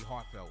always to be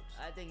heartfelt.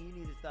 I think you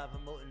need to start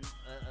promoting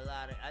a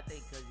lot of. I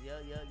think because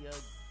your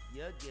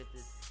gift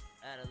is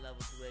at a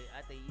level to where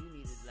I think you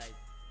need to like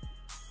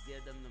give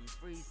them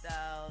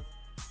freestyles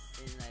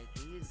and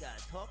you just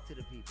gotta talk to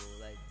the people.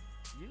 Like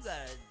you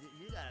gotta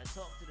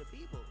talk to the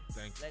people.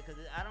 Thank you. Like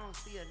because I don't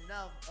see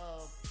enough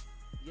of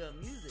your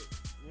music.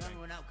 You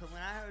know when I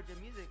heard your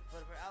music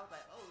I was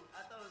like,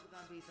 I thought it was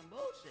gonna be some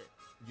bullshit.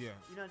 Yeah.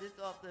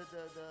 Just off the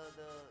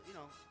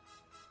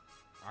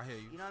I hear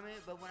you. You know what I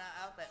mean? But when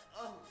I was like,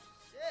 oh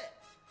shit,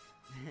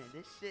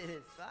 this shit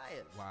is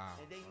fire.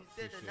 Wow. And then you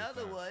said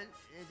another one,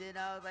 and then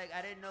I was like, I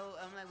didn't know.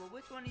 I'm like, well,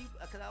 which one are you?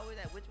 Because I always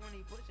like, which one are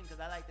you pushing?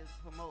 Because I like to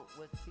promote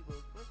what people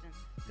are pushing.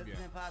 Because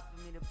it's impossible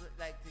for me to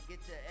to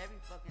get to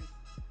every fucking.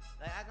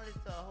 Like I can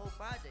listen to a whole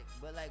project,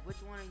 but like, which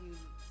one are you?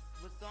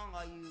 What song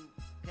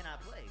can I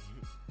play?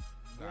 You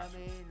know what I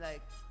mean?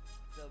 Like,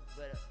 so,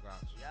 but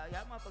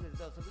y'all motherfuckers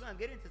go. So we're gonna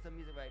get into some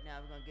music right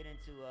now. We're gonna get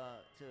into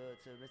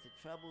to Mr.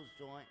 Trouble's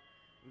joint.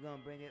 We're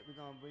gonna bring it. We're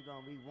gonna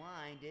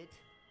rewind it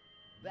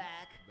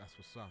back. That's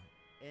what's up.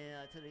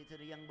 And to the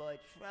young boy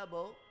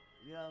Trouble.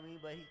 You know what I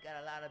mean? But he's got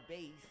a lot of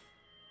bass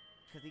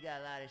because he got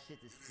a lot of shit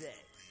to say.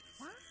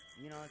 What?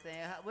 You know what I'm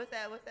saying? What's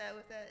that?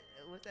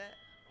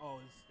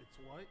 Oh, it's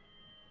what?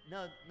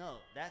 No.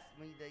 That's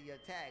when your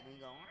tag when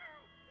you go.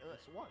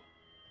 It's what?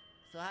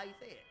 So how you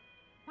say it?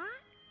 What?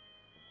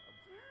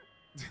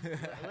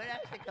 Where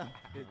that shit come?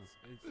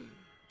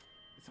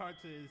 It's hard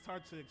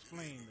to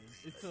explain.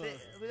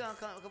 We're gonna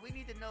come because we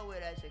need to know where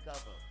that shit come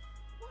from.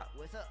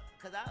 What's up?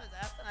 Because I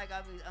feel like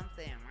I'm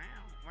saying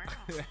round.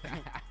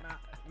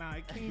 Nah,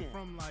 it came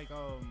from like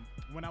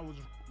when I was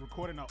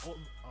recording an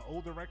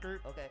older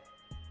record. Okay.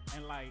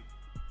 And I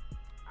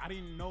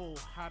didn't know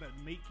how to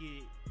make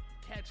it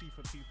catchy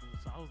for people,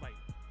 so I was like,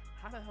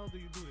 how the hell do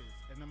you do this?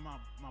 And then my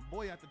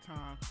boy at the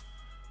time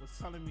was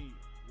telling me,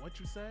 what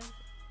you say?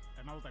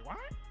 And I was like, what?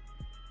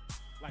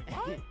 Like,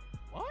 what?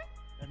 What?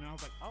 And then I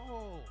was like,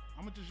 oh,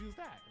 I'm going to just use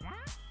that.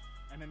 What?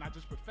 And then I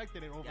just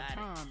perfected it over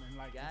time, and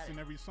like it's in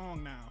every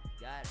song now.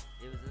 Got it.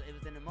 It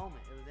was in the moment.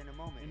 It was in the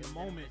moment. In the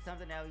moment. It's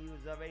something that you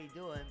was already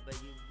doing, but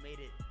you made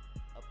it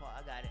a part.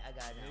 I got it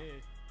now.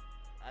 Yeah.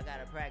 I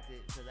gotta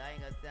practice because I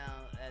ain't gonna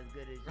sound as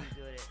good as you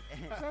doing it.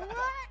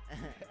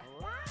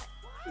 What?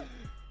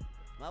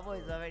 My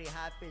voice is already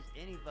high pitched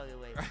any fucking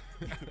way.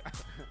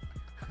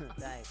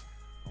 Like,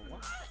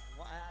 what?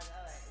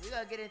 Alright, we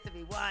gonna get into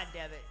Rewind,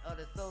 damn it, on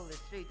the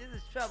Soulless Street. This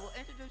is Trouble.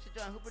 Introduce your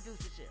joint. Who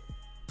produced the shit?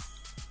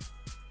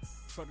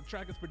 So the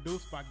track is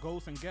produced by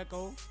Ghost and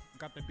Gecko.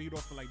 Got the beat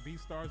off of like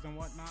BeatStars and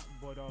whatnot,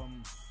 but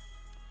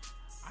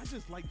I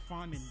just like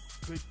finding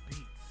good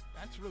beats.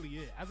 That's really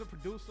it. As a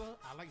producer,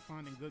 I like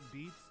finding good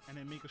beats and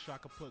then making sure I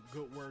can put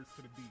good words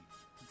to the beat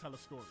to tell a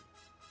story.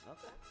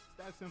 Okay. It's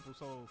that simple.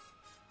 So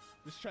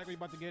this track we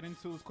about to get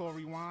into is called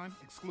Rewind,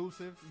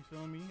 exclusive. You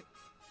feel me?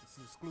 It's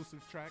an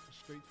exclusive track,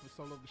 straight for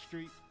Soul of the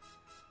Street.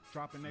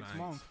 Dropping next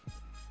month.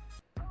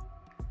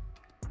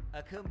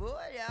 Good boy,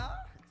 y'all.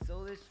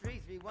 Soulless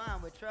Streets,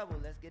 Rewind with Trouble.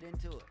 Let's get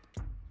into it.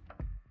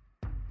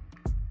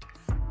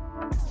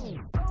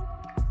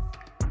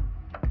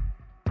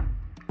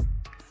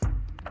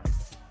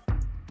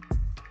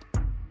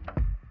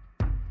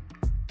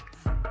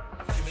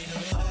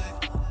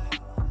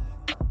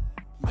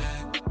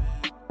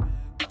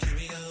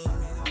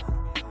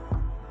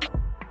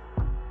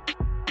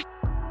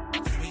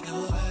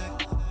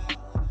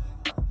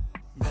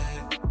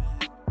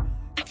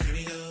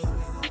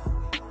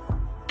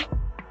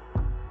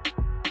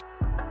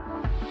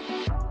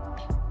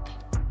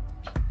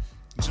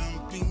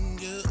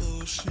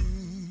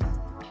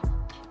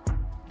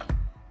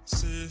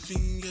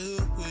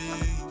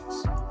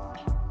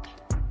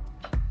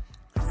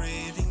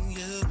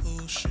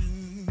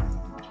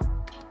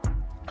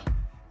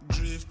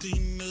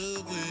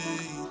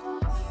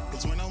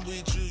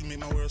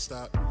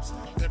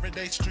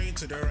 Paradise Street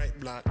to the right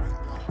block.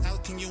 How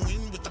can you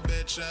win with the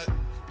bad shot?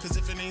 Cause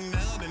if it ain't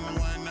now, then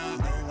why not?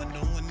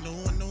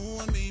 No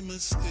one made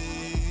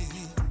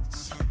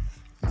mistakes.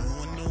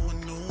 No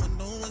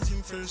one's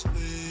in first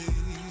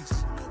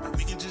place.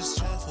 We can just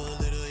try for a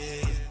little,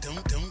 yeah.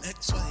 Don't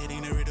X, Y, it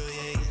ain't a riddle,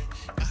 yeah.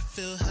 I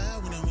feel high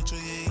when I'm with you,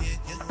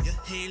 yeah.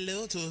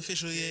 Halo to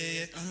official,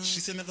 yeah. She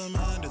said never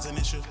mind, it's an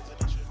issue.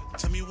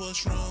 Tell me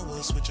what's wrong,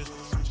 what's with you?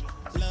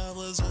 Love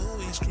was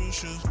always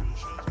crucial.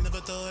 Never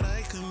thought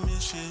I could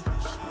miss you.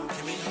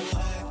 Can we go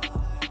back?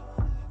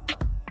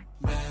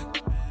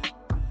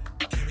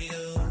 Can we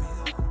go?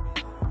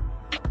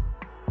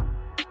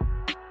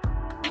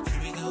 Can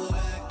we go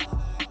back?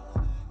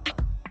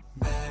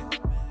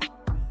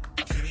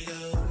 Can we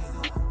go?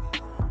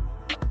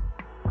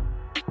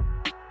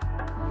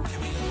 Can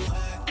we go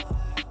back?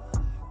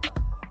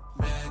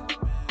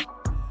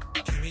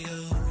 Can we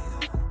go?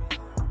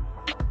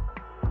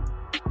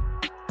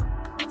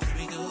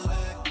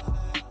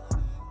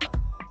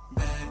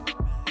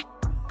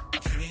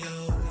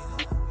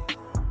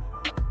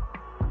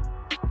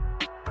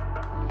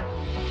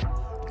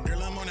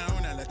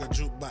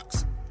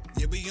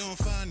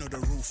 The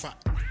roof hot.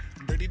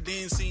 Dirty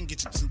dancing,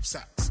 get your tube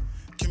socks.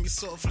 Can be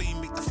softly,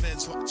 make the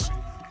feds watch.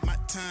 My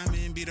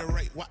timing be the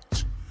right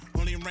watch.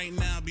 Only right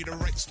now be the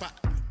right spot.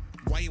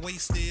 Why you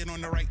wasted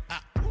on the right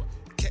op?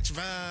 Catch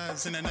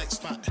vibes in the night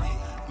spot.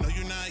 No,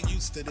 you're not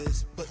used to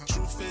this, but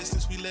truth is,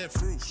 since we left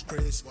Fruits,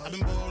 Chris, I've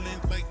been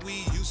ballin' like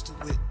we used to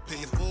it. Pay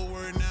it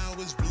forward, now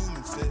it's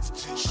blooming fifth.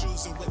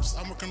 Shoes and whips,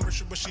 I'm a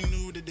commercial, but she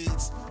knew that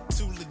it's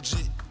too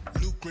legit.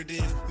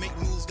 Lucrative, make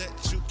moves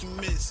that you can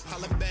miss.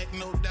 Holla back,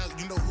 no doubt,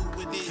 you know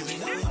who it is. Can we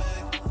go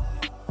back?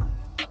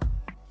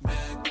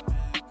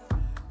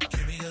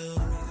 Can we go?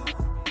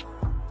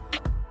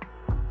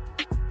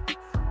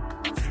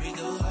 Can we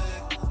go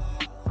back?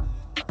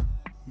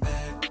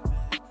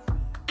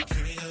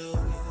 Can we go?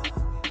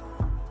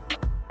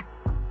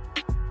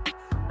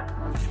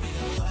 Can we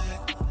go back?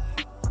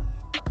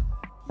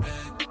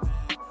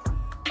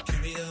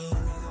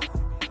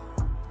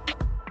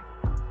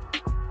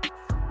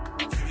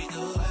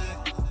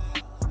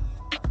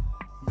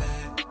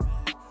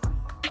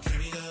 Can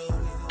we go?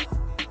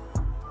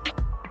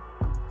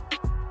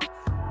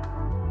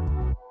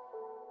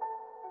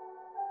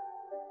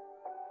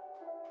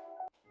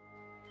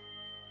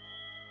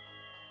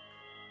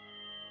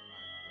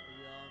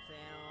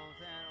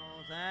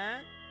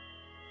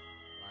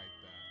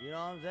 You know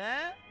what I'm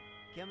saying?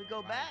 Can we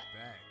go back?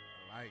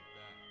 Like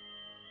that.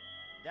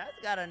 That's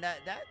got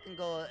that can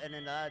go in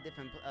a lot of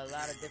different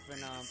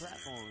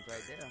platforms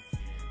right there.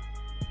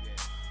 Yeah.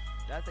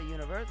 That's a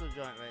universal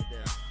joint right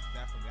there.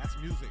 Definitely, that's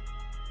music.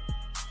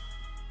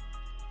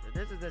 So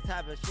this is the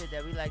type of shit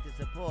that we like to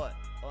support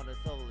on the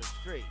Soulless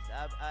Streets.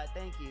 I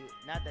thank you.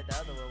 Not that the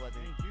other one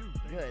wasn't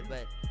good,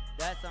 but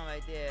that song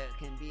right there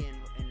can be in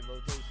the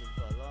rotation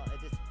for a long. It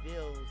just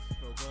feels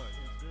so good.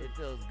 It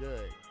feels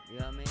good. You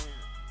know what I mean?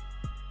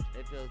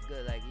 It feels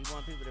good. Like you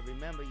want people to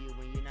remember you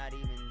when you're not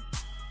even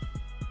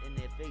in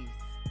their face.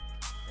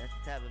 That's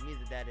the type of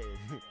music that is.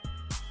 We're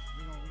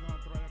gonna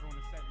throw that on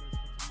the set list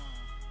for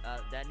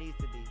tomorrow. That needs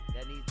to be.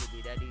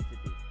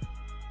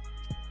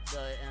 So,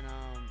 and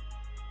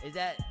is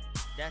that's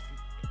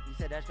you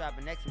said that's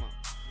dropping next month?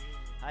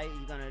 Yeah. How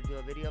you gonna do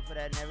a video for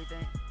that and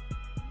everything?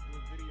 Do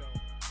a video.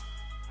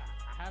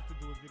 I have to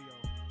do a video.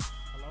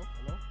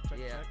 Hello? Check.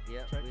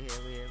 Yeah. Check. We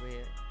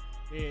here.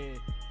 Yeah.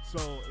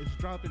 So it's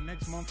dropping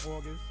next month,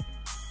 August.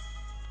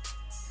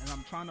 And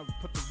I'm trying to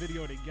put the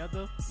video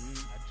together.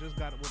 I just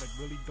got it with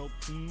a really dope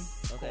team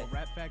called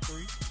Rap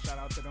Factory. Shout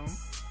out to them.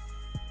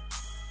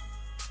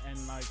 And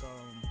like,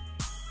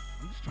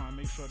 I'm just trying to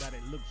make sure that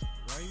it looks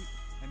right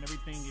and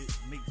everything it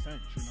makes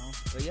sense, you know.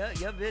 But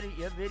your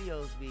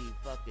videos be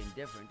fucking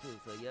different too.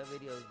 So your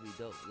videos be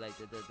dope. Like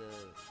the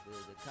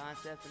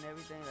concept and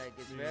everything. Like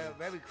it's very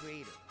very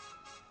creative.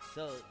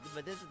 So,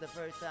 but this is the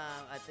first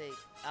time I think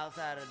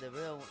outside of it's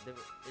real. Did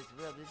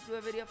you do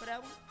a video for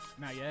that one?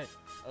 Not yet.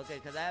 Okay,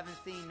 because I haven't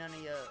seen none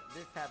of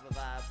this type of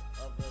vibe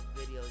of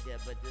videos yet.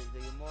 But the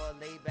more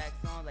laid back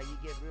songs, like you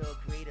get real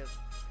creative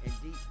and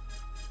deep.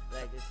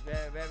 Like it's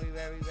very, very,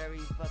 very, very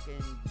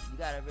fucking. You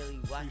gotta really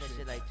watch that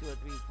shit like 2 or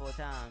 3, 4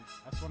 times.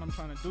 That's what I'm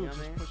trying to do. You know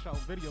just push out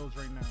videos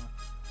right now.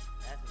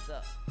 That's what's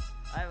up.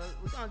 All right,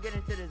 we're gonna get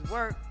into this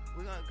work.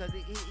 We're gonna, cause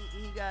he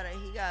got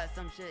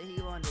some shit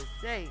he wanted to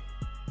say.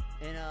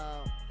 And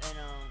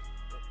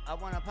I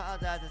want to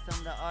apologize to some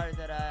of the artists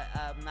that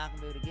I'm not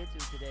gonna be able to get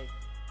to today,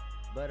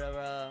 but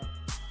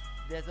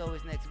there's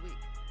always next week.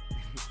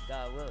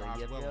 God willing,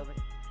 you feel me?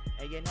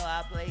 And you know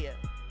I play it,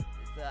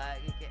 so I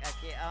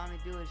only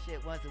do this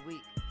shit once a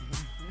week.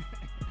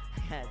 I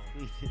gotta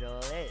squeeze it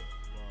all in.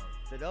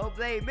 So don't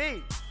blame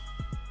me.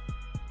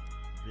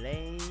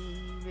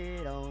 Blame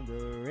it on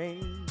the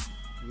rain.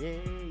 Yeah.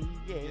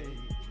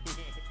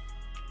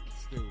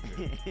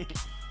 Stupid.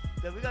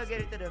 So we're gonna get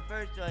into the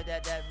first joint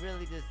that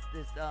really just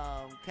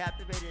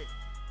captivated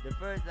the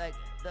first, like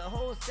the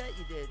whole set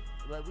you did.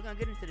 But we're gonna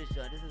get into this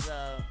joint. This is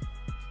the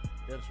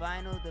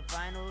final.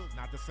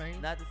 Not the same.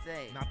 Not the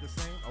same. Not the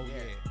same. Oh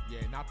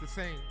yeah, not the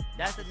same.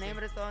 That's the name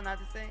of the song. Not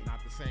the same.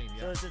 Not the same.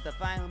 Yeah. So it's just the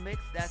final mix.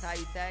 That's how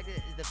you tagged it.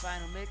 Is the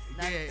final mix?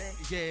 Not the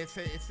same? Yeah.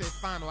 It said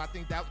final. I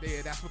think that's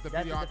what the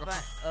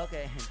videographer.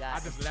 Okay, got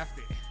it. I just left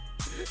it.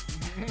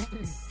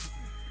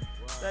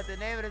 But the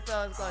name of the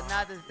song is called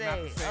Not the Same.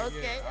 Not the same.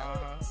 Okay.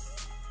 Yeah.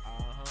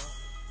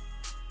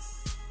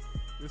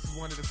 This is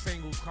one of the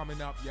singles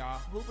coming up, y'all.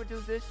 Who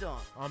produced this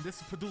song? This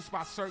is produced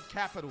by Sir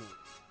Capital,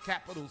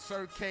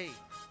 Sir K,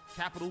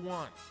 Capital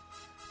One,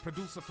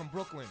 producer from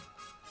Brooklyn.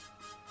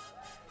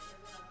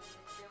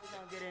 Then we're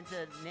gonna get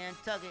into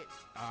Nantucket.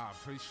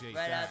 Appreciate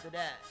right that. After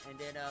that, and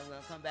then we're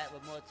gonna come back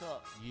with more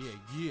talk. Yeah.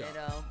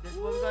 And this is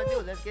what we're gonna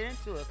do. Let's get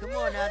into it. Come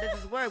on now, this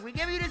is work. We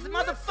giving you this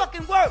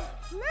motherfucking work.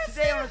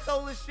 Today on the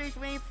Soulless Streets,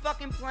 we ain't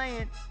fucking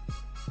playing.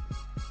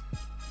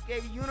 We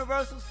gave you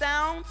Universal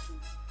Sounds.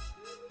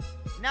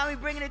 Now we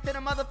bringing it to the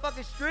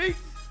motherfucking streets.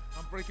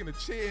 I'm breaking a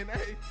chin,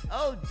 hey.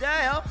 Oh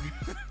damn.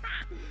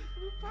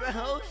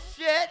 Oh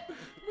shit.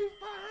 We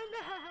find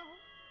out.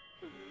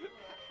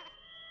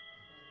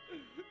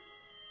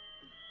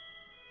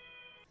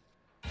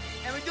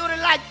 And we doing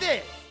it like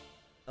this.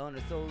 On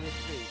the Soulless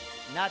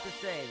Streets. Not the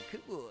same.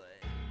 Cool.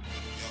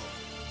 Yo.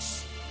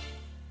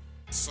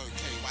 Sir K,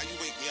 why you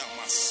wake me out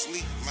my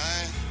sleep,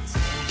 man?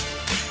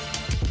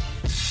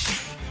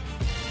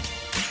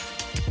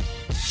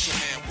 It's your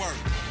man Work.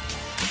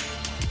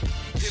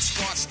 Hit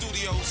Squad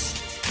Studios.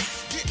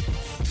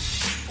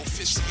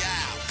 Official.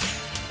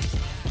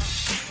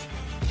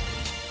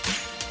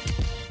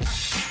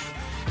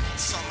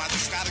 Something I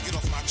just gotta get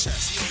off my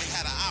chest. He only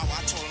had an hour.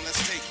 I told him,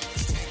 let's take it.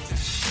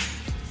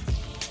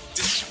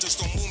 This shit just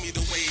don't move me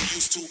the way it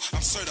used to.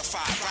 I'm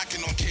certified,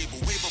 rocking on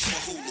cable, way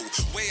before Hulu,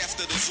 way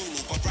after the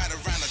Zulu, but right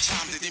around the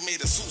time that they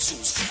made the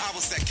susus. I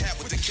was that cat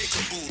with the kick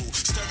caboodle,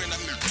 stirring the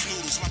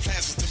noodles. My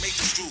plans was to make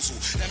the streusel.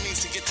 That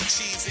means to get the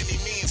cheese,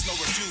 any means, no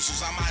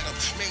refusals. I might have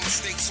made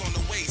mistakes on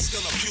the way,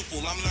 still a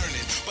pupil, I'm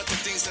learning. But the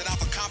things that I've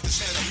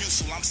accomplished at a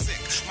mutual, I'm sick.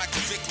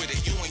 Michael Vick with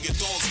it, you and your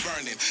dogs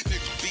burning.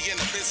 Nigga, be in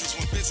the business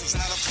when business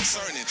not of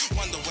concerning.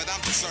 Wonder what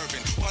I'm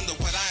deserving, wonder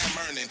what I am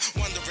earning.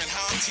 Wondering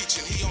how I'm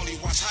teaching, he only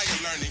watch how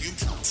you're learning. You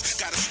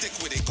gotta stick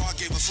with it, God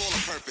gave us all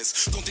a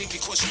purpose. Don't think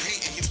because you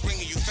hating, he's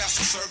bringing you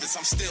faster service.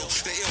 I'm still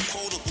the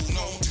ill-quotable,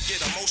 known to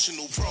get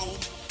emotional, bro.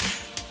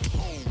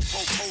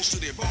 Both toes to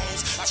their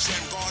bones. I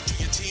slam guard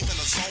through your team in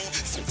a zone.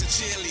 Flip the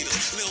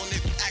cheerleaders, little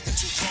nigga acting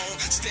too grown.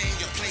 Stay in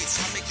your place,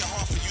 I make it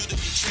hard for you to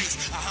be traced.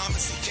 A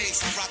harmony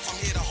case, I rock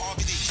from here to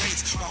Harvey D.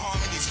 Grace. My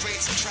harmony's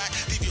great, a track,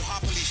 leave you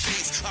happily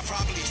faced. I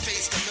probably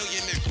faced a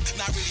million niggas,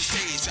 not really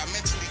staged. I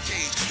mentally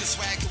caged. The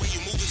swag, the way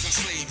you move is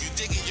enslaved. You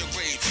dig in your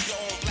grave,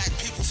 your own black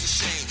people's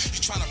ashamed.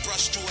 You tryna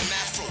brush through an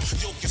afro,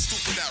 yoke your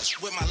stupid out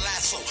with my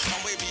lasso.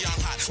 I'm way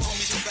beyond hot, call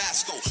me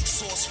Tabasco.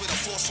 Sauce with a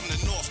force from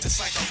the north, it's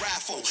like a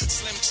raffle.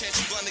 Slim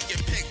chance you gonna get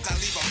picked, I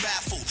leave them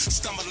baffled.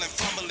 Stumbling,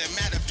 fumbling,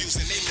 mad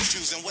abusing, they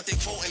misusing what they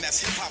quoting, that's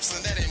hip-hop, so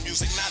that ain't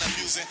music, not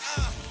amusing.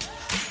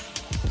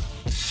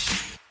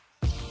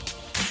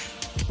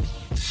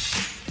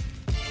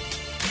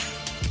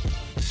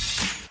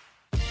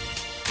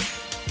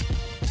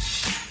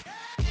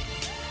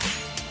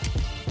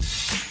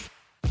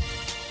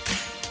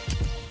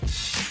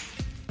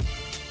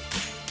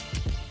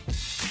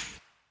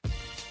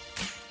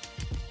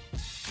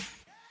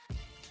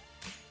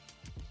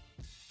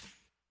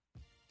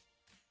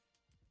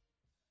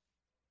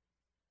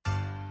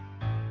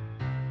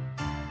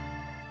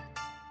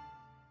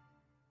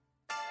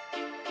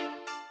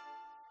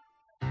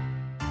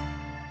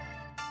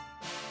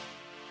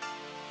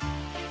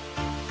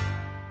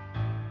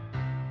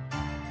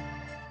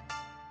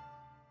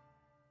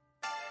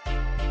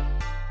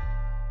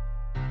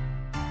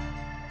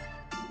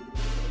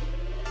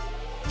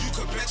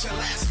 Bet your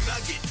last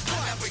nugget,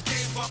 I never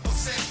gave up or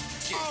said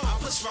I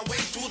pushed my way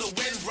through the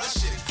wind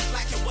rushing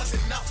like it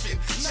wasn't nothing.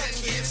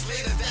 10 years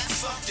later,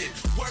 that's something.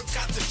 Work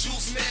got the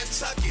juice, man,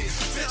 tuck it.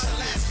 Bet your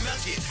last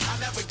nugget,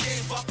 I never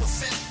gave up or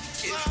said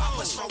I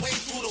pushed my way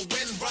through the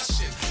wind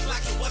rushing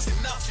like it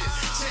wasn't nothing.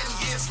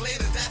 10 years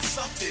later, that's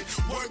something.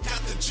 Work got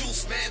the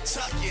juice, man,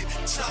 tuck it,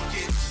 tuck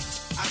it.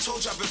 I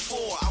told y'all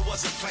before I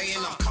wasn't playing.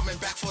 I'm coming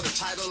back for the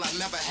title I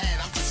never had.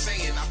 I'm just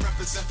saying I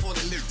represent for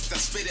the niggas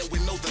that spit it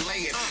with no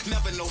delaying.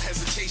 Never no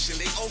hesitation.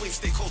 They always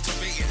stay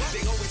cultivating.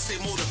 They always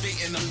stay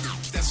motivating. Them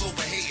niggas that's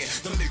overhating.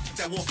 Them niggas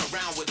that walk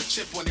around with a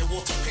chip on their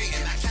Walter Payton.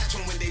 I catch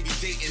them when they be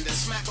dating, then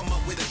smack them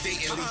up with a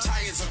dating. Leave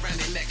tires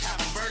around their neck, have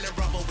them burning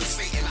rubber with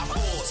Satan. I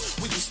pause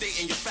when you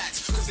stating your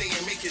facts, cause they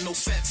ain't making no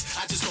sense.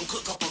 I just don't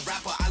cook up a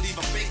rapper, I leave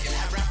them bacon.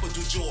 Have rapper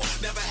do jaw.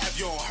 Never have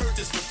y'all heard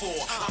this before.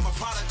 I'm a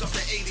product of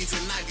the 80s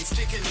and 90s.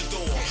 Kicking the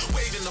door,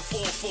 waving the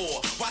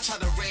 4-4. Watch how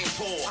the rain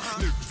pour.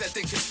 Niggas that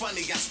think it's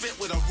funny, I spit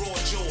with a raw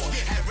jaw.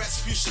 Had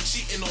Respucia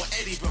cheating on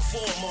Eddie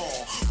before more.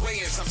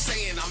 Weigh-ins, I'm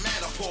saying I'm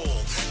mad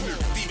appalled.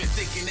 Niggas even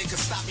thinking they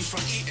could stop me from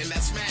eating,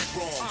 that's mad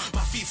wrong.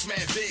 My feet's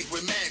mad big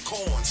with mad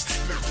corns.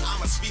 I'm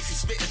a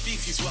species spitting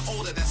feces with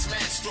odor that's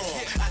mad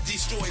strong. I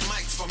destroy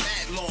mics for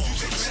mad long.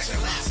 Check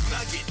the last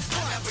nugget,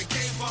 I never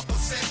gave up a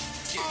cent.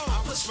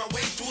 I pushed my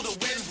way through the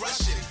wind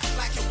rushing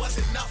like it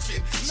wasn't nothing.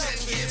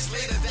 10 years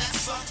later,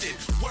 that's something.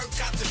 Work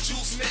got the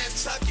juice, man,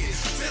 tuck it.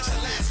 Bet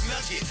your last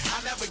nugget, I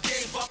never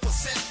gave up a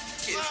cent.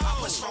 I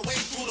pushed my way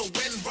through the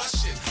wind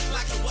rushing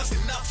like it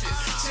wasn't nothing.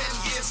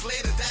 10 years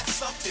later, that's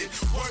something.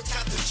 Work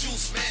got the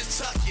juice, man,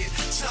 tuck it,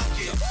 tuck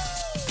it.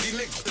 These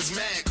niggas is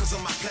mad cause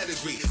of my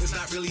pedigree. It's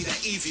not really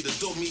that easy to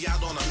dog me out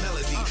on a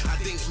melody. I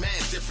think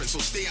mad different, so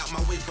stay out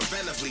my way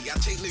preventively. I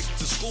take niggas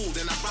to school,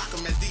 then I rock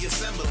them at the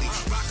assembly.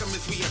 Rock them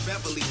if we in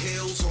Beverly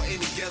Hills or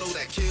any ghetto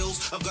that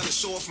kills. I'm gonna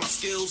show off my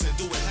skills and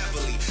do it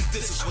heavily.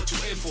 This is what you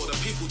in for, the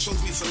people chose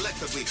me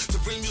selectively to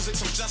bring music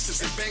some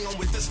justice and bang on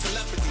with this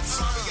telepathy.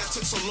 Sorry I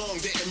took so long,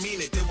 didn't mean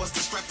it, there was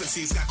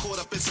discrepancies. Got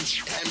caught up in some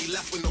shit, had me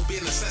left with no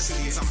bare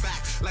necessities. I'm back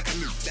like a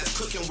new that's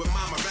cooking with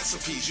mama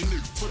recipes. You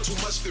knew, put too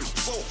much through,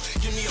 so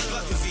give me a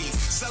blood disease.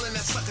 Selling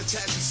that sucker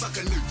chat, you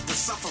sucker new, the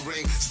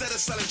suffering. Instead of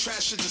selling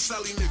trash, you're just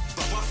selling new,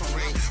 the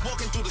buffering.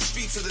 Walking through the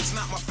streets, and it's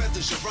not my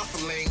feathers you're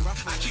ruffling.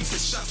 I keep it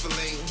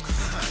shuffling,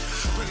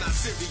 but not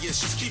serious,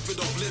 just keep it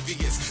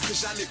oblivious. Cause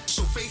y'all niggas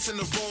so face in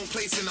the wrong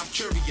place, and I'm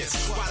curious.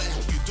 Why the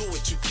hell you do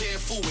it? You can't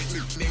fool it.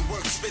 They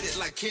work, spit it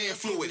like canned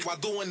fluid while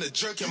doing the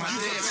jerk in my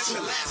dance. That's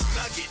your last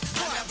nugget.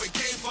 I never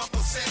gave up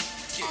a cent.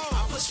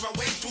 I pushed my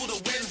way through the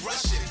wind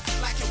rushing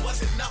like it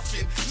wasn't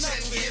nothing.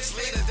 10 years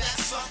later,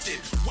 that's something.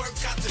 Work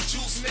got the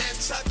juice, man,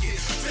 tuck it.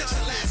 Bet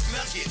your last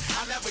nugget.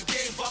 I never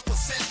gave up a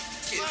cent.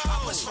 I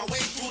pushed my way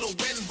through the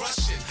wind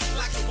rushing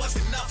like it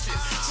wasn't nothing.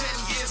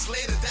 10 years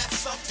later, that's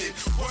something.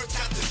 Work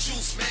got the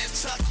juice, man,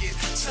 tuck it,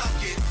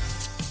 tuck it.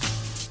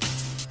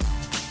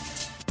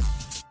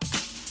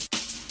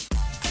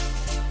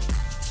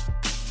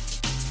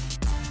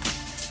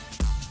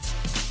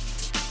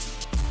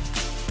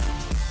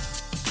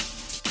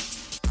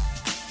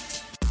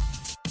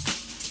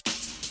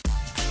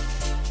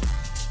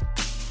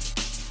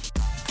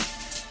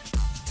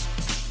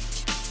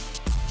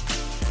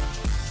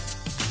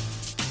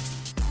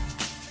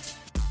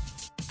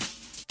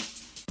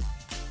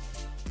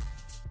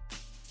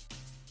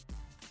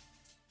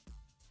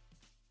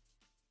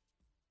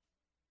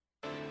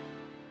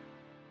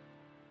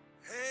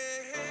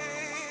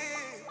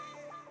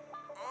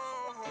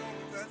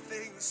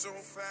 So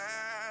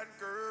fat,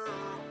 girl,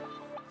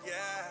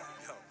 yeah.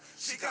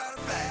 She got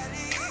a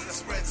fatty that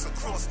spreads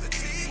across the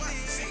TV.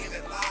 Seeing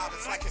it live,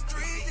 it's like a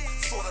 3D,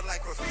 sorta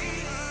like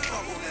graffiti.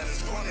 Bubble that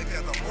is drawn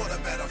together, more the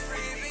better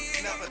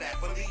freebie. Never that,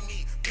 believe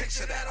me,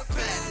 picture that a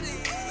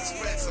fatty that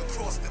spreads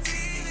across the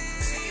TV.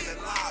 Seeing it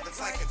live, it's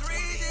like a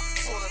 3D,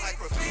 sorta like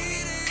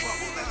graffiti.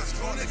 Bubble that is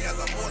drawn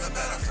together, more the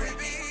better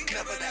freebie.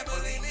 Never that,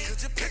 believe me,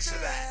 could you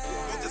picture that?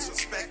 No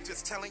disrespect,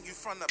 just telling you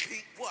from the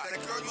peak. What? That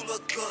girl, you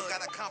look good,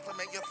 gotta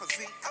compliment your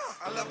physique.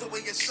 I love the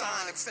way you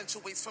shine,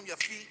 accentuates from your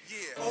feet.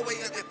 Yeah, all way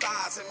up your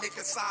thighs and make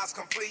your size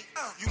complete.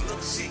 You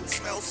look chic,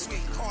 smell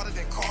sweet, harder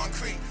than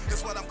concrete.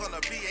 That's what I'm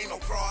gonna be, ain't no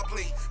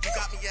broadly. You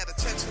got me at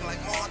attention like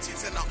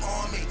Monty's in the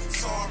army.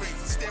 Sorry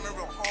for staring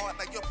real hard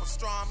like your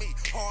pastrami.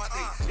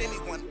 Hardly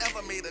anyone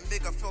ever made a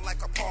nigga feel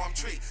like a palm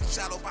tree.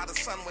 Shadowed by the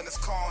sun when it's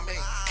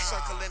calming.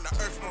 Circling the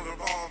earth when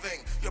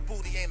revolving. Your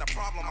booty ain't a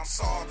problem I'm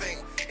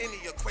solving. Any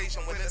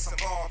equation when it's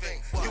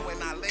involving. You and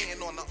I laying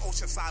on the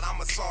ocean side,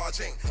 I'm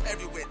massaging.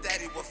 Everywhere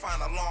daddy will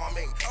find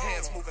alarming.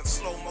 Hands moving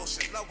slow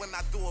motion. Love when I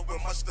do it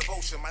with much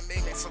devotion. My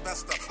name ain't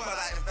Sylvester, but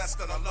I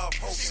invest in a love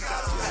potion. She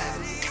got a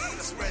fatty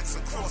that spreads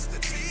across the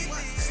TV.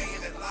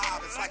 Seeing it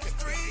live, it's like a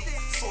 3D,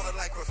 sorta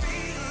like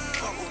graffiti.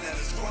 Bubble that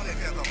is drawn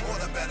together, more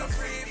the better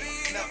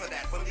freebie. Never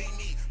that, believe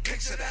me,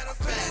 picture that a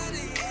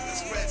fatty that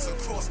spreads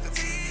across the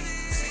TV.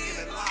 Seeing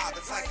it live,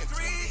 it's like a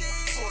 3D,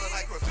 sorta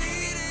like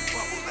graffiti.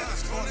 Bubble that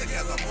is drawn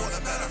together, more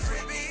the better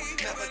freebie.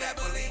 Never that,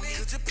 believe me,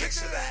 could you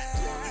picture that?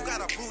 You got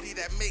a booty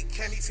that make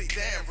Kenny say,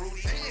 damn,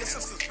 Rudy. Your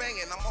sister's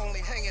banging, I'm only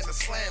hanging the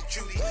slam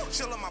cutie.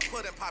 Chillin' my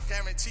pudding pop,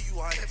 guarantee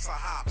you her hips are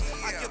hop.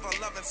 I give her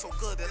loving so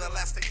good it'll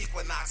last the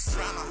equinox.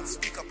 Drown her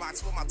speaker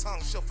box with my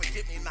tongue, she'll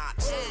forget me not.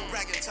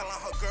 Bragging, telling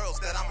her girls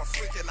that I'm a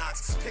freaking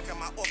ox. Picking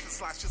my office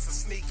slots just to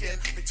sneak in.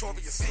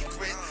 Victoria's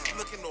Secret,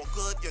 looking all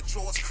good, your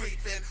drawers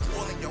creeping.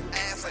 All in your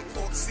ass like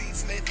pork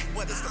seasoning.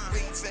 What is the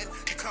reason?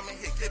 You come in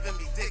here giving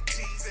me dick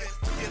teasing.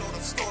 Get all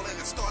the stalling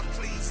and start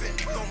pleasing.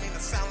 Don't mean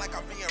to sound like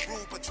I'm being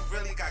rude, but you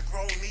really got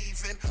grown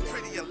knees in.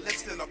 Prettier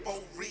lips than a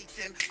Puerto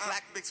Rican.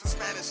 Black mixed with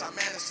Spanish, I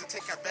managed to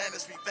take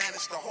advantage. We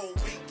vanished the whole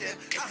weekend.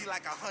 It be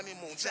like a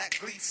honeymoon,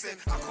 Jack Gleason.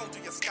 I comb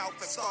through your scalp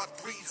and start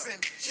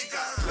breathing. She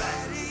got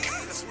fatty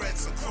that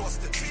spreads across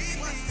the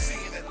TV.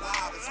 Seeing it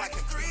live, it's like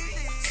a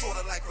 3D.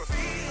 Sorta like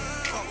graffiti.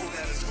 Bubble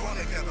that is drawn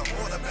together,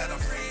 water better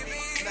free me.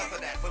 Never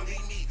that,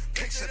 believe me.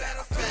 Picture that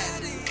a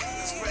fatty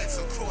that spreads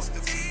across the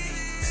TV.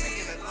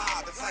 Seeing it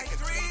live, it's like a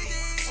 3D.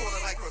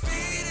 Sorta like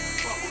graffiti.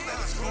 Bubble that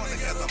is drawn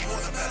together,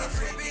 water better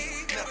free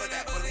me. Never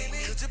that, believe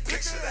me. Could you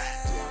picture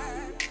that?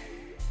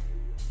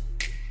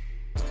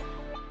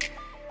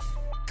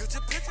 Could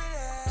you picture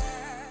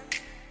that?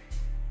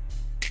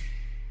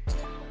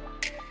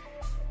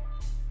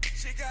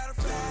 She got a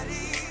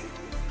fatty.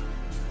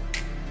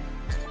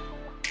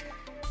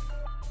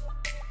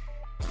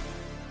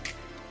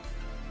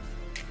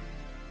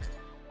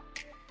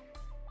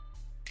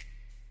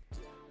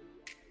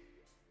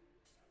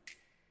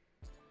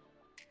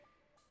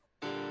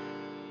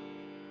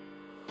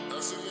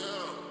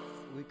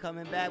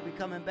 We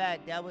coming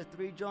back. That was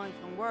 3 joints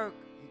from work.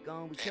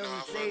 We killing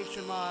the stage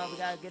tomorrow. We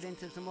gotta get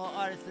into some more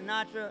artists.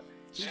 Sinatra,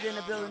 he's in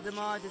the building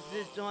tomorrow. This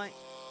is his joint.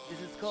 This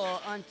is called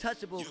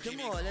Untouchable.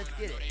 Come on, let's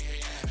get it.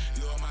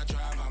 You on my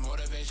drive, my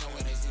motivation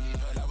when they see me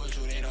pull up with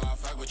you, they know I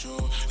fuck with you.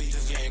 We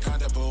just getting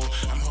comfortable.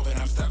 I'm hoping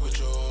I'm stuck with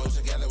you.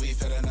 Together we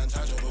feeling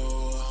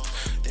untouchable.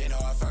 They know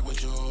I fuck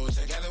with you.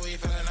 Together we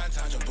feeling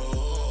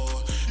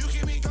untouchable. You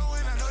keep me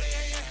going, I know they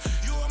hating.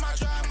 You on my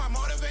drive, my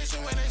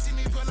motivation when they see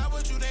me pull up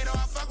with you, they know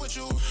I fuck with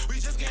you. We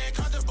just getting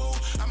comfortable.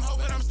 I'm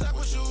hoping I'm stuck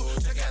with you.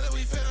 Together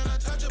we feeling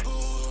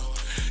untouchable.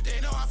 They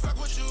know I fuck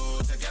with you.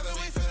 Together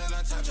we feeling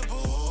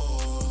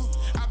untouchable.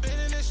 I've been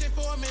in this shit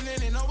for a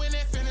minute and know when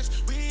it finished.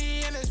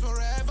 We in this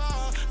forever.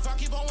 If I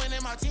keep on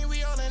winning, my team,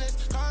 we all in this.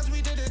 Cause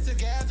we did it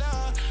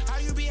together. How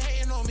you be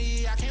hating on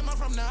me? I came up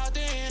from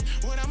nothing.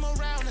 When I'm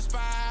around the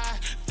spot,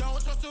 don't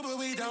so stupid,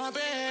 we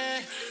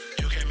dumping.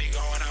 You get me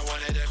going, I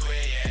wanted to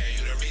quit, yeah.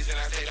 You the reason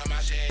I stayed on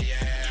my shit,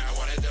 yeah. I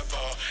wanted to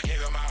fall,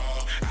 gave it my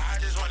all. I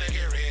just wanna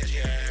get rich,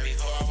 yeah.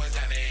 Before I was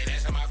down, they ain't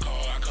answer my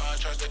call. I couldn't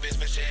trust a bitch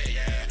for shit,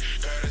 yeah.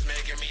 Girl is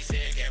making me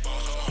sick, yeah. Ball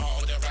so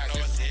hard, the ride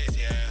over 6,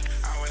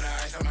 yeah. I went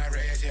ice on my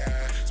wrist,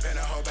 yeah. Spend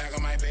a whole bag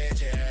on my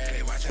bitch, yeah.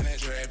 They watching the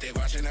drip, they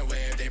watching the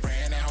whip. They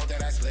praying and hope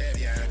that I slip,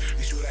 yeah.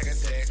 We shoot like a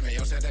 6, man,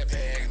 yo, set that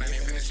peg.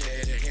 Nothing for the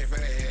shit, just hit for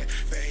the hit.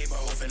 Fade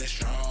both, feeling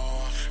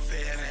strong.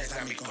 Feel next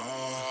time we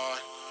gone.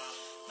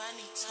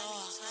 Money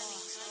talk.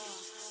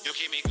 You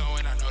keep me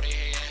going, I know they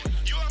hating.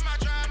 You on my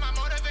drive, my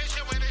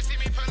motivation when they see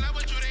me pull up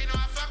with you, they know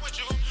I fuck with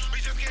you. We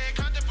just getting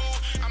comfortable.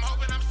 I'm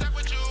hoping I'm stuck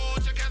with you.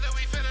 Together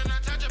we feeling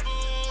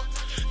untouchable.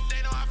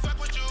 They know I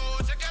fuck with you.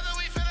 Together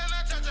we feeling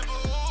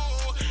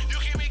untouchable. You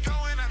keep me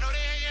going, I know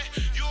they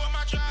hating. You on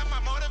my drive,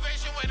 my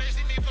motivation when they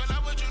see me pull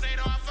up with you, they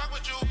know I fuck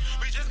with you.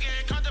 We just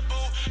getting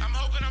comfortable. I'm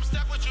hoping I'm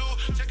stuck with you.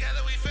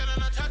 Together we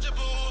feeling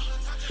untouchable.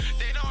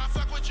 They know I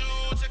fuck with you.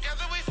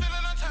 Together we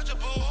feeling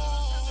untouchable.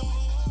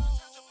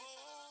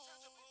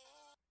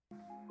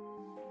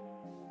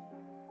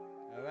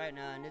 Alright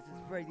now, and this is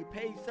Crazy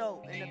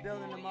Peso in the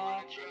building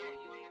tomorrow.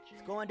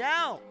 It's going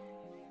down.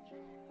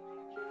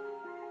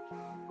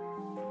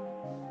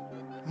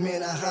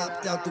 Man, I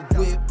hopped out the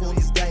whip, all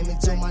these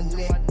diamonds on my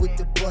neck with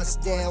the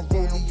bust down,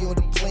 rollie or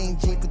the plain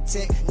Jean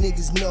Protect.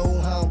 Niggas know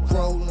how I'm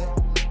rolling.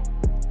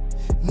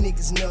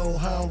 Niggas know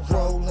how I'm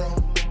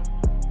rolling.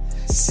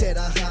 Said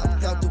I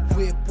hopped out the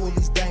whip, all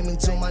these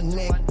diamonds on my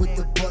neck with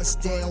the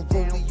bust down,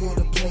 rollie or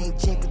the plain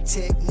Jean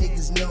Protect.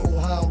 Niggas know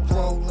how I'm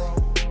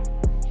rolling.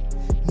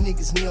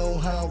 Niggas know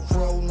how I'm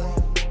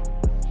rolling.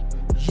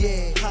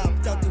 Yeah,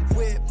 hopped out the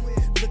whip,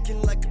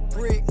 looking like a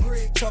brick.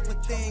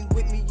 Chocolate thing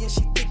with me and she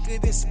thicker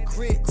than some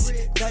grits.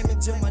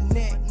 Diamonds on my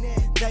neck,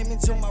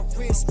 diamonds on my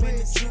wrist. Man,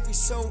 the jewelry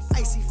so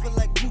icy, feel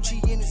like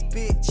Gucci in this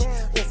bitch.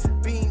 Off a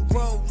bean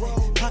roll,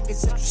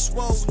 pockets extra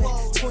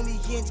swollen.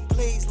 20-inch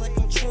blades like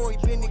I'm Troy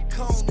Bennett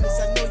Combs.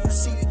 I know you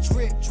see the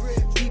drip,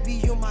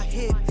 BB on my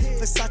hip.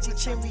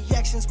 Versace chain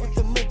reactions with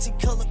the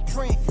multicolored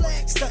print.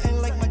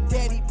 Stuntin' like my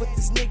daddy, but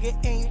this nigga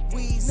ain't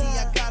Weezy.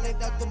 I got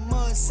it out the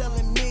mud,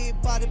 selling mid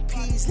by the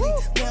Peasley.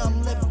 Now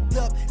I'm leveled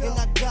up and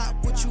I got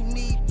what you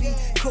need, B.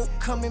 Coke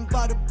coming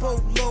by the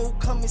boatload,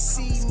 come and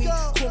see me.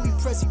 Call me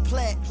Prezi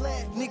Platt,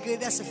 nigga,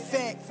 that's a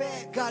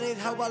fact. Got it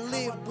how I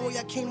live, boy,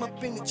 I came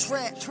up in the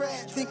trap.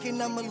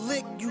 Thinking I'm a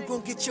lick, you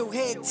gon' get your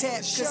head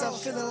tapped. Cause I'm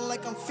feeling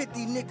like I'm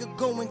 50, nigga,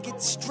 go and get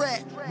the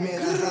strap.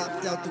 Man, I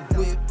hopped out the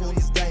whip, all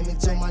these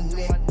diamonds on my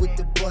neck with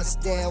the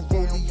bust down,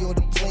 rollie or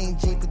the plain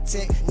Jean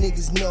Protect.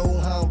 Niggas know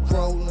how I'm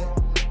rolling.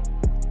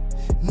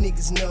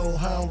 Niggas know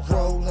how I'm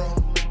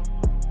rolling.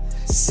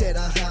 Said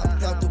I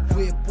hopped out the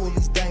whip, all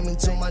these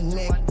diamonds on my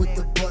neck with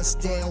the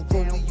bust down,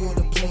 rolling or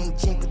the plain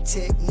Jean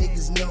Protect.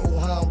 Niggas know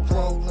how I'm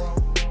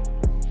rolling.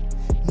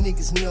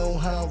 Niggas know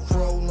how I'm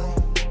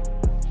rolling.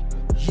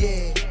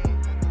 Yeah.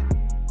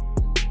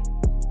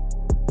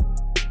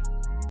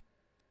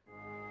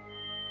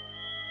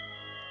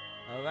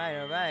 All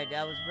right.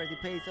 That was Freddie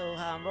Peso,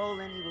 How I'm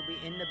Rolling. He will be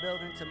in the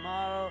building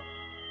tomorrow.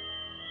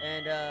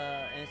 And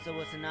so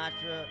was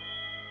Sinatra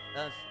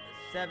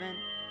 7,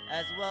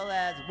 as well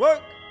as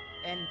Work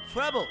and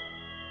Trouble.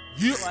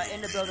 You are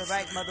in the building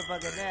right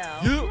motherfucker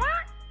now. You.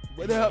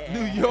 What up,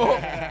 New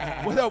York?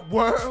 What up,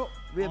 world?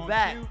 We're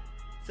back.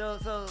 So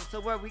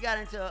Work, we got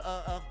into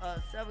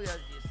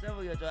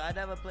several years ago. I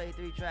never played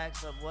 3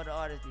 tracks of one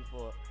artist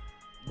before,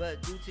 but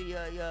due to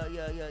your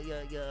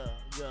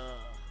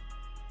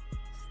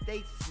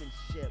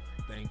statesmanship.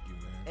 Thank you,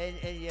 man.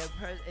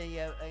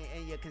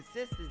 And your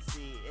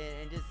consistency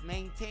and just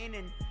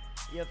maintaining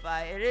your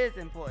fire. It is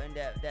important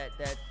that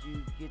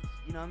you get,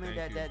 you know what I mean,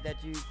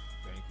 that you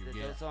Thank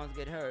you. that those songs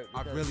get heard.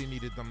 I really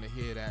needed them to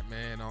hear that,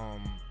 man.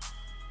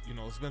 You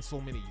know, it's been so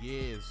many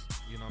years,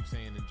 you know what I'm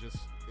saying, and it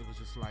was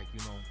just like, you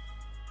know,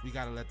 we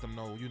gotta let them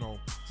know, you know,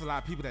 it's a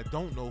lot of people that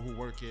don't know who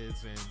Work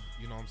is, and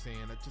you know what I'm saying,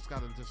 I just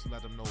gotta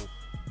let them know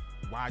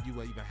why you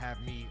would even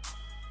have me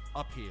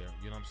up here,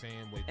 you know what I'm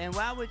saying? And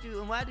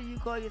why do you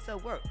call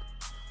yourself Work?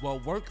 Well,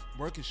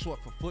 work is short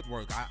for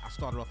footwork. I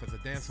started off as a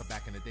dancer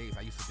back in the days.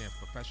 I used to dance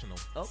professional.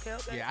 Okay.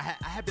 Yeah,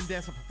 I had been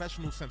dancing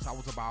professional since I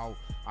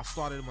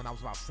started when I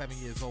was about 7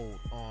 years old.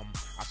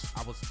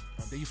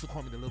 They used to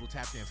call me the little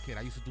tap dance kid.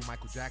 I used to do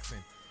Michael Jackson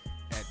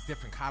at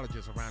different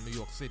colleges around New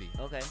York City.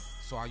 Okay.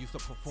 So I used to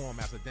perform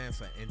as a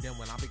dancer, and then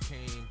when I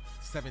became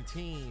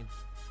 17,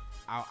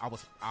 I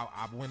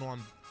went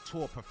on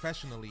tour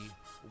professionally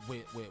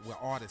with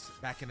artists.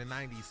 Back in the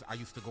 90s, I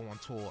used to go on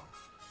tour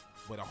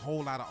with a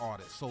whole lot of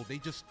artists. So they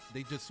just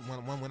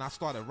when I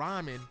started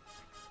rhyming,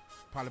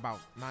 probably about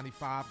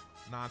 95,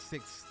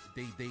 96,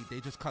 they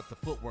just cut the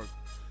footwork.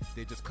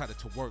 They just cut it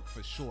to Work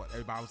for short.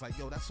 Everybody was like,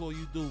 yo, that's all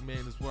you do,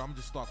 man, is where I'm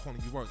just start calling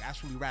you Work.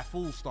 Actually,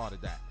 Rafool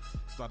started that.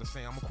 Started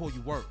saying, I'm gonna call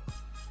you Work.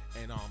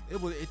 And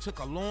it took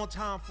a long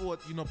time for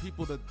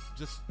people to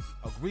just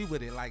agree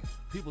with it. Like,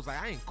 people's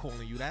like, I ain't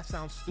calling you. That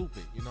sounds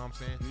stupid. You know what I'm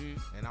saying?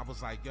 Mm-hmm. And I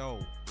was like,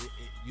 yo,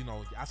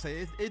 I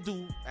say it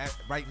do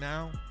right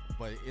now,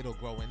 but it'll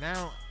grow. And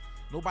now,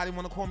 nobody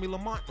want to call me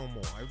Lamont no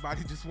more.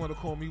 Everybody just want to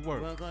call me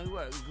Work. Want to call you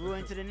Work. You grew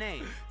into the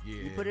name. Yeah.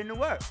 You put in the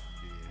work.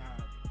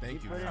 Yeah.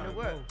 Thank you. Put in the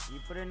work. You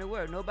put in the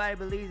work. Nobody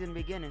believes in the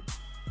beginning,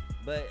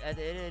 but at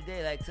the end of the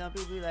day, like, some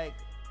people be like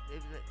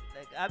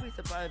I'd be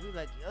surprised if people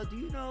like, yo, do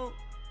you know?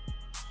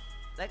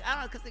 Like, I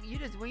don't know, cause like,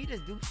 when you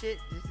just do shit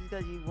just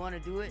because you want to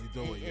do it,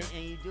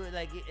 and you do it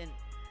like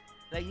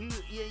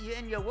you're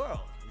in your world.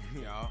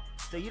 Yeah.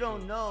 So you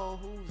don't know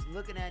who's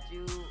looking at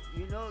you.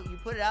 You know, you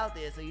put it out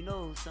there, so you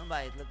know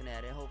somebody's looking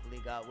at it. Hopefully,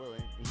 God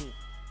willing,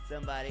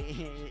 somebody,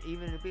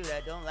 even the people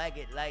that don't like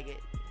it,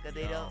 cause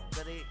they don't,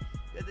 cause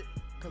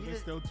they're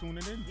still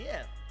tuning in.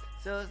 Yeah.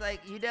 So it's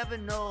like you never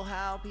know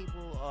how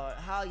people are,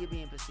 how you're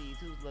being perceived,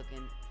 who's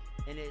looking,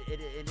 and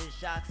it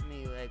shocks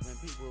me like when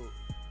people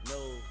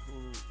know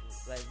who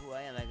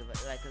I am, cause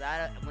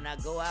when I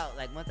go out,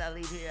 like once I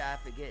leave here, I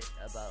forget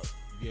about.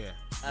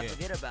 I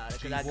forget about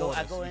it, cause I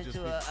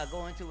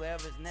go into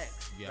wherever's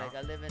next. Yeah. Like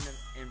I live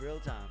in real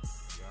time.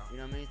 Yeah. You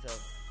know what I mean? So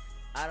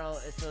I don't.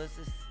 So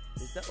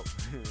it's dope.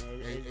 It's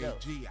hey, dope.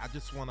 G, I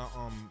just wanna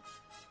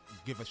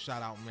give a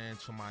shout out, man,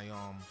 to my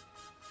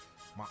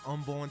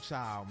unborn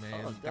child,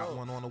 man. Oh, got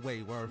one on the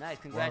way. Word. Nice.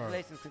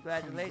 Congratulations.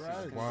 Congrats.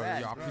 Word.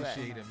 Y'all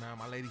appreciate it, man.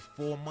 My lady's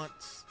 4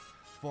 months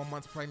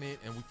pregnant,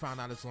 and we found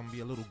out it's gonna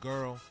be a little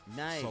girl.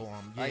 Nice. So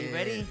Are you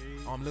ready?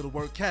 Little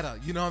Worketta.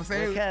 You know what I'm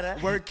saying?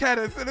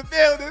 Worketta's in the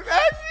building,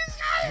 man.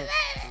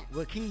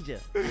 Wakija.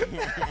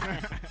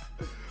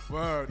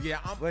 Word. Yeah.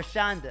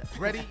 Rashonda.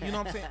 Ready? You know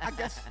what I'm saying? I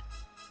guess.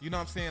 You know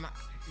what I'm saying?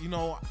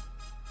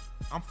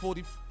 I'm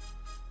 40.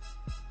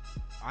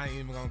 I ain't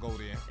even gonna go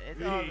there.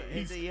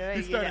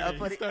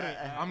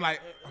 I'm like,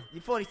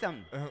 you're 40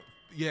 something.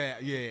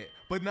 Yeah.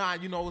 But nah,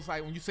 it's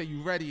like when you say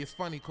you ready, it's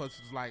funny because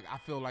it's like I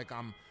feel like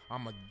I'm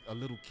a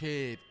little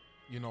kid,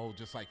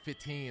 just like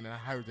 15, and I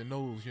heard the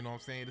news. You know what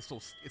I'm saying? It's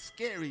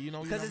scary,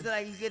 Because it's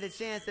like you get a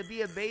chance to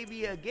be a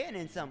baby again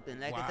in something.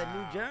 Like, it's a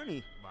new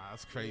journey. Wow,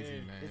 that's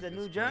crazy, man. It's a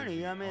new journey.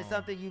 You know what I mean? It's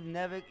something you've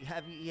never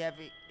have. You have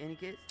any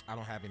kids? I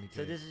don't have any kids.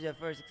 So this is your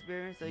first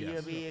experience. So yes.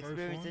 you'll be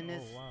experiencing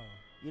this. Oh, wow.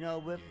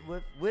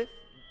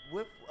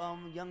 With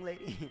young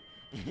lady.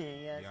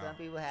 Some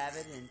people have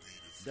it and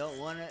don't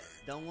want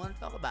to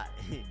talk about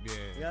it. Yeah.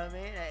 You know what I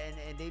mean?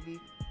 And they be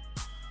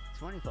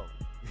 24,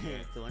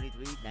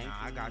 23, 19,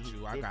 I got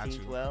you.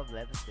 15, 12,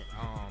 11, 10.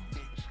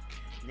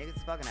 Niggas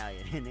is fucking out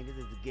here. Niggas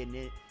is getting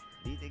it.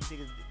 These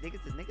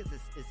niggas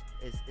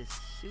is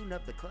shooting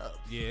up the clubs.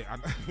 Yeah.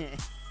 And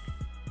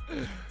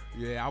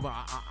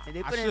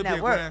they put in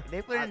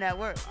that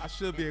work. I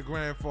should be a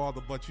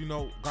grandfather, but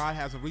God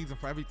has a reason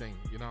for everything.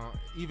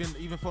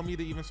 Even for me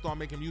to even start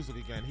making music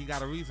again, He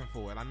got a reason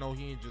for it. I know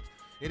He ain't just.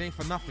 It ain't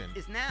for nothing.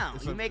 It's now.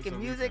 You're making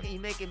music and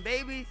you're making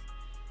babies,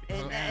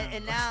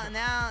 And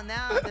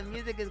now the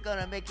music is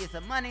gonna make you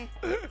some money,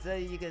 so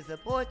you can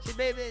support your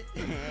babies.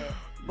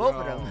 Both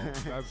of them.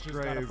 That's Just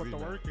crazy. gotta put the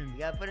work in. You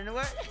gotta put in the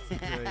work. It's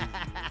crazy.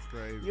 It's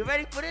crazy. You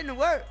ready to put in the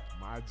work?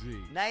 My G.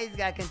 Now you just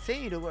gotta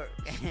continue to work.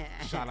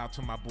 Shout out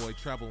to my boy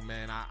Treble,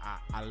 man.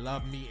 I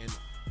love meeting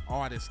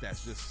artists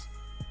that's just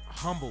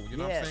humble. You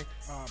know what I'm saying?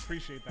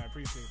 Appreciate that.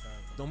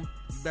 You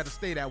better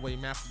stay that way,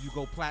 man. After you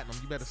go platinum,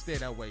 you better stay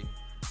that way.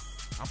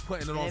 I'm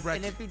putting it on record.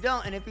 And if you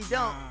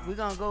don't, we're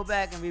gonna go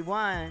back and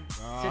rewind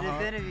to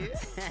this interview.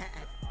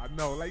 I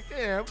know, like,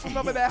 damn,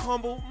 remember that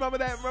humble? Remember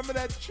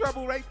that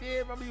Treble right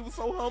there? Remember he was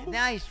so humble?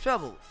 Now he's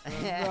troubled.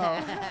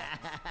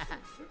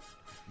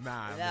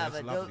 Nah, man, but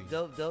it's lovely.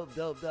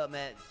 dope,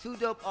 man. 2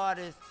 dope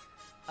artists.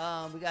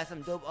 We got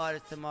some dope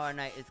artists tomorrow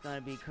night. It's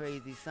gonna be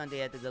crazy.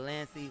 Sunday at the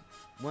Delancey,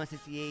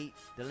 168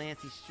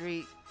 Delancey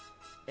Street.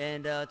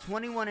 And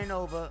 21 and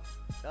over,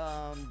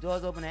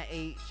 doors open at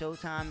 8.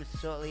 Showtime is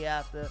shortly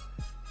after.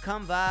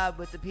 Come vibe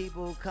with the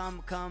people.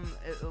 Come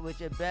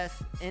with your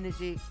best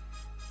energy,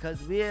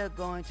 because we're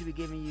going to be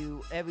giving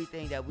you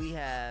everything that we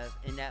have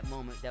in that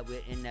moment that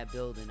we're in that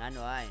building. I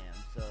know I am.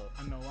 So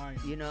I know I am.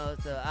 You know,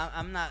 so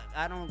I'm not.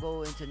 I don't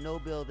go into no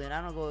building.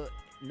 I don't go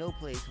no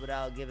place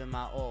without giving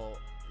my all.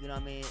 You know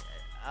what I mean?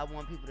 I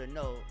want people to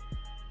know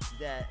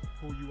that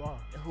who you are,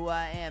 who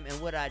I am,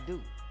 and what I do.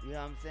 You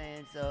know what I'm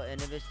saying? So,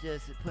 and if it's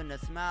just putting a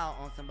smile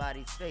on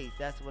somebody's face,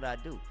 that's what I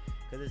do.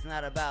 Because it's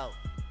not about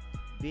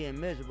being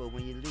miserable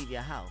when you leave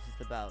your house.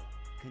 It's about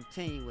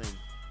continuing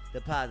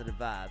the positive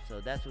vibe. So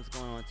that's what's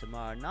going on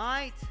tomorrow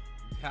night.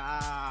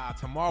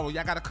 Tomorrow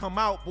y'all gotta come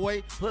out,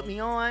 boy. Put me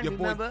on. Your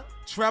remember, boy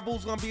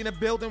Treble's gonna be in the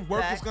building.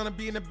 Work is gonna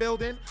be in the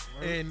building,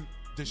 and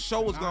the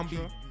show is gonna be.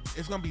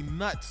 It's gonna be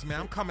nuts, man.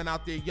 I'm coming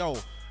out there, yo.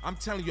 I'm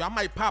telling you, I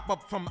might pop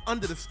up from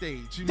under the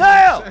stage. You know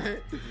what I'm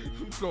saying?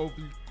 It's gonna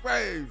be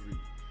crazy.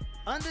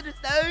 Under the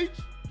stage?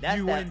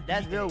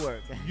 That's real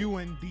work.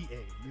 UNDA,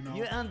 you know.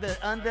 You're under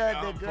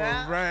the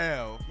ground.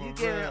 For real. You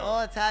giving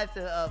all types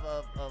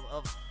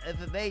of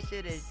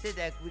information and shit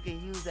that we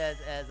can use as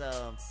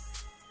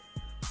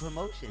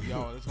promotion.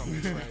 Yo, this gonna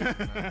be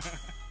crazy, man.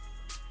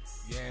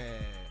 Yeah.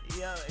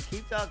 Yo,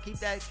 keep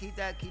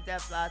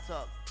that fly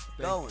talk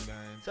going. Thank you,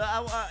 man.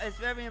 So it's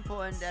very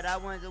important that I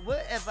want to.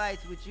 What advice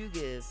would you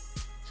give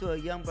to a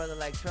young brother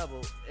like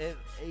Trouble? If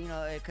you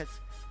know, because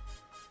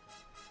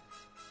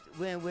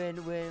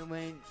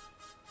when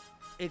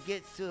it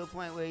gets to a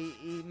point where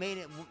he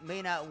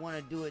may not want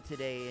to do it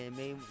today, and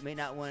may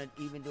not want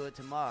to even do it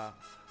tomorrow,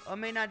 or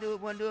may not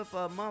want to do it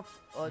for a month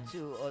or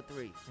 2 or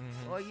 3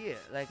 or a year.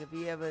 Like if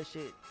he ever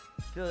should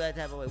feel that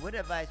type of way, what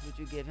advice would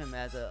you give him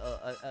as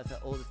an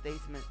older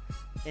statesman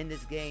in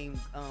this game,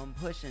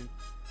 pushing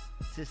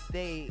to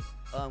stay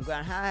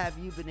ground? How have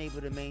you been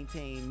able to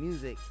maintain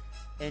music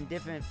and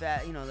different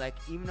like,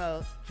 even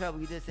though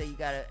Trouble, you did say you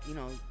gotta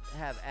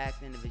have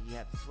acting, but you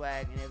have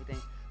swag and everything,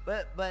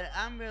 but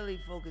I'm really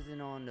focusing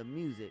on the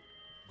music,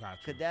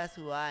 because that's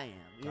who I am.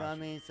 You know what I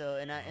mean? So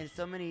and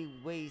so many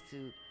ways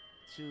to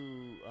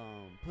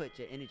put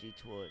your energy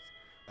towards.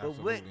 But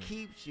what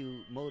keeps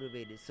you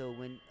motivated? So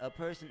when a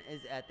person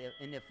is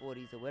in their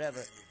 40s or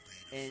whatever,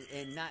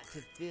 and not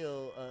to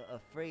feel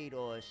afraid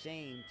or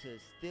ashamed to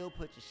still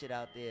put your shit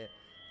out there,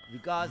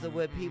 regardless of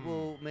what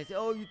people may say,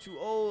 oh, you too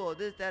old, or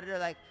this, that, or that.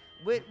 Like,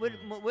 what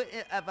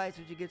advice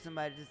would you give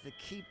somebody just to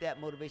keep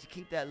that motivation,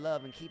 keep that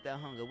love, and keep that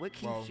hunger? What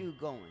keeps you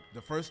going?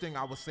 The first thing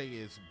I would say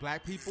is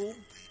black people,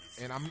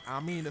 and I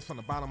mean this from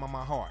the bottom of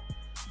my heart,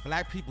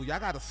 black people, y'all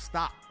got to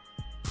stop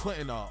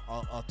putting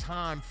a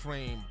time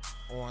frame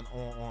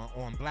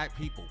on black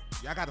people.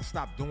 Y'all got to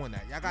stop doing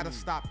that. Y'all got to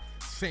stop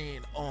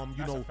saying,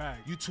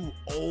 you too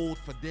old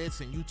for this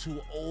and you too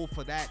old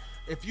for that.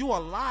 If you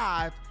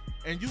alive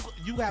and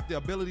you have the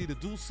ability to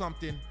do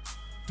something,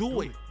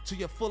 do it to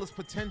your fullest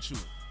potential.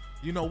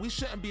 You know, we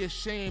shouldn't be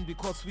ashamed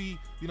because we,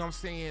 a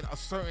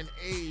certain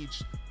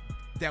age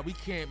that we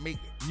can't make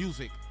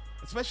music,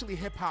 especially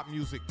hip hop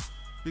music,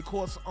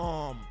 because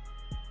I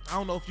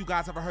don't know if you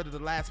guys ever heard of The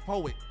Last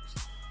Poets.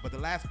 But The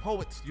Last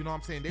Poets,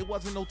 they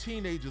wasn't no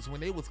teenagers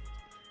when they was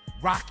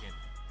rocking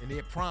in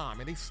their prime,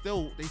 and they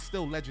still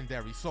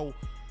legendary. So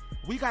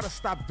we gotta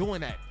stop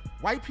doing that.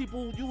 White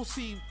people, you'll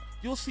see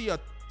a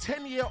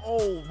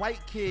 10-year-old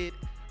white kid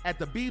at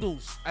the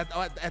Beatles,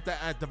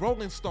 at the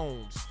Rolling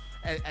Stones,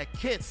 at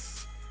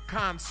Kiss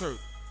concert,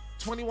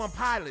 21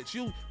 Pilots.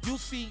 You'll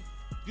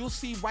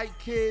see white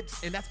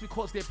kids, and that's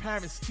because their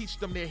parents teach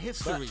them their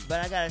history.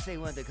 But I gotta say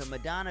one thing, because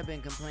Madonna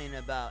been complaining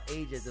about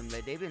ageism.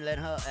 Like, they've been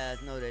letting her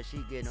ass know that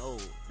she's getting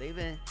old. She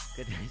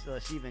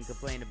been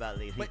complaining about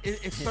lately. But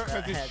it's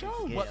certain it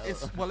shows.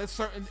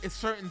 It's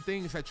certain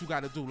things that you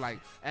got to do. Like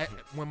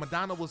when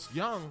Madonna was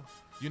young,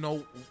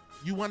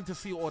 you wanted to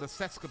see all the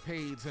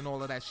sexcapades and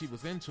all of that she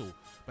was into.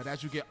 But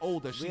as you get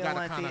older, she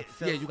got to kind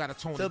of you got to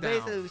tone it down.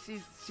 So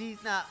basically,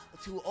 she's not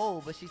too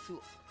old, but she's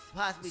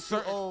possibly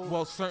too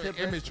old certain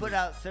to imagery. Put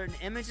out certain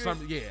imagery.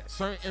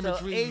 Certain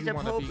imagery. So age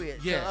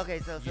appropriate. Yeah. Okay.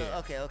 So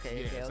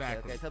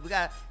we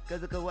got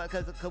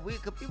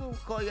because people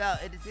call you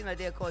out. It seems like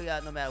they'll call you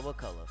out no matter what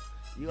color.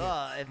 You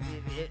are,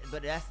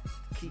 but that's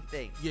the key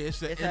thing. Yeah, it's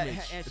the image.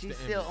 And It's she's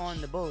the still image.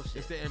 on the bullshit.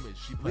 It's the image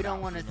she put We don't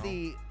out, want to you know?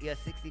 see your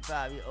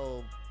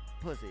 65-year-old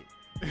pussy.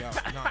 Yeah,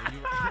 no,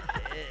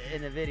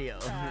 in the video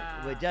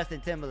with Justin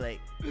Timberlake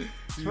You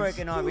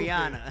twerking on stupid.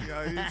 Rihanna.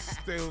 Yo, you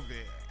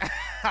stupid.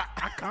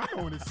 I kind of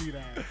want to see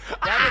that.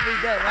 That would be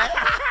dope, right?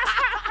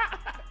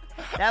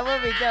 That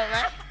would be dope,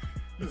 right?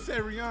 You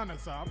said Rihanna,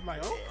 so I'm like,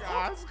 oh,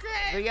 that's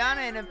great.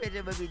 Rihanna in the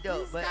picture would be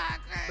dope, but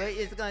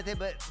it's gonna take.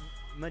 But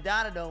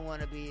Madonna don't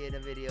want to be in the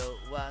video,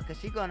 well, because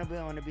she's gonna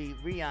want to be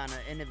Rihanna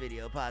in the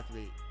video,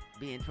 possibly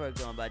being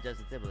twerked on by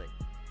Justin Timberlake.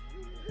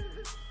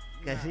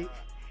 Cause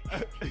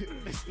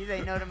you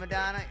say no to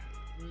Madonna,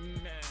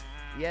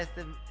 yes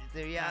to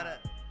Rihanna.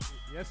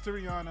 Yes to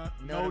Rihanna.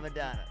 No to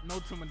Madonna. No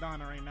to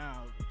Madonna right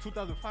now.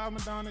 2005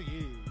 Madonna,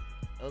 yeah.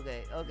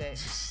 Okay.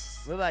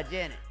 What about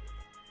Janet?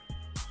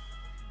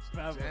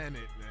 Janet,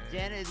 man.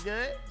 Janet is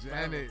good?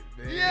 Janet,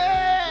 man.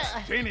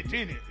 Yeah! Janet.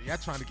 Y'all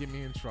trying to get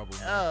me in trouble,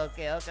 man. Oh,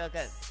 okay.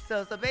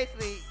 So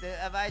basically,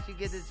 the advice you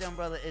give this young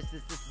brother is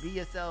just be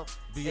yourself.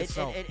 Be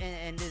yourself.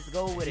 And just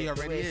go with it. He the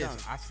already way it is.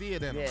 comes. I see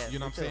it in him. Yeah, You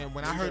know what I'm me saying? too.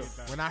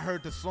 When I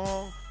heard the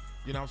song,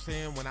 you know what I'm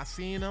saying? When I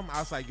seen him, I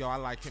was like, yo, I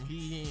like him.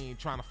 He ain't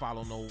trying to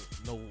follow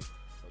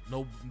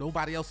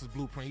nobody else's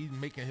blueprint. He's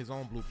making his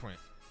own blueprint.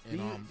 And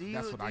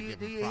that's what I give him.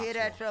 Do you hear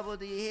that, Trouble?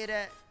 Do you hear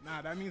that?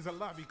 Nah, that means a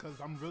lot because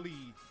I'm really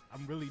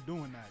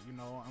doing that. You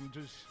know, I'm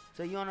just.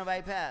 So you on the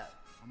right path?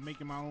 I'm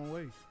making my own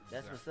way.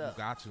 That's what's up.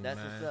 You got to, That's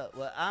man. what's up.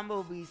 Well, I'm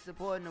gonna be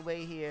supporting the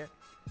way here,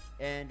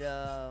 and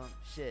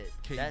shit.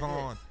 That's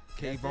K-Von. it.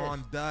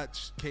 K-Von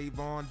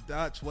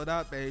Dutch. What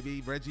up,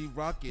 baby? Reggie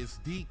Ruckus,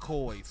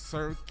 Decoy,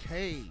 Sir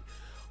K.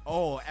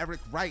 Oh,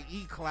 Eric Wright,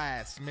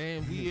 E-Class,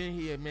 man. We in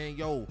here, man.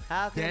 Yo,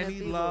 How can Danny the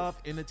people- Love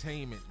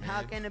Entertainment, man.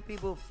 How can the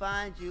people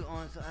find you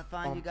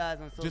you guys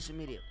on social just-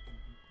 media?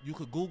 You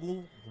could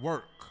Google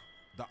Work,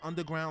 the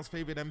Underground's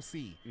favorite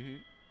MC. Mm-hmm.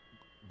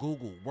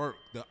 Google Work,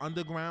 the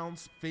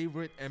Underground's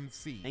favorite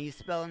MC. And you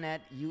spelling that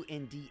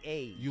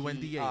UNDA.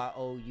 UNDA.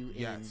 GROUND.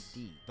 Yes.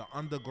 The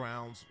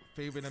Underground's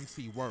favorite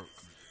MC, Work.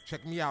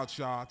 Check me out,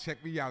 y'all.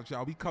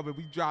 We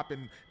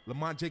dropping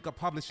Lamont Jacob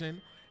Publishing,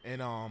 and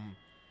y'all,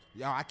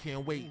 I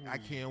can't wait. I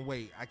can't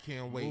wait,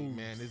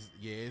 man.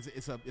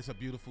 It's a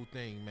beautiful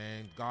thing,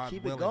 man. God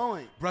Keep willing. it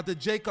going. Brother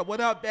Jacob, what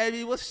up,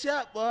 baby? What's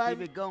up, boy?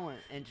 Keep it going.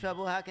 And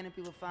Trouble, how can the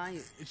people find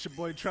you? It's your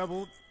boy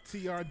Treble,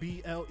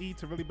 TRBLE,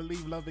 to really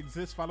believe love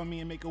exists. Follow me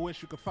and make a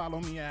wish. You can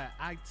follow me at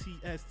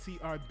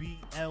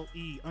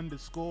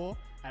ITSTRBLE_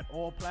 at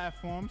all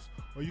platforms,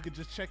 or you could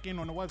just check in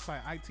on the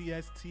website,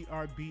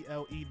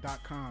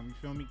 ITSTRBLE.com. You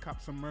feel me? Cop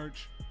some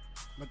merch,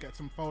 look at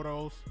some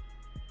photos.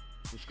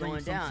 It's stream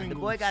going some down. The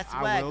singles. boy got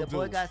swag. The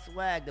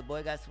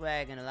boy got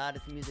swag. And a lot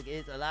of the music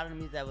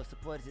that was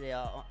supported today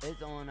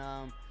is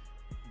on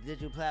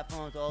digital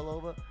platforms all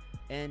over.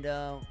 And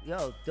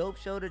yo, dope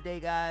show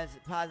today, guys.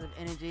 Positive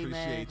energy,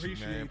 man.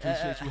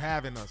 Appreciate you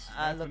having us.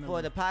 I look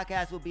forward. The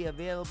podcast will be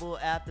available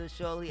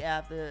shortly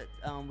after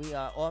we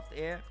are off the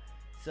air.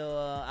 So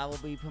I will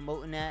be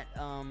promoting that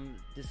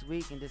this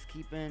week and just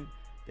keeping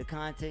the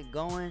content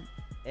going.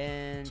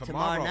 And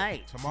tomorrow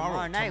night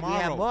we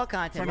have more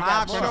content.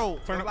 Live show.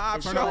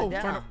 It's going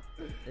down.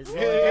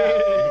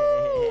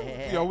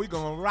 Yo, we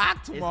gonna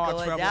rock tomorrow, It's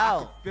going Trevor. down. I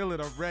can feel it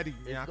already,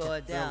 man. It's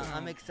going down.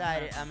 I'm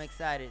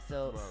excited.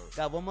 So,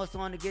 got one more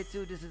song to get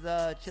to. This is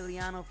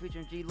Chiliano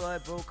featuring G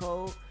Lloyd, Bro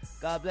Code.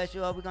 God bless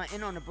you all. We're gonna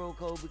end on the Bro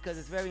Code because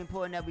it's very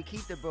important that we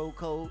keep the Bro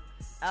Code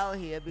out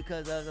here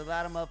because there's a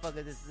lot of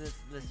motherfuckers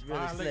that's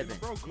really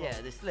slipping. Yeah,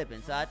 they're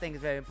slipping. So I think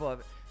it's very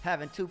important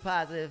having two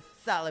positive,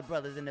 solid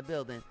brothers in the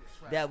building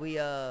that we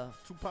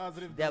too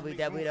positive that we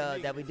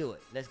do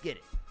it. Let's get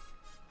it.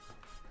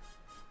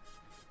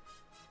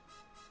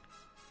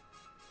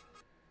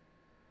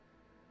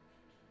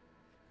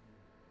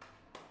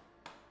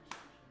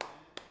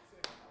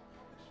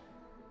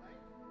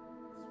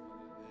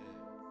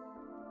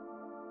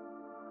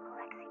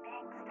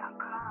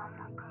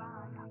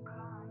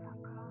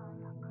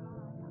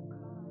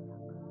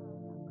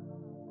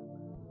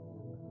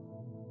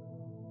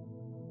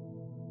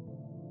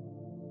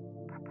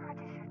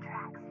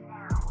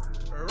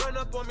 Run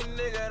up on me,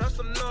 nigga, that's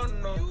a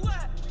no-no.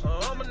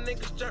 All my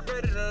niggas strap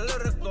ready to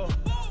let her go.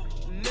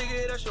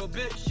 Nigga, that's your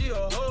bitch, she a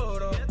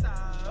hold on.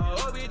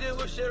 All we did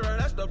was shit, right,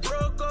 that's the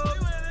bro code.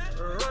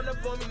 Run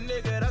up on me,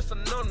 nigga, that's a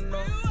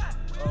no-no.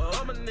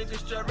 All my niggas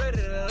strap ready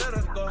to let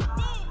her go.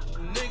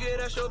 Nigga,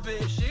 that's your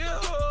bitch, she a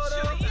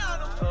hold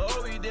on.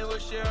 All we did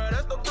was shit, right,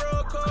 that's the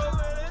bro code.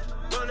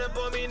 Run up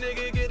on me,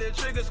 nigga, get the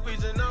trigger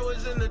squeezing. I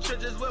was in the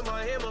trenches with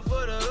my hammer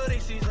for the hoodie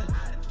season.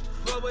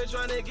 Fuck with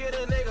tryna get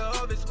a nigga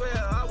off his square.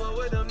 I was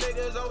with them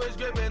niggas always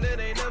gripping and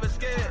they never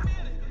scared.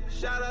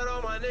 Shout out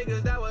all my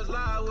niggas that was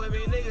live with me.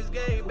 Niggas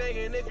gang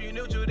banging. If you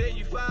neutral, then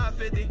you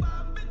 550.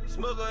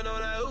 Smoking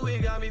on that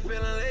ooh, got me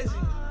feeling lazy.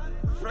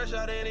 Fresh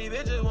out any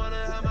bitches wanna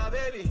have my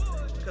baby.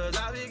 Cause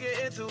I be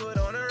getting to it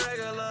on a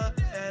regular.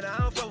 And I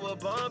don't fuck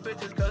with bum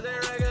bitches cause they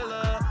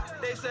regular.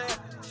 They said,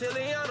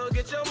 Chiliano,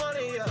 get your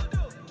money up.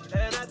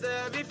 And after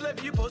every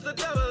flip, you post a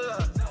double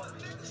up.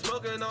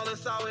 Smoking all the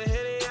sour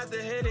Henny after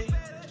Henny.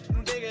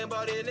 thinking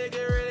about it,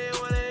 nigga really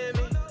wanna hit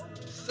me.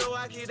 So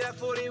I keep that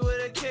 40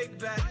 with a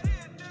kickback.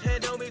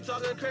 And don't be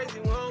talking crazy,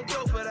 we don't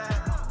go for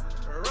that.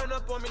 Run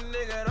up on me,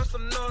 nigga, that's a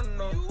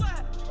no-no.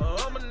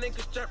 All my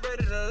niggas strapped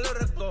ready to let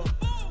her go.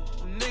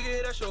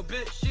 Nigga, that's your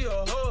bitch, she a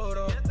hoe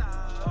though.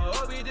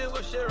 All we did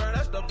was shit, right,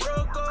 that's the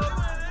broco.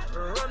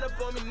 Run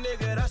up on me,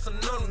 nigga, that's a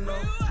no-no.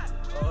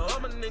 All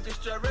my niggas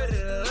strapped ready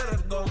to let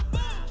her go.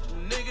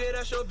 Nigga,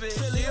 that's your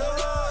bitch, she a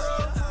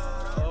hoe though.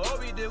 All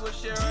we did was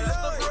shit, right,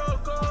 that's the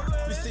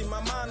broco. You see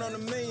my mind on a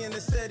million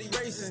and steady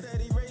racing.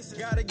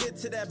 Gotta get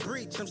to that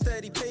breach, I'm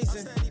steady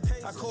pacing.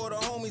 I call the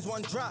homies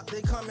one drop,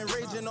 they coming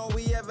raging. All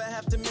we ever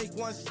have to make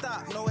one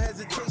stop. No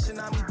hesitation,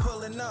 I be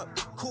pulling up.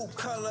 Coupe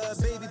color,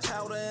 baby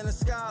powder, and a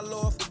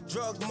skyloft.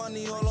 Drug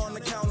money all on the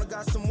counter.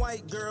 Got some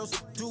white girls,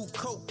 do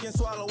coke and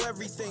swallow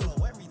everything.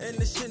 And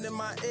the shit in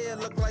my ear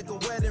look like a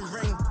wedding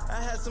ring.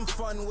 I had some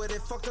fun with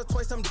it, fucked her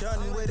twice, I'm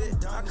done with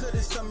it. I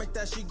couldn't stomach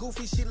that, she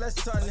goofy, she let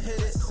sun hit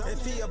it.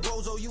 If he a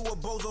bozo, you a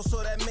bozo,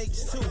 so that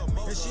makes two.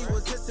 And she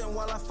was hissing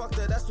while I fucked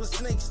her, that's what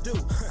snakes do.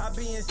 I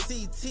be in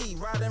CT,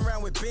 riding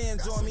around with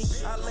bands on me.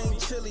 I lean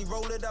chilly,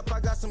 roll it up, I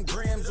got some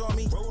grams on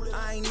me.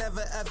 I ain't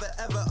never,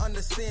 ever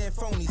understand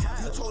phonies.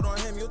 You told on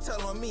him, you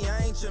tell on me,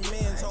 I ain't your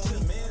man's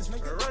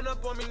homie. Run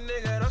up on me,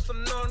 nigga, that's a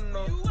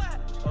no-no.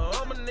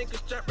 All my niggas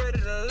strapped ready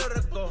to let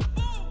her go.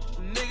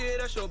 Nigga,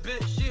 that's your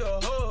bitch, she a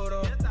hoe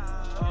though.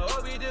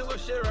 All we did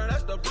was shit, right,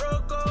 that's the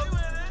broco.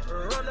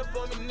 Run up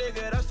on me,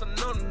 nigga, that's a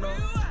no-no.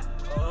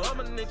 All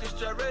my niggas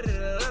strapped ready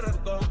to let her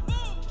go.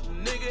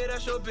 Nigga,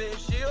 that's your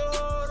bitch, she a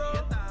hoe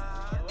though.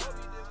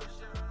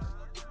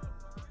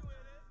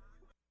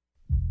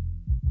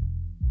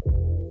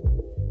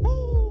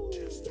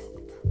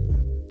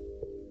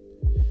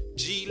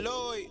 G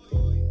Lloyd,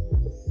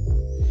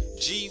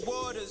 G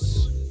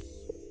Waters,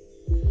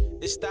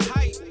 it's the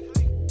hype.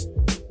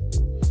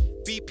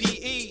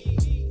 BPE,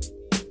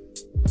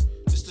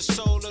 it's the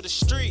soul of the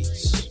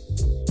streets.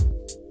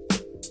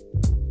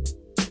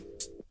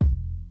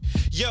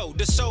 Yo,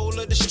 the soul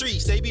of the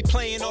streets, they be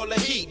playing all the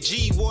heat.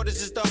 G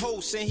Waters is the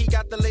host and he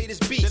got the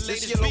latest beats.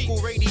 This your local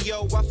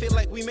radio, I feel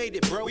like we made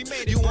it, bro.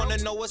 You wanna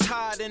know what's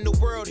hot in the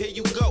world, here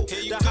you go.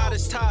 The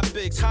hottest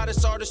topics,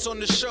 hottest artists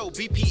on the show.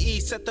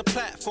 BPE set the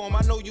platform,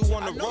 I know you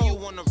wanna roll.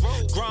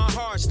 Grind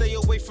hard, stay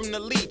away from the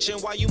leech. And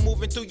while you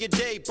moving through your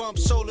day, bump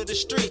soul of the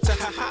streets.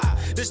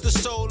 This the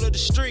soul of the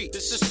street.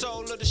 This the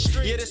soul of the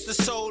street. Yeah, this the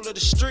soul of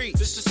the street.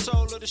 This the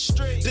soul of the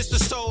street. This the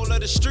soul of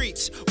the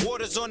streets.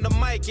 Waters on the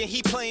mic and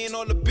he playing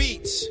all the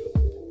beats.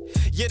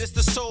 Yeah, this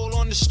the soul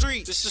on the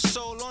street. This the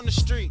soul on the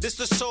street. This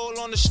the soul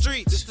on the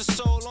street. This the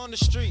soul on the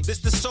street. This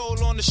the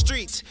soul on the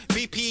streets.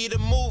 BP the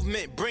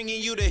movement,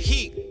 bringing you the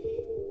heat.